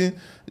waiting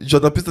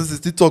Jordan Peterson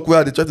still talk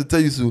where they try to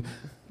tell you so.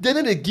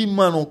 Then they give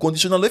man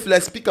unconditional. If you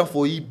like speaker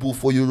for Igbo,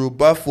 for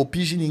Yoruba, for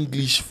Pidgin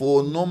English,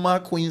 for normal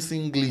Queen's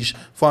English,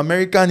 for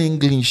American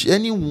English,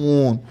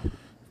 anyone,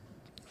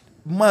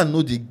 man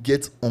know they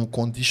get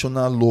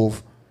unconditional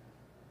love.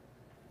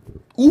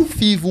 Who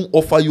fit even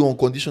offer you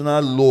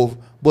unconditional love,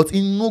 but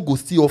he no go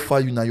still offer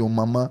you na your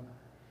mama.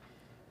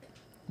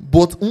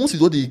 But once you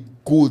don't they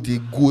go,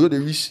 you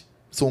don't reach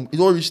some, you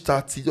don't reach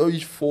 30, you don't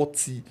reach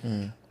 40.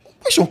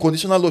 Which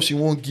unconditional love she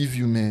won't give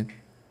you, man?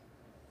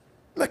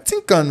 Like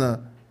think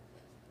Anna.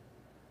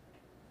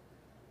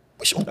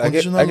 Which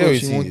unconditional love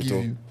she won't give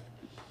you?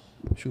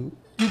 Sure.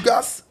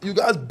 you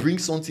guys bring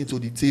something to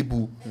the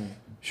table.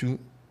 Sure.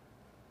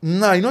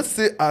 Nah, you not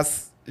say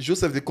as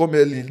Joseph they come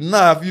early.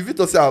 Nah, if you fit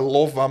to say I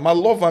love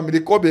him, they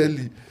come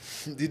early.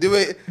 The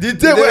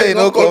day where he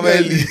not come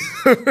early.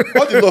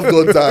 All the love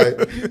don't die.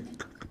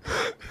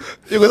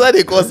 Because how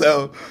they cause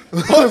out.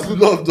 All the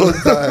love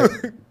don't die.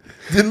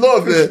 The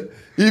love,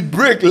 he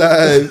break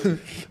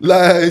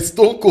like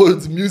Stone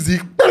Cold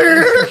music.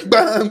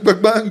 Bang,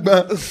 bang, bang,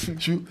 bang.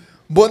 Sure.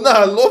 But now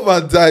I love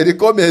and die. They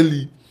come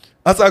early.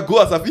 As I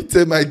go, as I fit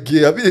tell my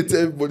gear, I fit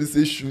tell everybody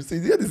say shoot. Say,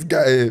 yeah, this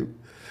guy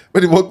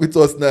when he work with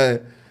us now.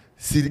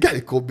 See the guy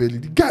they come early.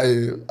 The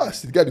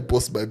guy they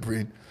bust my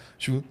brain.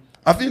 Sure.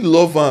 I feel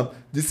love him.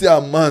 They say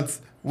a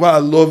month why I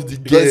love the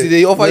girl. Because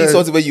they offer you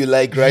something where you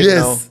like right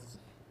now.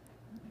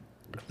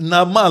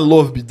 Now man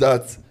love be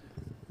that.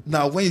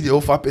 Now when they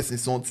offer person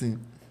something,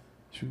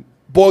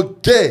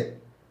 but girl,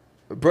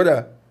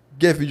 brother,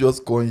 girl if you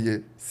just come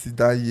here, sit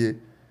down here,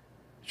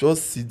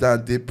 just sit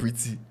down, they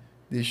pretty.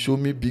 They show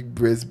me big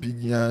breasts,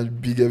 big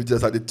yansh, big everything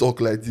as they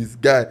talk like this.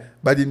 Guy,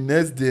 by the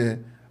next day,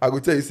 I go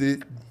tell you say,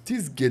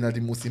 this girl are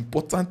the most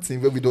important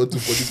thing we don't do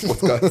for this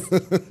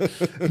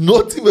podcast.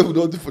 Nothing we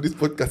don't do for this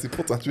podcast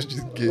important which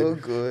this girl. Oh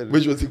God.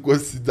 Which was go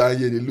sit down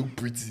here, they look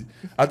pretty.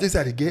 I just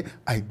say they get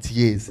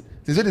ideas.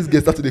 Since when this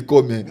girl started to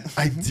come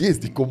ideas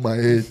they come my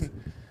head.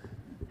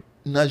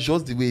 Not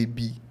just the way it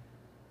be.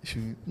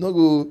 No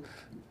go.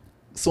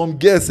 Some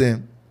girls they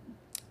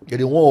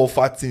want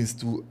offer things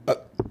to.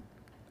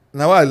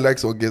 Now I like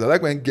some girls. I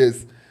like when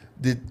girls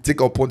they take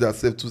upon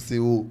themselves to say,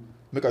 oh,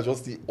 make I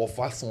just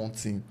offer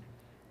something.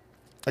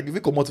 Like if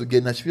we come out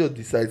together, now she will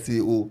decide say,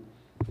 oh,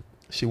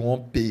 she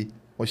won't pay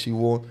or she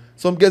won't.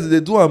 Some girls they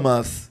do a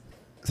mass,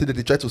 say that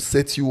they try to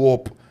set you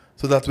up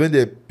so that when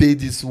they pay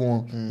this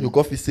one, you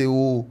go say,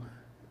 oh,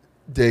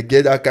 they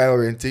get that kind of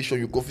orientation.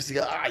 You go say,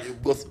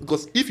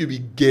 because if you be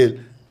girl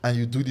and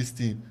you do this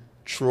thing,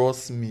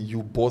 trust me,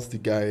 you bust the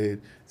guy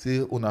head.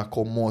 Say, una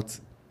come out,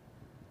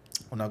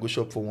 una go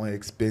shop for one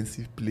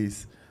expensive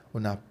place,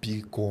 una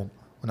pay come,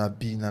 una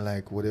be in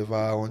like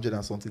whatever 100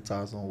 and something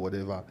thousand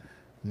whatever.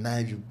 Now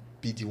if you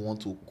be the one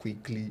to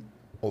quickly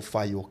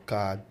offer your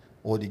card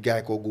or the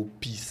guy can go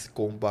peace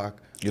come back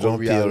you don't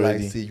pay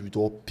already say you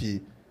don't pay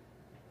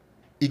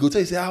he go tell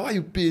you say why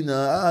you pay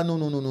now no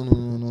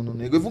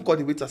he go even call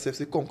the waiter self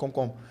say come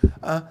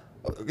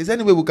is there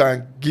any way we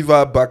can give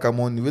her back her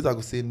money? The waiter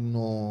go say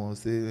no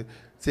say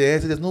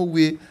there's no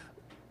way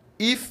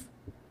if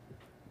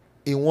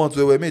he wants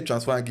we may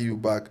transfer and give you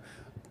back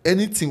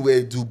anything where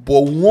you do but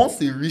once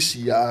he reach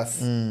he ask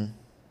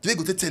they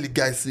go to tell the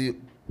guy say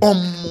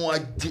I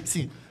did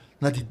see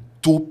now the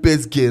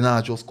dopest girl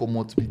now just come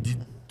out to be the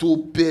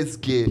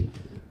dopest girl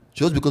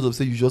just because of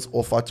say you just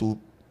offer to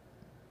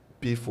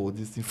pay for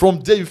this thing. From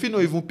there you feel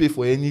not even pay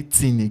for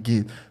anything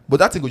again. But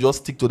that thing will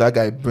just stick to that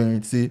guy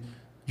brain say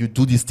you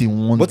do this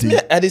thing one but day.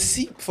 But me I dey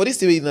see for this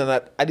thing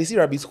I dey see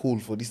rabbit hole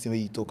for this thing where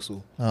you talk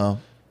so.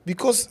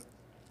 Because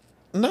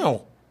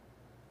now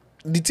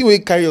the thing wey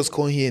carry us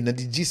come here now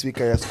the gist wey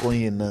carry us come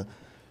here now.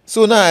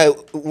 So now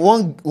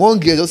one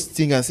girl just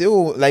think and say,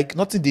 oh, like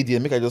nothing did there,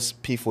 make I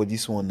just pay for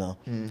this one now.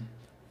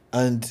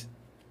 And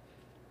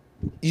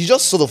you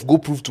just sort of go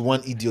prove to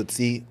one idiot,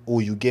 say, oh,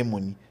 you get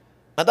money.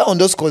 And that one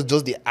just cause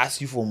just they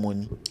ask you for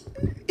money.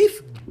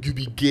 If you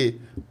be gay,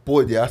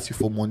 boy, they ask you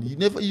for money. You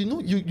never, you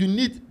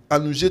need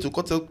Anuje to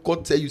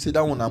cut tell you, say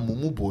that one a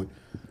mumu boy.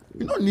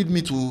 You don't need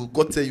me to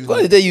cut tell you.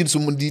 God tell you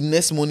the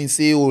next morning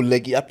say, oh,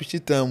 like you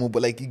appreciate time,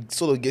 but like you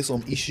sort of get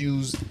some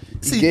issues.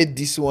 See, you get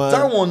this one.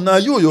 That one now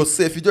you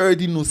yourself, you don't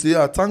already know. Say,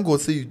 thank God,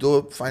 say you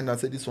don't find out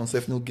say this one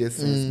self no get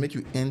sense. Make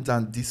you end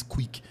down this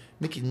quick.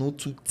 Make it no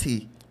too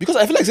tay. Because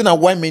I feel like saying now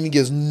why many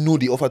girls know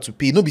they offer to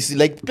pay. No be say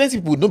like plenty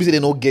people no be say they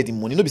don't get the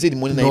money. No be say the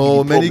money.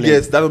 No, many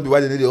girls that don't be why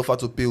they need the offer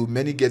to pay.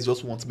 Many girls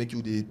just want to make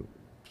you they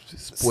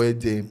spoil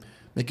them.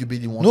 Make you be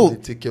the one to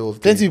take care of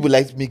them. Plenty people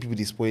like to make people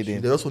they spoil them.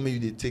 They also make you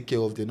they take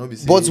care of them. Not be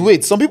say, but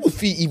wait, some people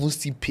feel even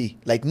still pay.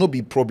 Like no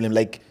be problem.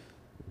 Like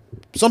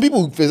some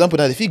people, for example,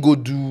 now if you go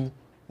do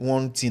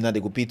one thing now they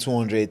go pay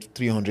 200,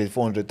 300,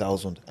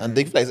 400,000 and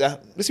they feel like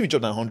let's say we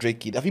drop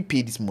 100K. If you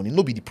pay this money,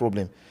 no be the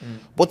problem.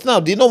 But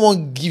now they don't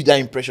want to give that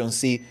impression.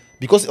 Say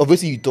because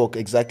obviously you talk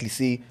exactly.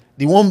 Say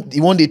the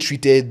one they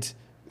treated,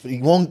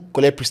 they won't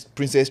collect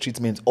princess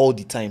treatment all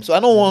the time. So I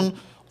don't want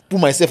put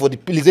myself for the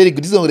place.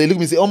 This one they look at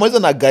me and say, oh, my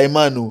son a guy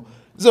man. No,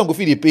 this one go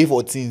feel they pay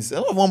for things. I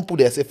don't want to put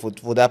themselves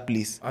for that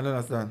place. I don't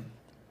understand.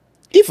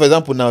 If for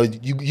example now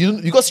you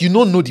because you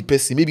don't know the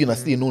person, maybe you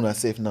still know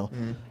yourself now.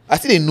 I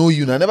still know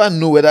you now. I never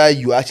know whether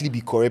you actually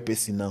be correct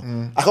person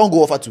now. I can't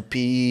go offer to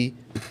pay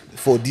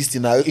for this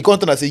thing now. You can't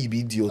tell and say you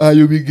be idiot.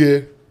 You be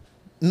gay.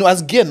 No,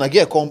 as girl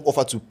come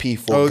offer to pay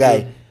for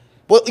guy.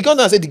 But you can't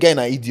tell and say the guy an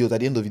idiot at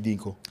the end of the day.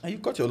 And you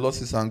cut your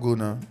losses and go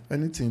now.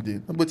 Anything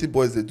they nobody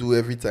boys they do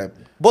every time.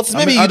 But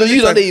maybe you don't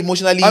use that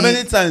emotionally. How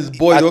many times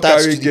boy don't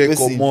carry get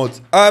come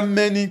out? How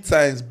many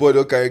times boy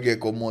don't carry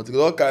get come out? You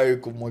don't carry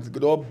come out. You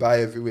don't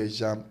buy everywhere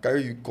jam.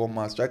 Carry you come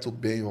out. Try to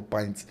bend your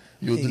pints.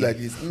 You do like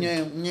this. You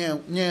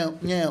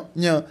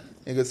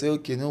go say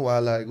okay, no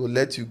wahala. I go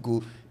let you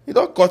go. You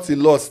don't cut the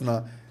loss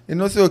now. You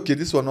know, say okay,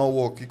 this one not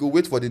work. You go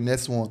wait for the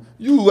next one.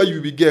 You where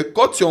you be get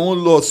cut your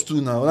own loss too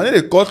now. I need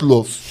a cut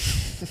loss.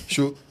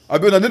 Sure. I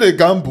mean, I need a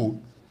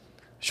gamble.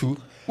 Sure.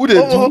 Who they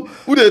do?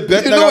 Who they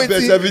bet?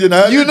 Bet every day.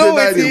 Now You know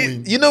what?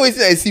 you know what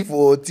I see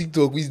for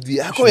TikTok with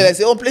the. I call it. I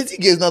say, oh, plenty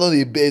girls now don't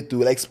they bet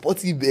too, like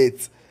sporty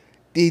bets.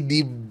 They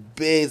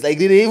bet like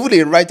they even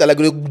they write like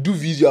they do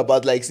video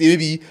about like say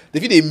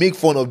maybe they make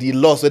fun of the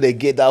loss where they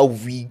get that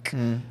week.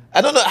 I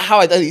don't know how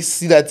I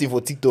see that thing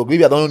for TikTok.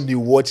 Maybe I don't know they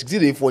watch. See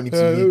they funny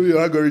to me. Your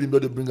algorithm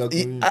don't bring out.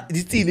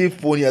 This thing they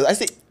funny. I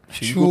say,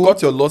 you go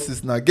cut your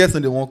losses now. Guess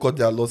when they won't cut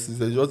their losses.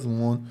 They just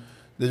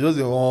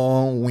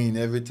want win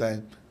every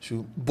time.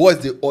 Sure. Boys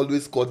they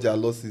always cut their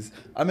losses.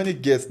 How many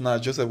guests now?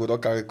 Joseph will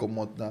not carry come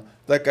out now.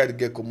 That guy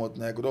get come out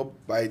now. I could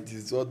not buy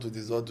this or do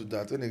this or do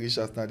that. When they reach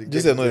us now, the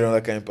Joseph not around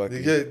that kind of pack.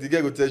 The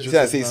guy go tell Joseph. See,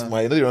 I say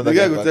smile. Not around that the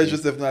guy kind go of tell pack.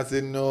 Joseph now. I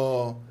say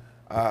no.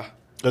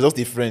 You're just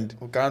a friend.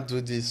 We can't do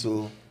this.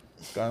 So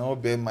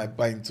cannot bear my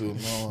pint too.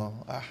 No.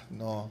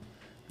 No.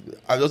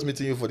 I'm just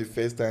meeting you for the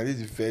first time. This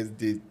is the first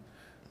date.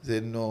 Say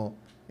no.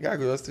 The guy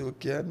go just say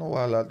okay. No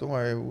wahala. Don't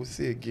worry. We'll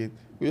see again.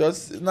 We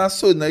just now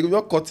so now you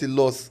just cut a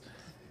loss.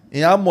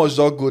 In how much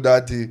don't go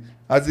that day?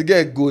 As the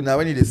guy go now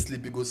when he dey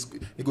sleep, he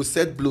go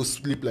set blow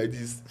sleep like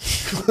this.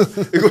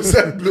 He go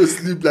set blow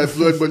sleep like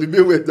Floyd Money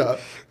Mayweather.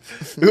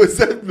 He go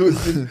set blow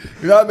sleep.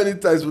 You know how many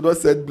times we don't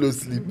set blow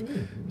sleep?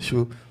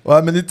 Sure. Or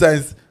how many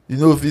times you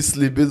know if he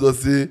sleep based on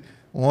say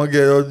one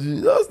girl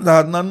just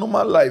na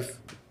normal life.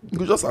 You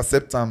go just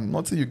accept them.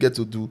 Nothing you get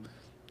to do.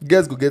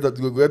 Girls go get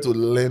to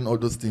learn all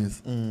those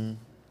things.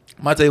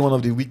 Might tell you one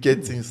of the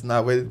wicked things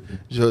now where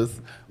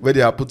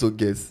they are put to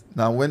guess.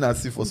 Now when I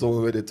see for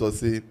someone where they talk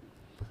say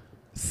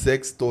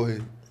sex toy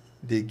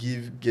they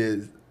give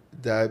girls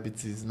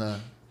diabetes now.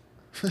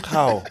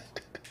 How?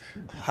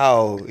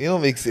 How? It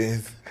don't make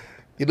sense.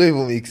 It don't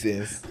even make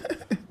sense.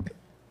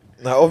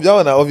 Now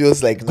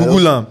obvious like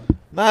Google am.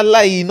 Nah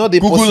lie, not the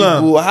Google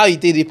possible. How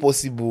it dey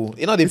possible?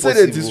 It not the They say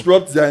possible. they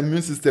disrupt their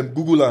immune system.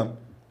 Google am.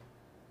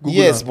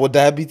 Yes, but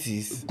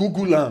diabetes.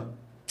 Google am.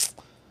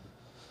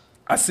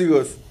 I'm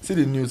serious. See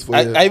the news for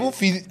you. I even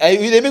feel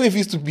they make me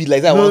feel stupid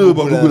like that. No,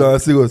 but Google am. I'm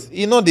serious.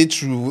 You know they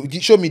true.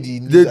 Show me the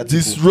news They article.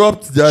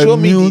 disrupt their show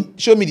immune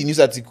me the news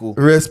article.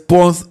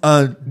 response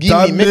and Give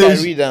me, make I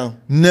damage read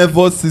down.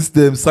 nervous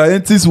system.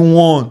 Scientists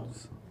warn.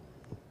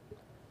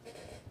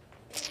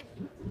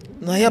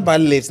 Now yaba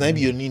left. Now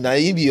be your need. Now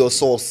be your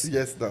source.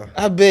 Yes, nah.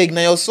 I beg.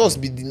 Now your source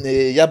be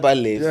the yaba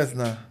left. Yes,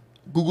 nah.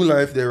 Google am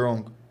if they're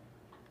wrong.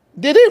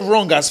 They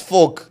wrong as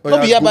fuck. Oh,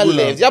 Not be yeah, yaba Google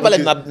left. am. Yaba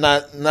Okay.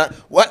 left na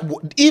what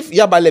if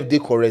yaba left they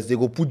correct, they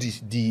go put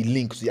the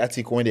link to the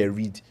article when they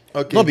read.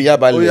 Okay. Not be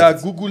yaba Oh left.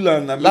 yeah, Google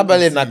am. na make Yaba we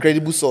left na see.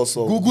 credible source.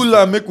 So. Google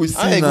am make we see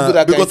I now Google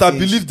that because kind I thing.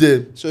 believe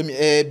them. Show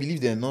me, believe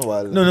them, no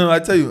wahala. No, I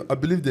tell you, I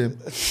believe them.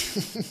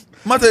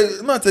 I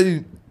tell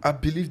you, I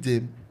believe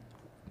them.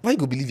 Why you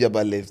go believe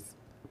yaba left?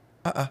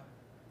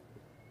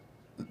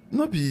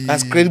 Not be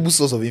As credible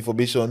source of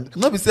information.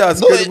 Not be say as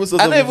No, credible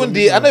source I of don't even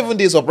information. I don't even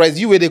dey surprised.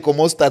 You where they come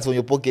out start from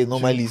your pocket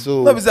normally.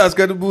 So Not be say as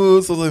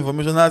credible source of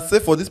information. I say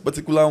for this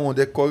particular one,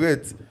 they're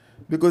correct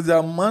because the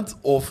amount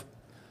of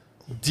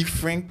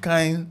different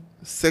kind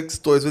sex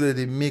toys where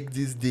they make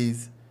these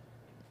days,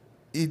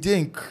 it's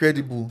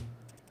incredible.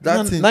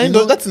 That thing, you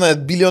know, that's in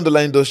 $1 billion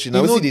industry. Now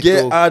you we know see get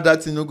they talk. how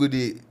that thing no go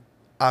dey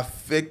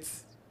affect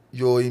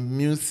your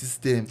immune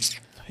system.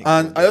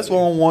 And I just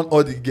want to warn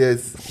all the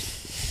girls.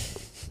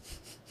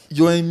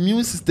 Your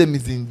immune system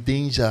is in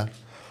danger.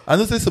 I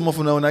know say some of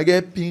them when I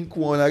get pink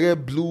one, I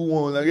get blue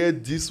one, I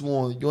get this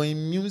one. Your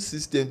immune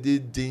system dey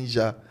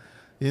danger.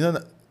 You know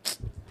that?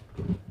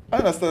 I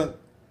understand.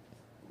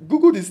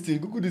 Google this thing.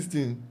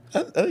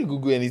 I don't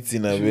Google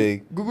anything, I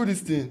beg. Google this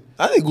thing.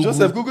 I don't Google.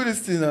 Joseph, Google this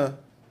thing now.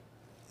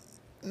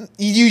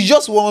 You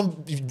just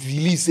want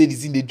believe say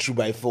this thing they true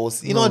by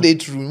force. You No. know they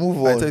true.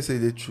 Move I on. tell you say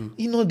they true.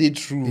 You know they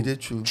true. It dey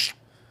true.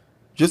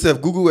 Joseph,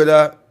 Google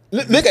whether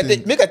Make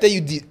I tell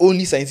you the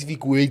only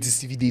scientific way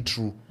this if they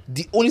true.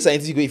 The only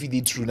scientific way if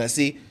they true. Now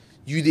say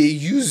you they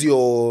use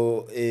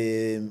your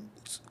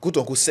quote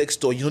unquote sex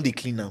toy. You know they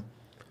clean now.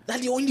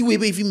 That's the only way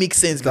if it makes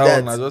sense. that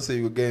That one I just say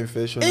you go get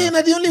infection. Eh,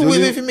 na the only way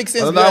if it makes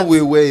sense. Another That.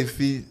 way where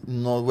if it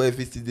not where if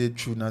it still dey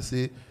true. Now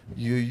say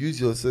you use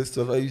your sex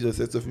stuff. I use your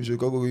sex stuff. You should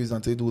go use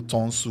and take do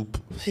ton soup.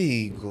 Here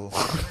you go.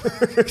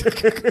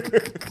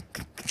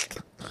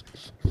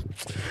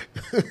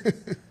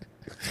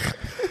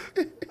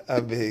 I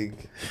beg.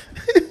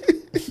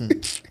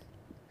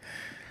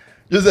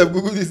 Joseph,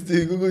 Google this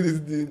thing. Google this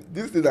thing.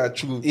 This thing are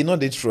true. You know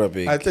they true. I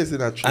beg. I tell you say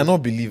not true. I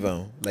don't believe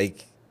am.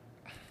 Like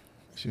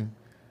True.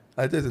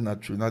 I tell you say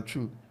not true. Not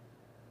true.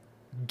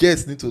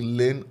 Girls need to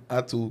learn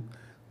how to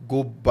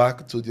go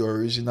back to the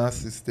original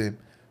system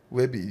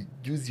where be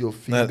use your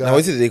finger. now what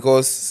is it they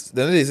call?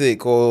 Then they say they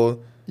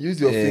call use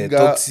your finger.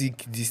 toxic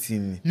this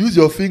thing. Use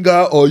your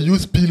finger or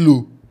use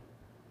pillow.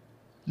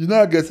 You know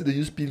how girls say they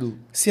use pillow.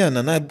 See, and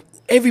now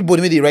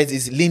everybody when they write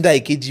is Linda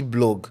AKG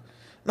blog.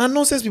 Now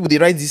nonsense people they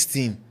write this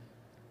thing.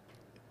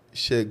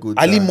 Share good.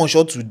 Ali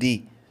Monshaw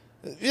today.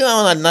 You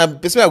know now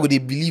person I go they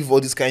believe all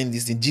this kind of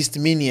this thing. Gist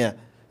mania,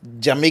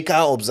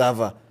 Jamaica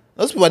Observer.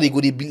 Those people they go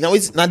they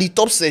believe. Now the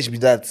top search be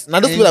that. Now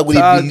those people that go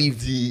they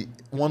believe. The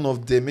one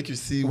of them make you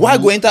see. Why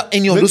go enter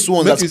any of those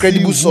ones as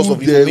credible source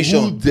of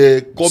information? Who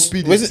they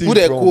copy the thing who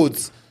they from.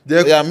 quotes?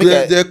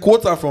 Their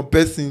quotes are from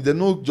person. They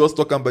not just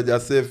talking about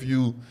themselves.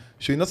 You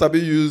should not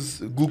sabi use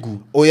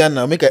Google. Oh yeah,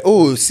 now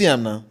see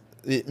am now.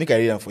 Make I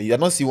read them for you. I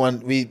don't see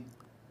one. I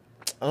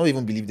don't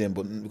even believe them,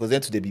 but because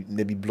then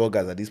they be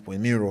bloggers at this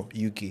point. Mirror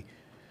UK.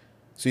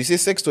 So you say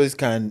sex toys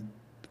can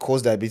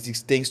cause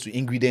diabetes thanks to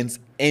ingredients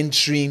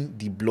entering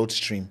the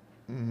bloodstream.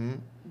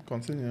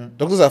 Continue.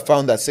 Doctors have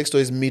found that sex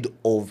toys made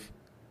of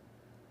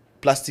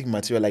plastic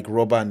material like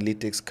rubber and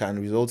latex can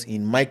result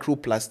in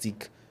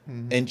microplastic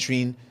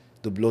entering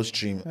the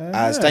bloodstream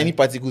as tiny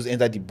particles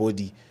enter the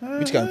body,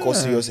 which can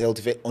cause serious health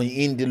effects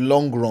in the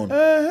long run.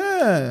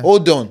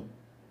 Hold on.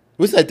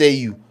 What did I tell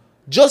you?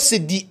 Just say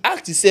the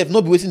act itself,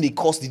 not be waiting they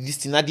cause this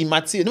thing, not the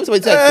material.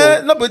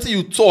 Not waiting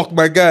you talk,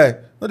 my guy.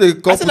 Not they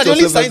I said that the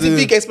only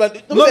scientific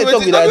explanation. Not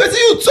waiting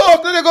you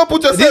talk. Then they go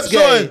put yourself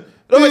join.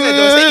 Nobody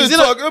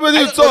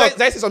you talk.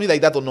 Did I say something like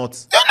that or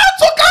not? You're not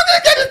talking. How did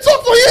they get it talk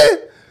for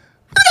you?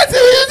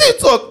 You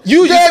talk.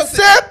 You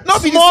said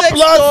not be small the sex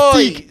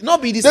plastic. toy.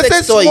 Not be the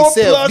sex toy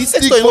itself. The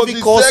sex toy not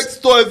be cause. The sex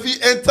toy if you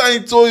enter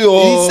into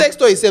your. The sex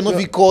toy itself not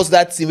be cause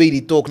that thing where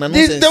they talk. Now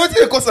nonsense. They wetin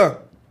dey cause am?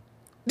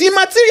 The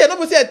material not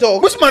be say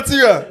talk. Which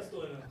material?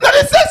 Na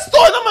the sex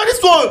toy. No man,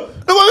 this one.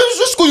 No man,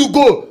 which school you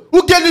go?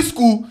 Who get this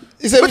school?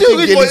 He said wetin you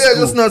read for here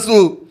just now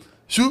so?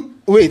 Shoo.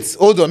 Wait,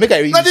 hold on. Make I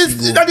read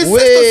this. Na the sex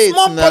toy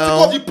small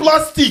particle of the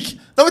plastic.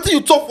 Na wetin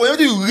you talk for? Wetin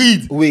you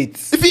read? Wait.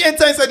 If you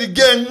enter inside the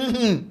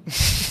game,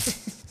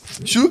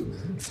 shoo,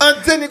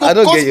 and then it go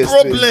cause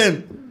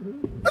problem.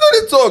 I know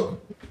they talk.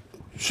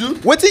 Shoo.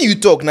 Wetin you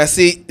talk now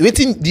say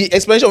wetin the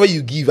explanation where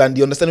you give and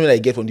the understanding that I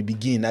get from the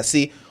beginning. I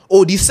say,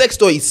 oh, the sex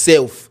toy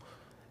itself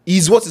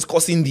is what is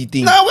causing the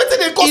thing. Now wetin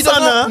dey cause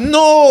am na?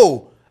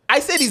 No. I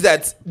said is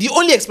that the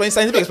only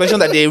scientific explanation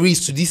that there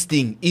is to this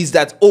thing is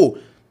that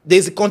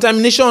there's a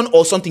contamination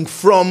or something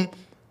from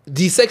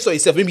the sex toy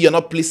itself. Maybe you're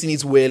not placing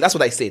it well. That's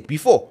what I said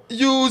before.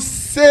 You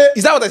say.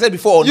 Is that what I said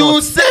before or not?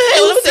 You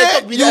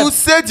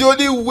said the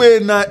only way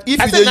now if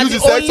you dey use the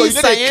sex toy, you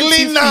dey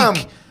clean am.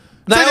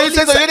 Now you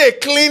dey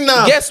clean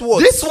am. Guess what?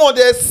 This one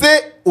they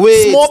say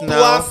small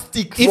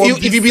plastic.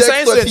 If you be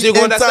science student, you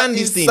go understand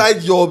this thing.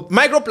 Your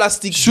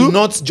microplastics do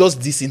not just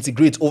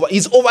disintegrate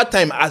over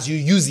time as you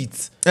use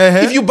it.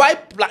 If you buy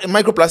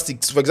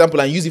microplastics, for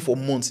example, and use it for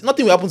months,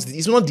 nothing will happen to it.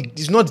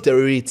 It's not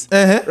deteriorate.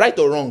 Right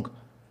or wrong?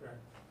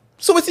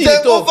 So wetin you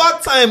talk?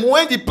 Over time,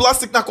 when the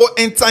plastic now go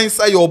enter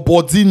inside your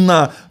body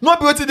now, not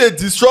be wetin dey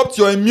disrupt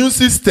your immune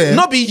system.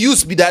 Not be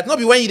use be that. Not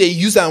be when you dey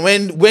use and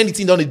when the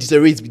thing don dey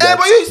deteriorate be that.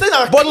 But you say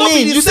na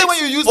clean. You say when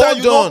you use that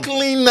you don't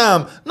clean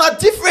am. Na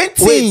different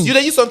thing. Wait, you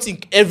dey use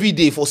something every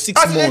day for 6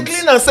 months. As you dey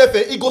clean am sef,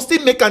 e go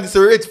still make am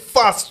deteriorate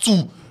fast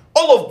too.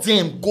 All of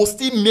them go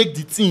still make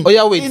the thing. Oh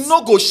yeah, wait. E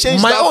no go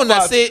change my that own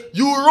fast. I say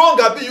you wrong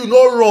abi you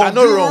no wrong. I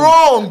no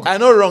wrong. I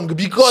no wrong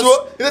because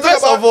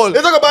first of all,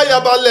 they talk about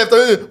yaba left.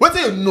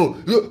 Wetin you know?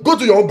 You go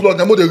to your own blog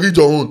and mo dey read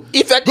your own.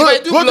 If I do blog,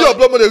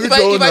 if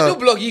I do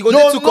blog, e go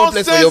dey too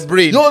complex for your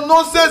brain. Your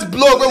nonsense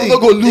blog wey we no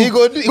go look.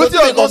 Wetin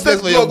your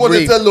nonsense blog go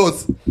dey tell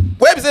us?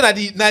 Where be say na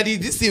the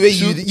this thing wey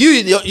you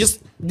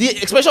the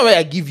expression wey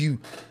I give you.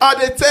 I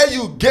dey tell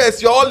you,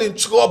 guess you're all in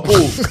trouble.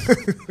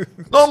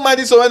 No mind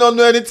this one wey don't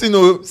know anything.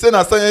 No, say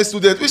na science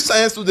student. Which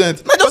science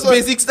student? Not just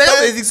basic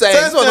science.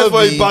 Science student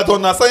for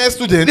Ibadan na science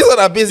student. This one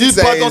na basic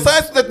science. Ibadan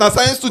science student na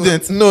science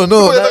student. No.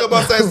 People talk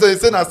about science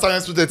student. Say na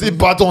science student.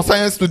 Ibadan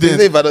science student.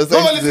 Say Ibadan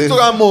science student. No listen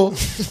to am o.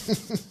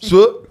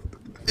 So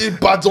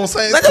Ibadan science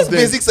student. Not just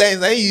basic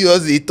science. Na you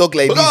just dey talk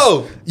like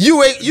this.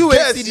 You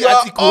see the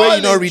article where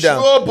you not read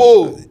am.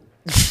 Trouble.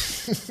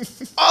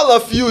 All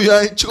of you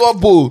are in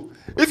trouble.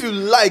 If you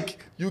like,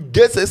 you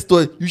get sex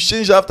toy, you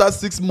change after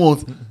 6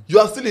 months, you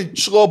are still in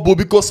trouble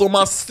because some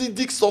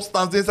acidic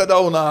substance inside that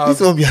one have.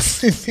 This one be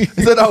acidic.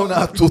 Inside that one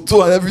have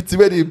toto and everything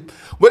where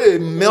they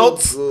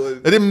melt,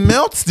 they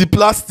melt the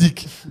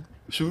plastic.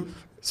 Sure.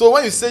 So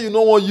when you say you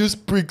don't want to use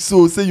prick,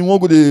 so say you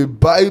want to go to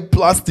buy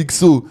plastic,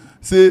 so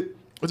say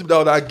what's that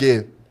other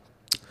girl?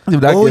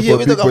 Oh yeah,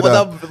 we talk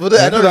about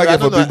that. I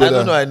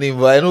don't know her name,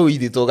 but I know who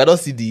they talk. I don't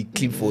see the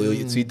clip for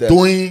your Twitter.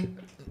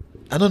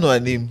 I don't know her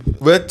name.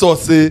 Where to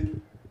say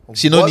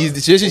she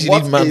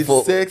need man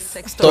for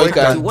sex toy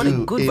can do. What a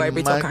good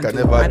vibrator can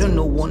do. I don't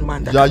know one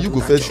man that. Yeah, you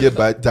go first get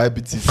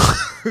diabetes.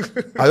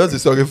 I just say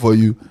sorry for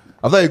you.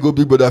 After you go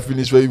Big Brother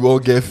finish where you all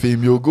get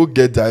fame, you go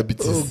get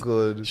diabetes. Oh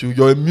God.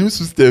 Your immune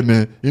system,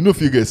 man, you know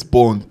if you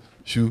respond,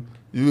 you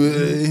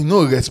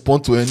no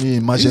respond to any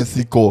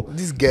emergency call.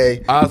 This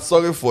guy. I'm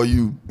sorry for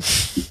you.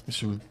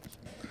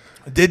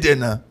 They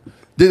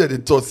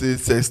thought say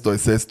sex toy.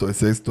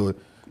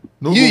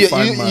 No you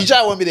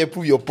try want me to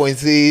prove your point.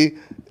 Say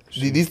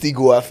this thing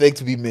go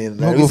affect women.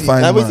 No go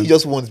find man. Now what you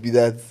just want be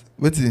that.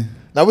 Wetin?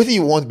 Now what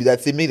you want be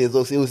that. Say make the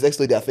talk say sex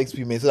toy dey affect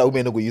women so that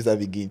women no go use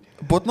that again.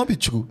 But not be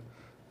true.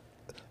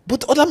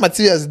 But other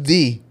materials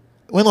dey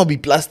wey not be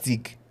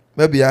plastic.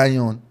 Maybe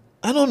iron.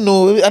 I don't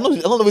know. I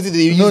don't know what they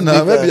use.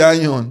 No, where be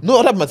iron? No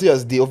other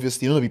materials. They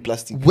obviously don't be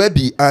plastic. Where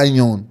be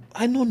iron?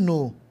 I don't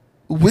know.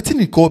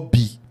 Wetin e call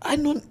be? I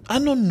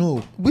don't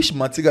know. Which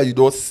material you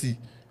don't see?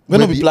 Where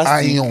not be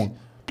plastic? Iron.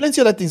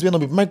 Plenty other things. Where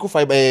not be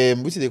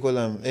microfiber. What do they call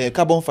them?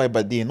 Carbon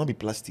fiber. They not be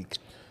plastic.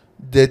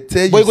 They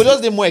tell you. But it could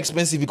just be more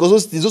expensive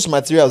because those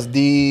materials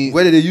they.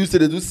 Where they use to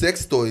they do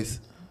sex toys?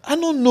 I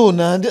don't know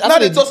now. Now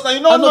they just now you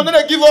don't know. Then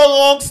they give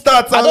all wrong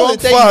stats and wrong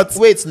facts.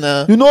 Wait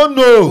now. You don't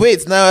know.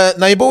 Wait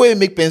now you both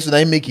make pencil. Now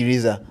you make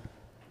eraser.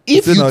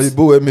 If you say now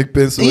you make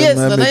pencil, yes,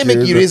 now you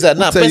make eraser.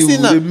 Now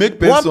person now they make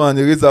pencil and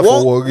eraser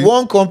for worry.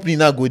 One company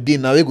now go there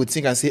now we go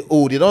think and say,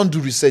 oh, they don't do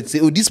research.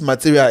 Say, oh, this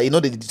material,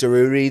 they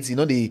deteriorate.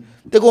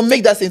 They go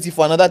make that same thing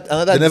for another.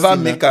 They never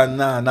make her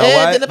now.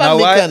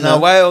 Now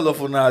why all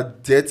of our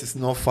debt is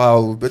not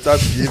foul? Better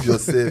behave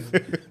yourself.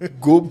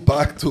 Go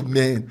back to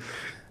men.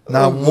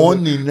 Now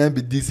warning, then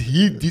be this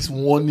heed this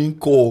warning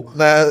call.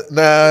 Now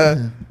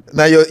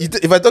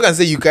if I talk and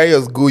say you carry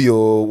us go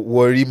your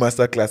worry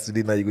master class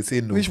today, now you go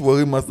say no. Which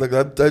worry master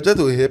class? I try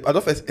to help. I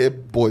don't first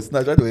help boys. Now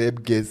I try to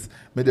help girls.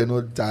 May they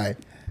not die.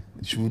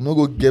 You will not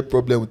go get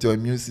problem with your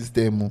immune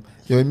system.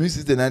 Your immune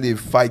system now they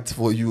fight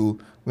for you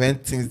when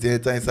things they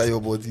enter inside your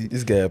body.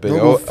 This guy, I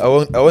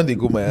want to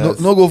go my ass.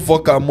 No go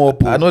fuck am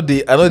up. I know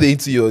they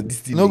into your this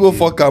thing. No go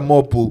fuck am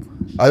up.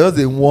 I just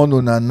a one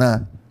on na.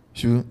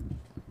 Sure.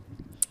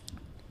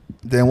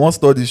 Then one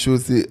study show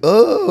say,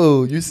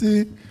 oh, you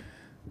see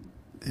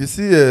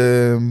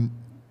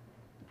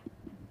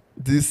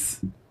this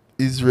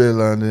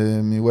Israel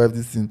and my wife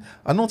this thing.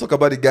 I don't talk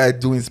about the guy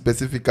doing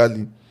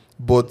specifically,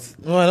 but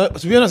no,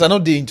 to be honest, I'm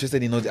not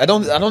interested in it. I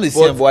don't see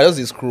him, but I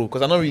just scroll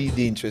because I'm not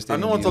really interested. I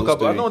don't want to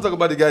talk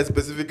about the guy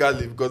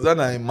specifically because that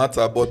ain't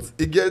matter. But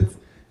it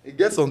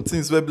gets some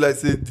things where like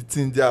say the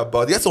thing there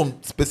about. It gets some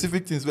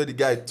specific things where the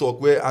guy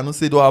talk where I don't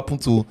say don't happen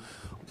to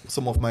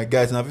some of my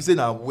guys. And if you say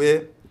now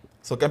where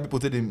some kind of people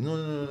tell them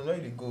no, where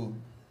they go?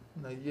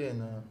 Nah, yeah,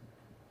 nah.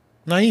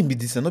 Nah, he be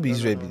this, not be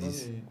Israel be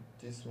this.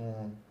 This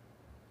one.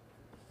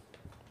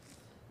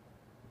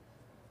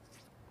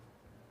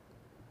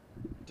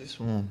 This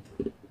one.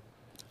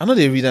 I know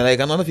they read and like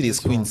I know if they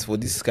squints for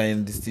this kind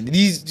of this thing.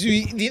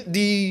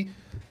 The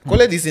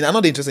call it this thing. I'm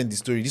not interested in the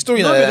story. The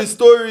story not be the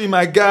story,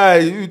 my guy.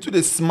 You too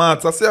the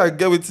smart. I say I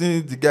get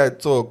within the guy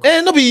talk.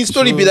 Not be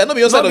story be that. Not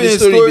be your side of the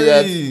story be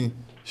that.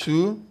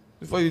 Sure.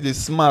 Before you the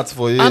smart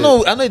for you. I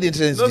know the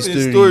interested in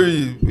the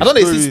story. I don't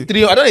see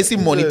 300. I don't see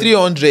money.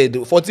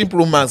 300, 14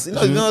 Pro Max.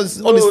 All this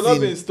thing.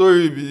 Not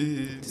story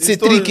be. Say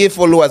 3K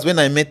followers when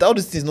I met. All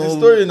these things. No. The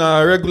story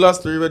na regular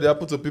story where they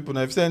happen to people.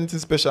 Now if say anything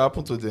special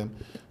happen to them,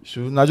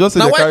 sure. Now just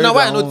say they carry now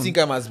why I don't think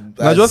I'm as.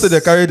 Now just say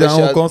they carry their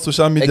own on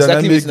social media.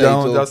 Exactly. Make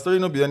down. Their story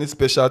not be any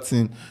special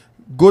thing.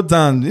 Go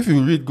down. If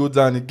you read, go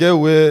down. You get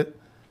where.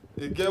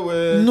 No,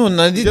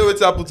 you get what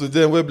happen to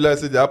them. Where like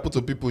say they happen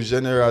to people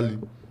generally.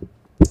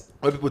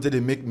 Where people say they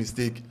make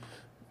mistake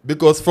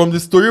because from the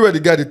story where the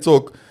guy they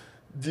talk,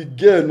 the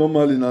girl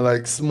normally na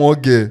like small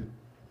girl.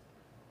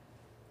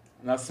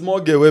 Na small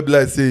girl where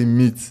like say he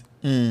meet.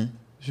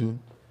 Sure.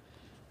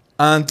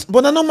 And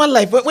but na normal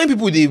life when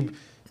people they,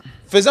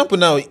 for example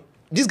now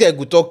this guy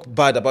go talk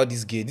bad about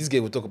this girl. This guy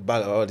go talk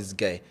bad about this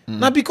guy.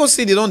 Now because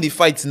say they don't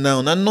fight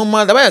now. Na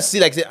normal. That's why I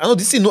see like say I know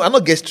this thing. I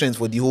not get strength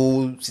for the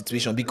whole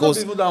situation because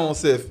people that one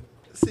self.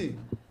 See,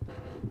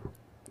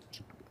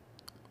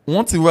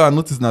 one thing where I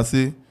notice now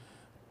say.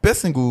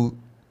 Person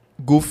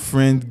go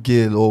friend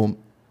girl or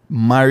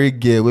marry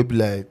girl wey be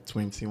like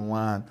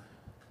 21,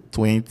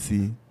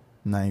 20,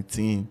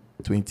 19,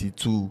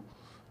 22.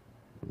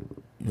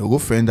 You go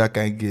friend that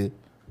kind of girl.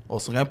 Or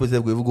some kind of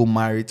person go even go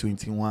marry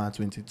 21,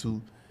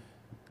 22.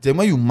 Then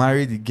when you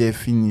marry the girl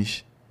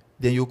finish,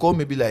 then you call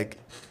maybe like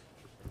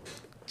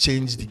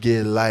change the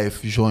girl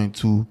life join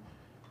to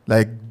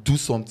like do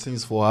some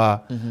things for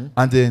her.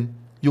 And then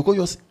you go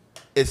just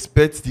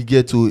expect the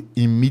girl to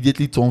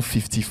immediately turn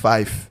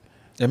 55.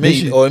 She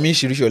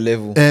reach your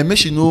level. Make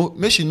she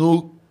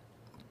know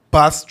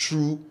pass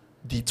through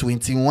the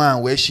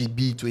 21 where she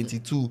be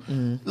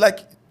 22.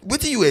 Like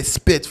what do you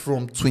expect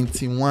from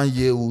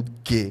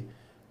 21-year-old girl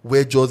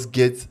where just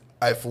get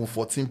iPhone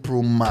 14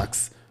 Pro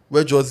Max,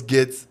 where just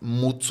get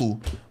moto,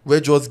 where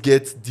just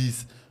get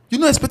this? You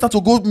don't expect her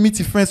to go meet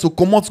your friends, to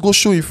come out, to go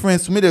show your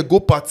friends, to make them go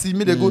party,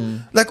 make them go.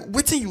 Like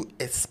what do you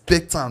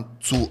expect her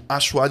to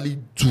actually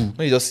do?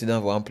 When you just sit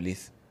down for one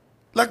place.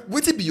 Like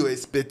what be your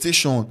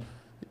expectation?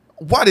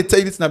 Why they tell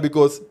you this now?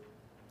 Because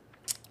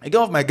I get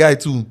off my guy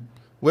too.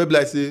 Where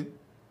like say,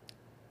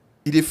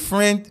 he a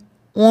friend,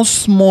 one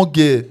small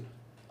girl,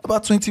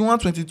 about 21,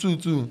 22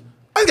 too.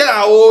 I get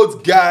an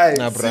old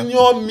guy,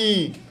 senior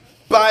me,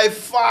 by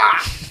far.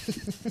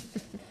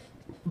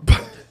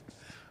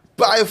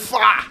 by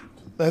far.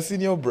 That's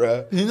senior,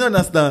 bruh. You don't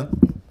understand?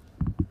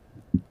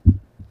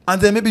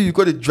 And then maybe you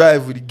got to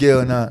drive with the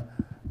girl now.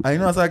 And you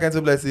know, so I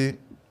can like say,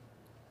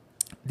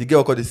 the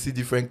girl got to see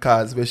different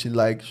cars where she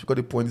got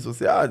the point to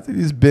say,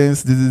 this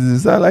Benz,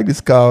 this, I like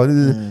this car. You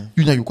know,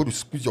 you got to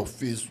squeeze your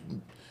face.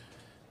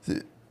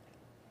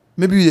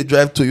 Maybe you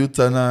drive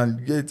Toyota now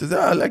and get to say,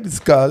 I like this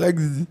car, I like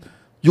this.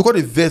 You got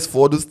a vest for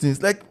all those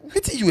things. Like,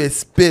 what do you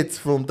expect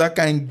from that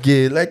kind of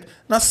girl? Like,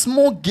 na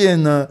small girl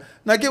na.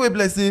 Na girl wey be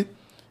like say,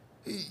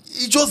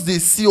 you just they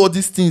see all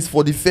these things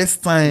for the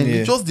first time. Yeah.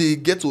 You just they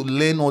get to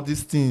learn all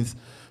these things.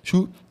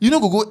 You know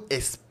go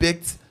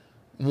expect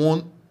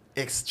one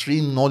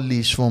extreme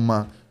knowledge from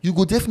her. You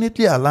go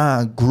definitely allow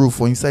her grow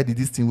for inside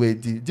this thing where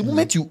it did. The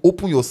moment you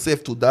open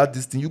yourself to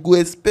this thing, you go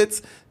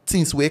expect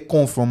things where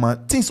come from her.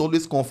 Things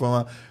always come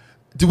from her.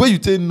 The way you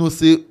tell no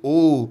say,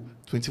 oh,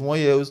 21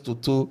 years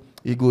Toto,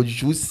 you go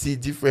you see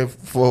different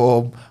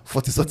from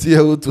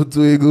 40-something-year-old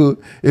Toto. You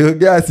go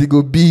guys, you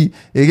go be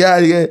a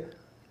guy.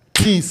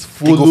 Things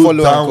follow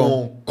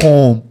down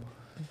come.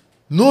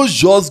 No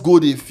just go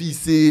the fee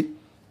say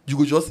you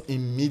go just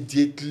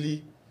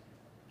immediately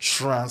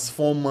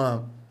transform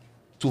her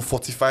to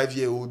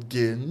 45-year-old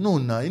girl. No,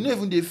 you not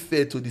even dey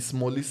fair to the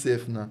smallest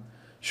self now.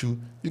 Sure,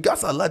 you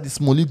guys allow the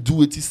smally do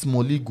what the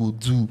smally go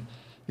do.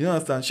 You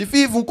understand? She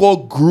feel even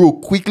call grow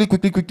quickly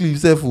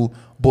yourself,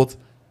 but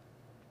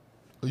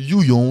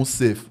you your own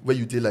self where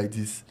you dey like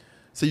this.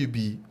 Say you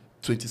be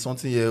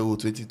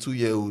 20-something-year-old,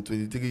 22-year-old,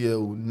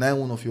 23-year-old. Now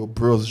one of your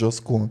bros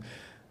just come.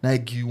 Now I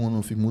give you one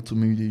of the motor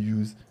maybe they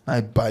use. Now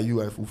I buy you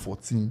iPhone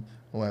 14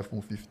 or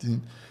iPhone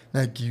 15.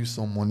 Now I give you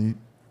some money.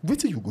 What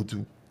do you go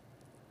do?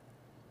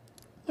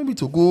 Maybe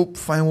to go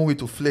find one way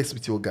to flex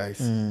with your guys.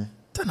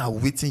 Then are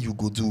waiting you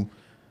go do.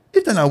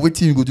 If then are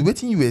waiting you go do,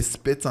 waiting you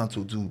expect her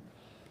to do.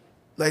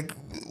 Like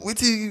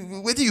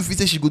waiting you feel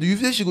say she go do. You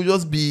feel she go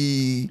just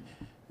be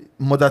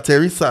Mother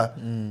Teresa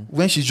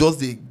when she just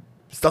they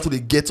start to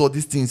get all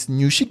these things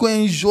new. She go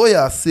enjoy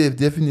herself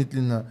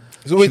definitely now.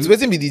 So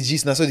waiting be the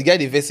gist now. So the guy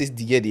the verses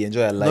the girl they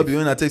enjoy her life. No be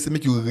when I tell you say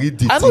make you read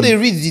the I know they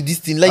read this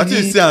thing like I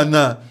think you say her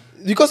now.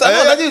 Because I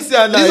know didn't say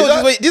her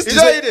now. This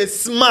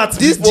is smart.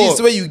 This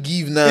gist where you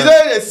give now.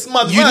 It's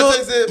smart. You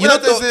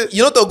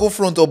not to go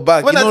front or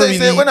back. When I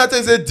tell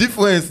you say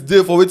difference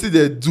there for what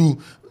they do.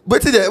 What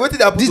did they put to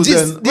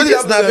them?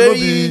 This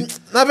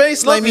na very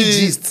slimy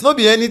gist. Not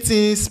be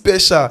anything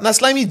special. Na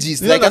slimy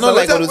gist. Like I don't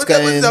like all those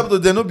kind. What happened to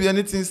them? Not be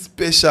anything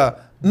special.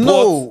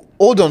 No,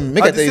 hold on.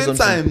 Make I tell you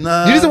something. At the same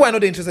time, the reason why I'm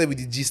not interested with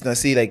the gist now,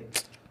 say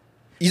like,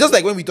 it's just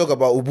like when we talk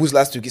about Obus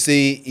last week.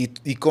 Say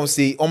it comes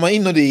say, oh my,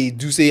 know they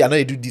do say I know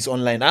they do this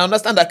online. I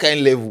understand that kind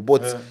of level,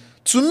 but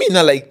to me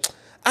now like.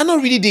 I'm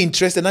not really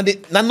interested.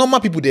 Now normal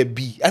people they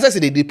be. As I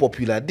said, they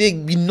popular. They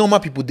be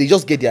normal people. They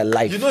just get their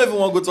life. You don't even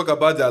want to go talk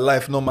about their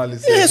life normally.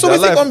 Yeah, so their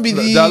life, be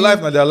their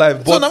life, not their life.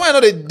 But so now I know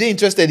they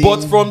interested.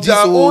 But in from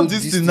their own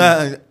this thing,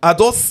 thing. I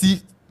don't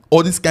see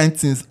all these kind of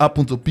things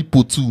happen to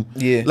people too.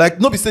 Yeah.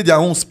 Like not be say their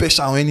own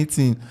special or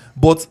anything,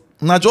 but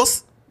not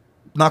just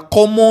na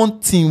common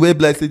thing where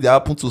like say they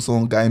happen to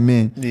some guy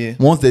men. Yeah.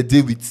 Once they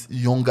deal with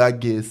younger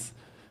girls,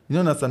 you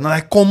know understand? Na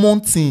like common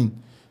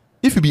thing.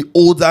 If you be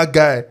older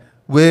guy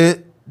where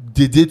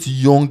they date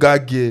younger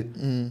girl,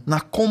 na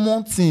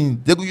common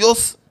thing. You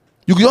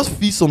could just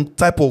feel some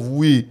type of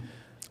way.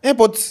 Yeah,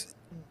 but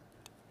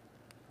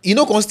you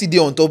know, constantly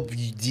on top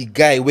the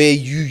guy where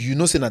you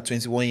know say na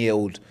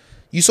 21-year-old.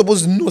 You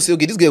supposed to know say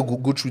okay, this guy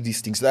go through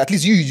these things. Like, at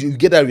least you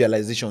get that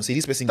realization. Say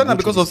this person. That's not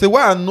because of say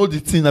why I know the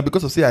thing. Not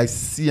because of say I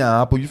see am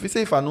happen. If you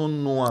say if I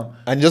don't know am,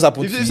 and it just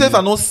happen. If you say if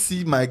I don't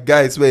see my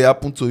guys where it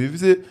happen to, if you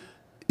say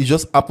it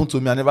just happened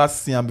to me, I never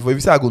see him before. If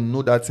you say I go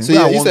know that thing, so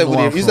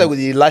you said with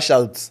the lash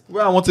out.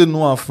 Where I want to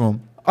know him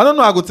from. I don't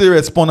know. I go to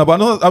respond, but I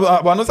know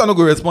I no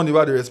go respond if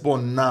I dey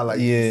respond now like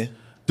this.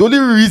 The only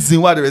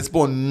reason why they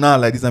respond now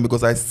like this is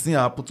because I see it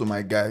happen to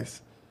my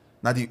guys.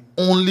 Now the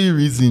only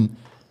reason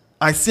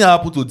I see it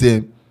happen to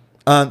them,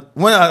 and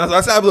when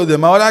I see it happen to them,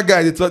 my other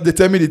guys they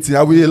tell me the thing,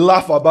 I will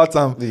laugh about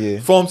them. Yeah.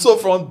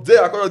 From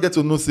there I can get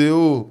to know say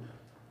oh,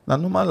 na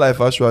normal life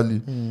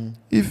actually.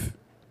 If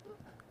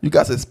you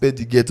guys expect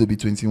the girl to be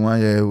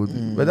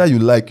 21-year-old. Whether you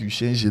like, you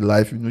change your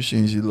life, you no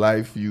change your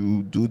life,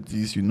 you do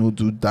this, you no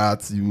do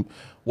that, you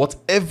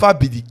whatever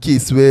be the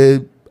case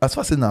where as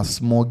far as saying a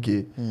small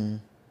girl,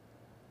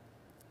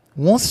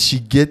 once she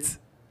gets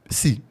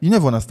you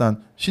never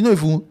understand. She no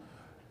even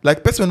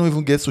like person don't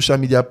even get social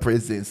media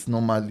presence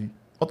normally.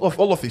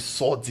 All of a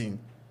sudden,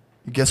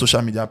 you get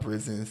social media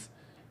presence.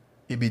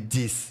 It be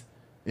this,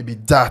 it be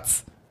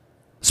that.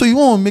 So you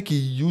want to make it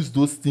use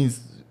those things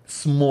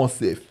small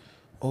safe.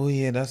 Oh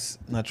yeah, that's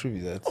not true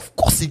with that. Of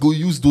course he go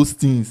use those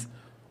things.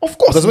 Of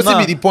course. That's supposed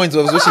to be the point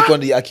of which he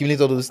can accumulate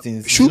all those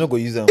things. You not go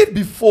use them. If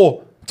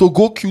before to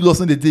go curious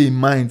in the day in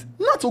mind.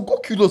 Not to go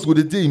curious go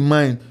the day in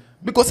mind.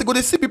 Because they go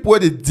to see people where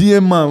they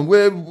DM man,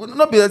 where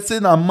not be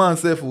saying a man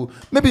self,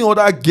 maybe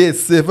other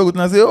guests self, where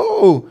go say,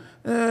 oh,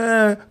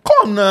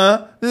 come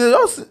now.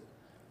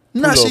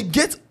 Now she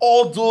get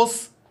all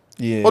those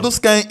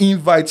kind of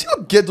invites. She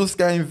don't get those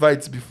kind of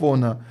invites before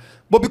now.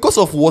 But because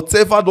of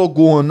whatever don't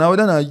go on now,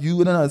 whether not you,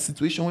 whether not a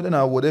situation, whether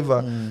not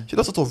whatever, she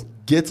just sort of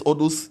get all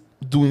those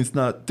doings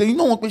now. Then you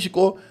know what way she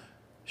call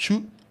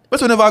shoot.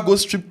 But whenever I go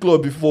strip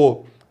club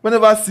before,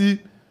 whenever I see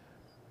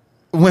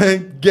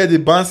when get the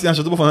bouncy and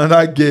shut up for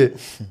another girl,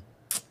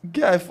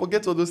 I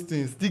forget all those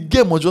things. The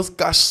girl must just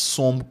catch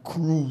some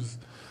cruise.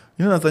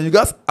 You know what I'm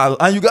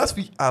saying? You guys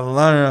feel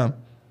alarm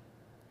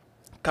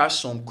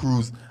catch some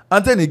cruise.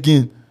 And then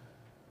again,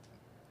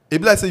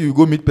 if like say you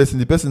go meet person,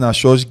 the person na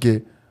church girl,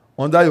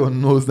 under your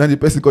nose, then the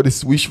person got the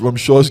switch from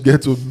church girl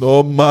to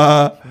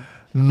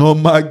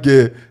normal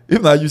girl.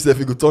 If na you sef,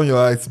 you go turn your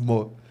eyes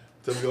more.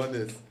 To be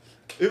honest,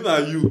 if na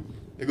you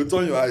go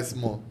turn your eyes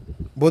more.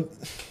 But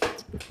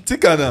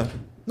think na.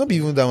 Not be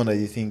even that one that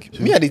you think.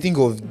 Me, I dey think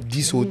of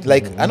this whole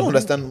like I don't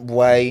understand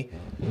why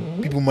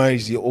people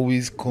marriage they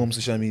always come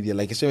social media,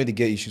 like especially when they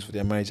get issues for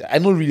their marriage. I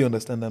don't really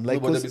understand them.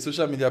 Like, no, but there be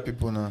social media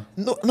people now.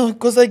 No,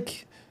 because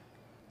like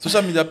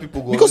social media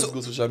people go because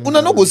always go social media.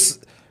 Una no go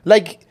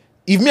like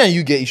if me and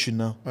you get issue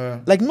now, Yeah.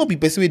 like not be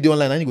person wey dey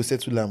online and you go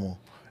settle am more.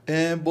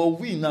 But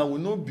we now will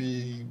not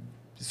be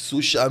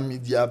social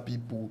media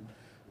people.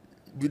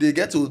 We they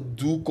get to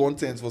do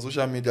content for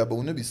social media, but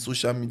we not be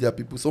social media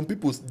people. Some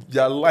people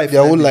their whole life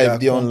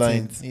they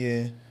online.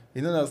 Yeah.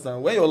 You don't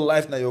understand. When your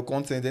life now your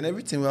content, then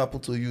everything will happen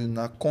to you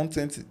now.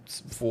 Content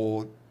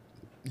for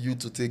you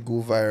to take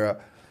go viral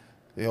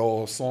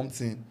or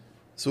something.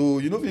 So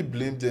you know we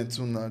blame them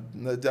too now.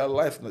 Their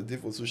life now they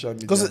for social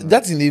media. Because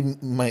that's in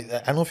my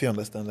I don't know if you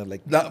understand that.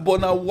 Like now,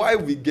 but now why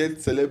we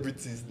get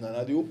celebrities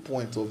now? The whole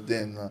point of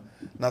them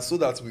now so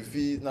that we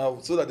feel now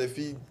so that they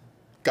feel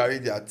carry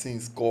their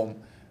things come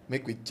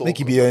make we talk. Make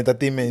it be your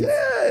entertainment.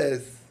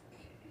 Yes.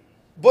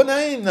 But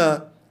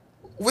now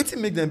wetin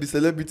make them be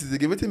celebrities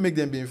again? Wetin make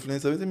them be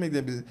influencers? Wetin make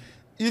them be?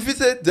 If you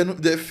say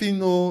they feel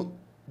no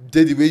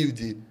dey the way you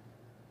did,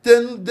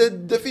 then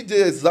they feel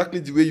dey exactly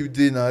the way you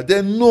did now.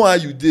 They know how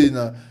you did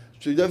now.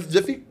 So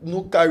they feel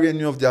no carry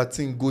any of their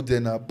thing go there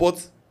now.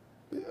 But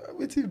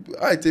wetin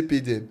I take pay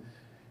them?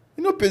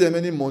 You no pay them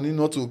any money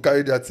not to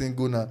carry their thing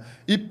go now.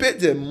 You pay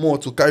them more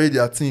to carry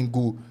their thing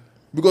go.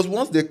 Because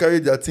once they carry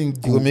their thing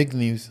go, You go make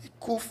news. it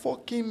go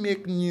fucking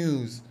make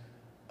news.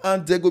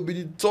 And they go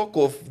be the talk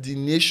of the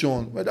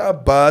nation, whether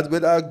bad,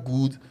 whether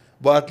good,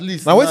 but at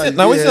least Now waiting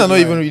I don't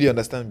even man. really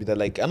understand be that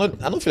like I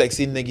don't feel like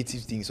saying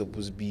negative things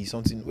supposed to be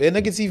something where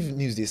negative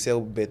news they sell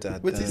better.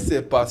 Wetin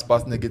say pass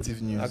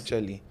negative news.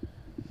 Actually.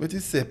 Wetin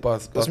say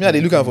pass. Because me I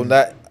dey look at from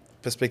that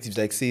perspective,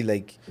 like say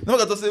like No,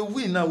 I say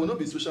we now will not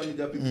be social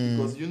media people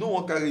because you no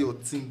want carry your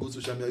thing go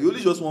social media. You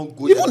only just want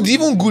go.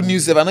 even good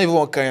news if I don't even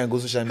want carry and go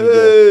social media.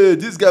 Hey,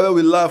 this guy where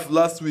we laugh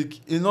last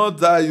week, he not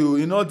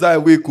die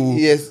wake oh.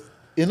 Yes.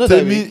 You know Tell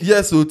that me week.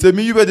 yes oh. Tell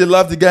me you where they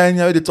laugh the guy and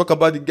where they talk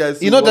about the guy.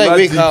 So, You know that Ola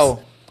wake Dips, how?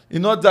 You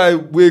know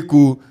that wake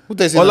oh. Who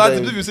tell you say you Ola not die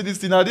Dips, wake? if you see this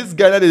thing now, this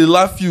guy that they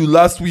laugh you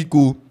last week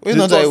oh. Why you They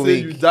not talk die say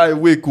wake? you die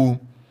wake oh.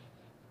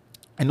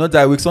 You know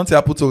that wake something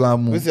happen to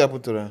Ramu. What's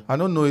happened to her? I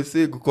don't know. He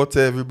say go cut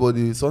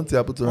everybody. Something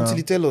happen to Until Ramu.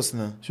 you tell us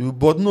now.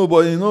 But no,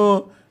 but you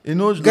know, Guy,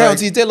 like,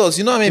 until you tell us,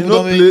 you know how many you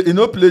people know don't play, you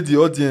know play the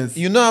audience.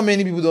 you know how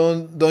many people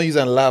don't use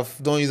and laugh,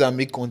 don't use and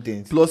make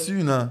content. Plus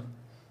you now.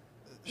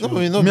 No,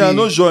 Me, no I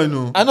no join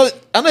no. I don't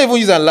even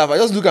use and laugh. I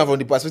just look at from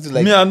the perspective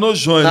like Me, I no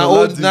join. now no,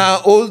 old that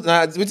now old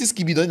now wetin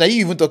Skibby don now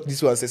you even talk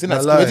this one say Na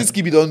na lie. wetin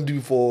Skibby don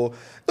do for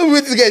no be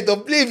wetin guy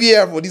don play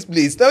VR for this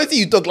place na wetin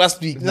you talk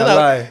last week Na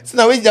lie. so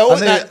na wetin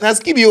na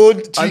Skibby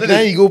old trick na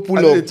you go pull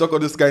I know they up talk all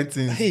those kind of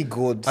things. hey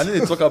God I know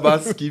they talk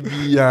about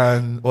Skibby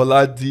and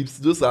Ola Dips.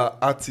 Those are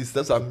artists.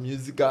 Those are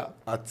musical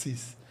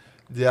artists.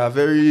 They are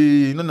very,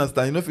 you don't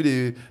understand. You know if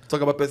they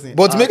talk about person.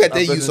 but make I and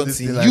tell you person this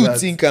something thing like you that.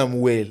 think I'm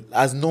well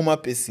as normal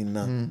person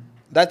now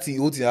that thing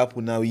whole thing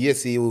happen now you hear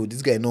say oh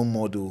this guy no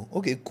model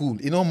okay cool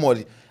he no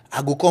model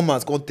I go come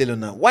out come tell you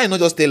now why you not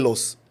just tell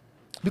us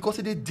Because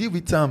they deal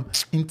with them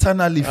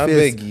internally I first.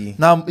 beg you.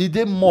 Now, if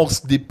they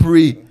mosque, they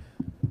pray.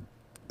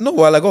 no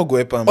well like God go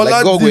help am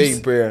like God go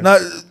in prayer Now,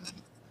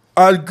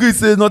 I agree.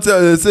 Say not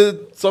say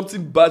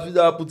something bad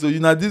will happen to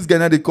you. Now, this guy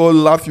now they call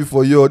laugh you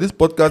for you. This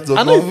podcast does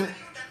I not. know even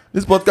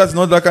This podcast is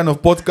not that kind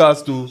of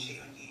podcast, too.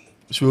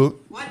 Sure.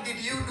 What did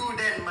you do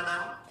then,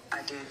 madam?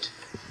 I did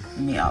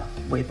me up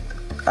with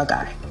a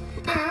guy.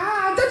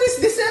 That is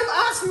the same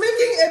as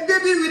making a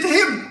baby with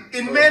him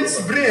in man's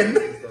brain.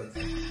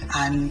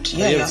 And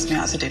yeah, he asked me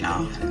out to dinner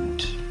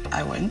and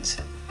I went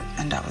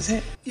and that was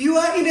it. You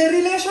are in a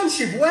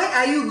relationship. Why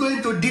are you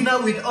going to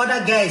dinner with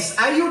other guys?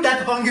 Are you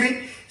that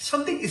hungry?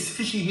 Something is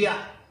fishy here.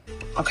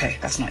 Okay,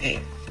 that's not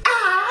it.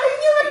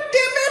 You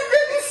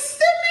babies.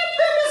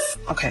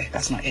 Okay,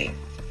 that's not it.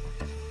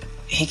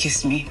 He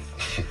kissed me,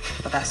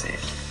 but that's it.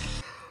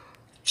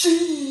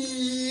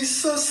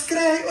 Jesus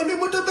Christ, on the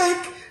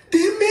motorbike, they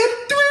made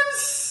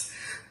twins.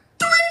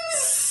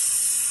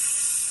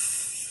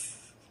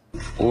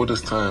 All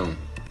this time,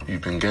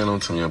 you've been getting on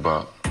to me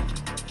about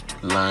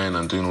lying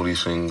and doing all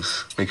these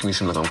things, making me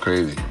seem like I'm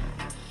crazy.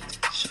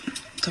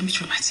 Don't be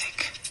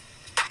dramatic.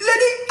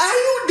 Lady, are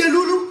you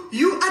Delulu?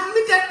 You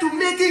admitted to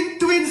making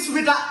twins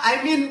with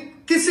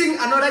kissing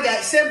another guy,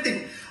 same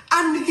thing.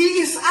 And he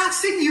is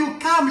asking you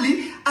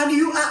calmly, and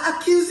you are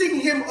accusing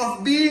him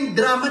of being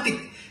dramatic.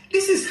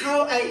 This is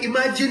how I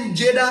imagine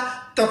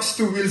Jada talks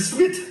to Will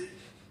Smith.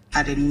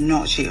 I did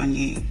not cheat on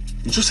you.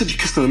 You just said you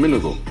kissed him a minute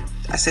ago.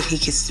 I said he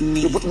kissed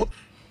me. What?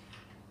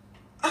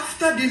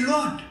 After the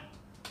Lord,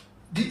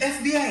 the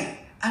FBI,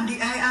 and the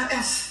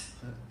IRS,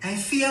 I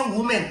fear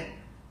women.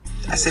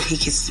 I said he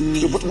kissed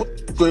me.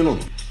 What's going on?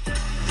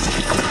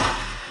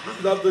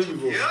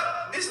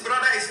 This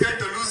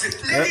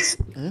Ladies,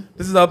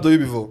 This is happened to you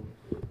before.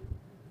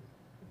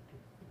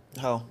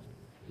 How?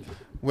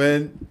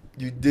 When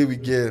you date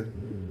with girl,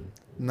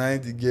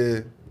 night the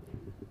girl,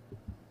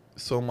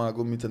 somehow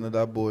go meet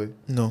another boy.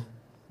 No.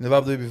 Never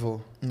happened to you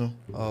before. No.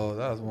 Oh,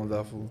 that's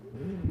wonderful.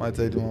 Might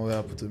tell you the one what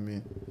happened to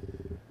me.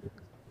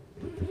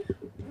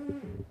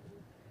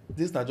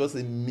 This not just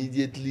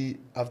immediately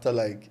after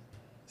like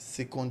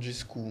secondary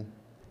school.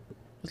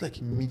 It's like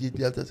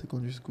immediately after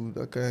secondary school.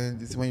 That kind.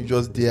 This is when you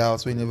just day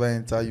house when you never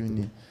enter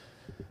uni.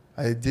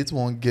 I date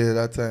one girl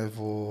that time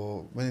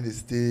for when they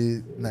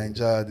stay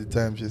Nigeria at the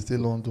time. She stay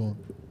London.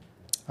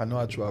 I know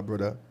her through her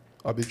brother.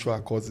 I'll be through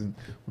her cousin.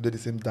 We did the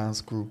same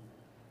dance crew.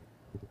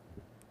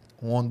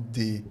 One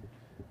day,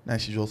 now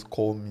she just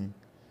called me.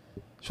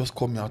 She just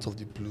called me out of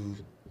the blue.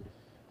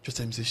 Just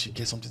tell me say she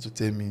get something to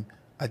tell me.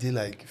 I did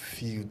like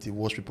feel they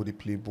watch people they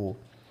play ball.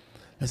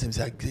 Just tell me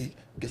say I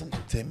get something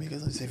to tell me. Get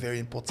something to say very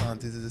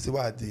important. They say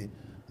what are they?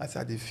 I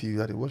said I did feel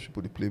that they watch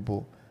people they play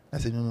ball. I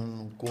said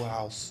no, go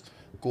house.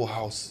 Go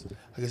house.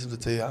 I get something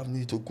to tell you. I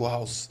need to go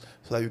house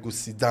so that you go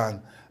sit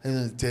down. I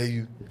need to tell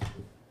you.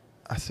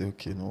 I said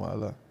okay, no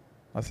wala.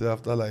 I said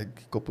after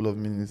like a couple of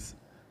minutes,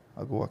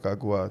 I go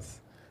out.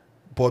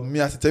 But me,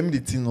 as you tell me the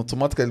thing,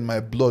 automatically my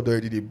blood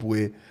already the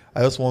boy.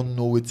 I just want to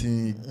know what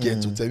thing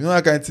get to tell me. You know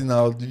that kind of thing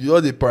now.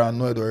 You're the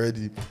paranoid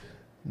already.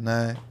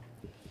 Now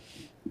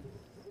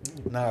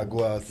I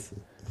go out.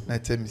 Now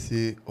tell me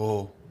say,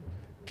 oh,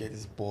 get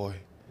this boy.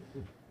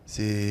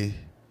 Say,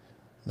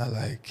 not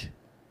like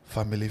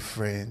family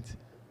friend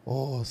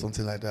or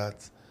something like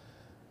that.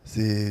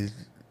 Say,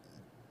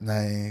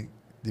 now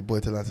the boy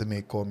tell her say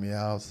may call me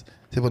house.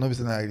 Say, but not be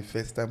saying like the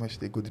first time when she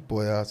go the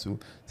boy house. So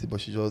say, but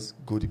she just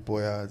go the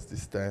boy house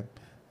this time.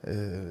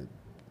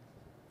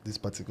 This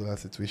particular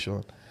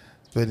situation.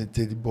 So when they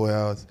take the boy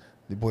out,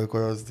 the boy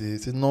calls the.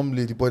 Say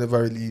normally the boy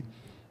never really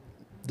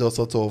does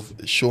sort of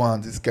show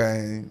and this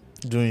guy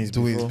Doing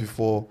it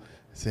before.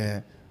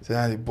 Say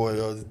now the boy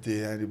was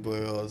there and the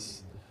boy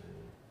was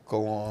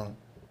go on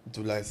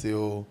to like say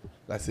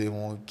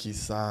one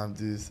kiss and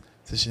this.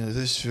 So she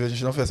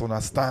not first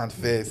understand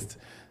first.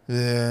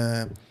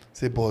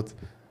 Say but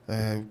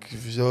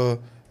if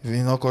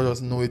you not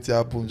just know what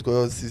happen, you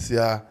just see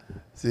her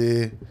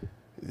say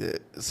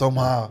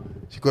somehow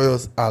she could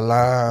just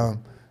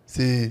alarm.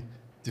 Say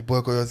the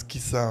boy could just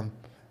kiss him.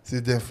 Say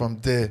then from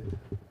there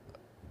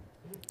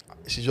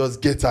she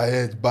just gets her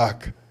head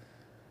back.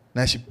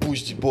 Now she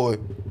push the boy.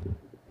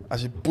 As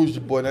she push the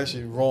boy, then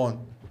she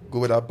run, go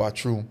with that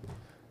bathroom.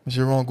 When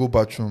she run, go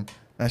bathroom.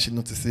 Then she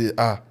notice say,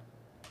 her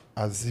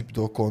zip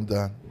door come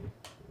down.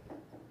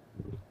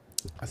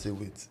 I say,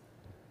 wait.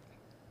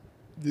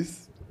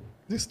 This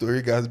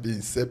story has been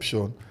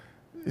Inception.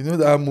 You know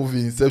that movie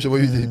Inception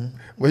where you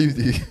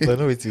did I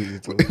know it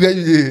is. where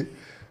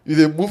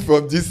you move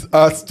from this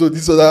house to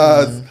this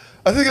other house.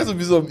 I think it has to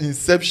be some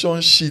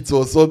Inception shit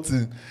or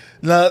something.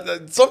 Now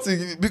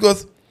something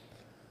because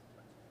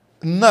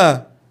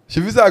she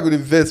feels like I go the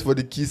verse for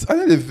the kiss. I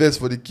need the verse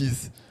for the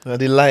kiss.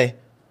 They lie.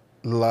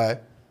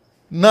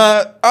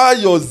 Now how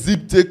your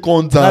zip take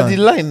on down? Now the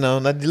lie now.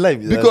 Now the lie.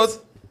 Because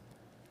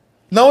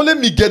now only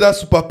me get that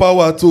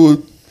superpower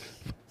to.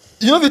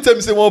 You know if you tell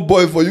me say one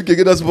boy for you can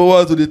get that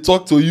superpower to they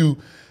talk to you,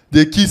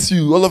 they kiss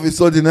you, all of a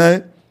sudden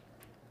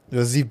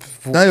your zip.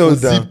 Now your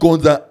zip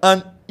comes down,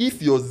 and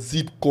if your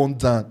zip comes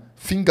down,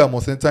 finger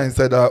must enter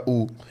inside that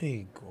hole.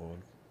 Hey God.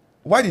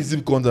 Why the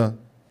zip come down?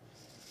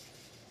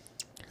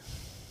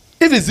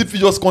 If the zip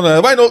just come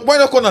down, why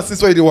not come down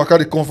since where they walk out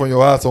they come from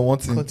your house or one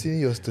thing? Continue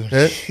your story.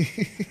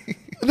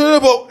 No,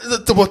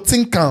 but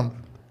think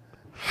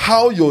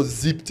how your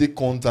zip take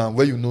come down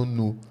where you don't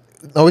know.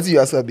 Now what do you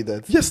ask her be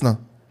that? Yes, now.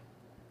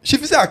 She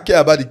feel say I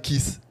care about the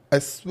kiss. I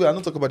swear I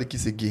don't talk about the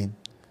kiss again.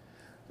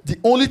 The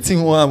only thing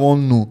I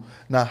want to know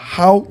now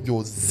how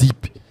your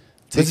zip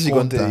take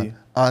come down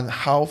and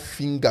how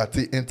finger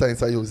take enter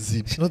inside your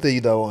zip. She not tell you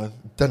that one.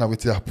 Then I will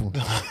happen.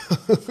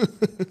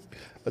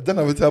 Then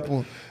I will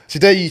happen. She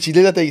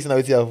later tell you now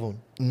what happen.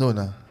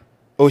 No.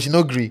 Oh, she no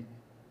agree.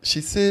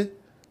 She say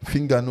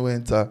finger no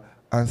enter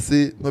and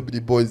say not be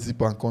the boy zip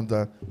and come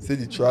down. Say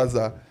the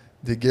trouser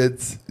they get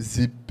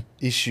zip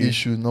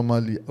issue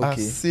normally. Okay. I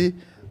say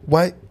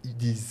why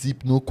the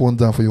zip no come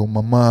down for your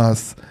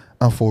mama's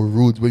and for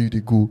road where you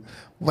dey go?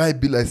 Why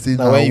be like say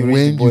now when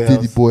you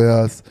did the boy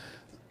house?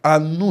 I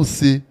know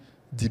say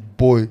the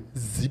boy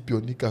zip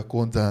your knicker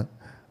come down,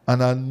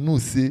 and I know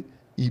say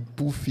he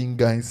put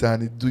finger inside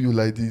and he do you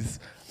like this,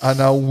 and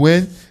now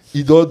when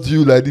he don't do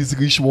you like this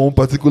reach one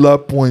particular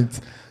point,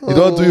 he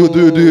don't do you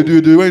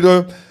when you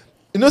don't,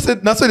 you know say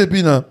that's what they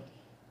be now.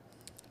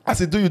 I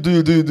say do you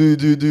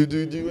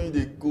when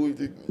they go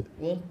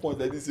one point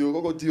like this, you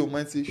go to your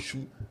mind say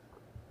shoot.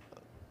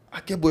 I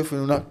get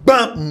boyfriend now,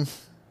 bam.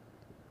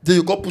 Then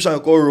you go push and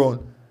you go run.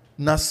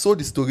 Now so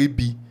the story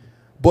be,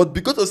 but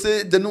because of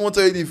say they don't want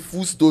to tell you the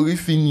full story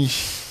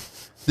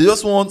finish, they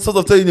just want sort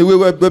of tell you in a way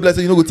where like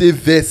say you know go take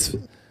verse.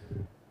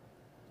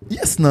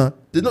 Yes, now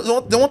they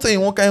want tell you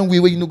in one kind of way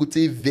where you know go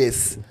take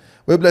verse.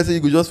 Where like say you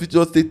go just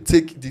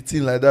take the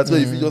thing like that, so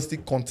if you just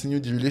still continue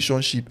the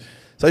relationship.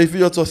 So if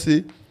you just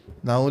say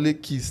Now only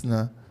kiss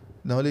now.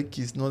 Now only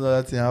kiss, no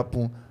other thing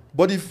happen.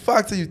 But the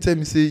fact that you tell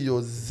me say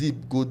your zip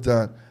go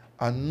down,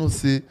 I know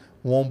say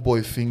one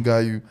boy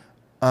finger you,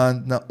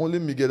 and now only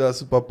me get that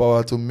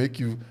superpower to make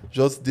you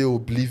just dey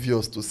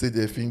oblivious to say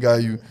they finger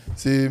you.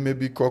 Say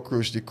maybe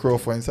cockroach they crawl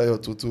for inside your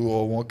tutu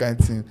or one kind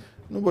thing.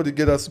 Nobody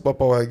get that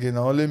superpower again.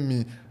 Now only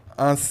me.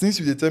 And since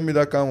you dey tell me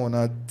that kind of one,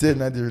 I dare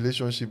not the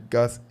relationship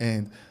gas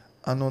end.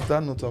 And on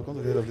that note, I'll come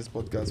to the end of this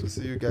podcast. We'll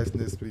see you guys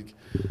next week.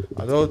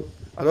 I don't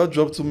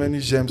drop too many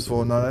gems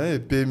for now. They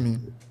pay me.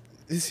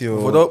 This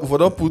your For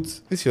that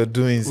put this your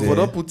doings. for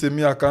that put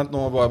me account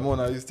number, but more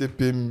now you still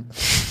pay me.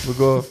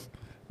 because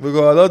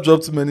I don't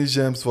drop too many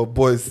gems for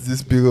boys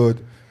this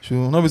period. Should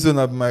not be saying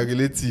that my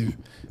relative.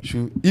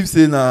 Should if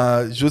say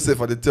na Joseph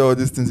for the tell all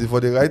these things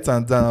before they write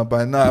and down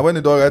by now when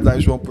they don't write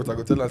and you won't put I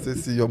go tell her say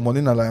see your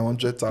money na like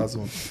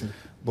 100,000.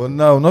 But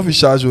now not be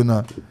charge you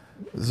now.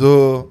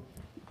 So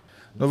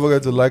don't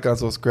forget to like and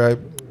subscribe.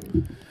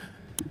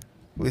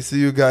 We'll see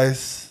you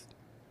guys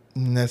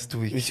next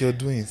week. It's your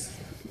doings.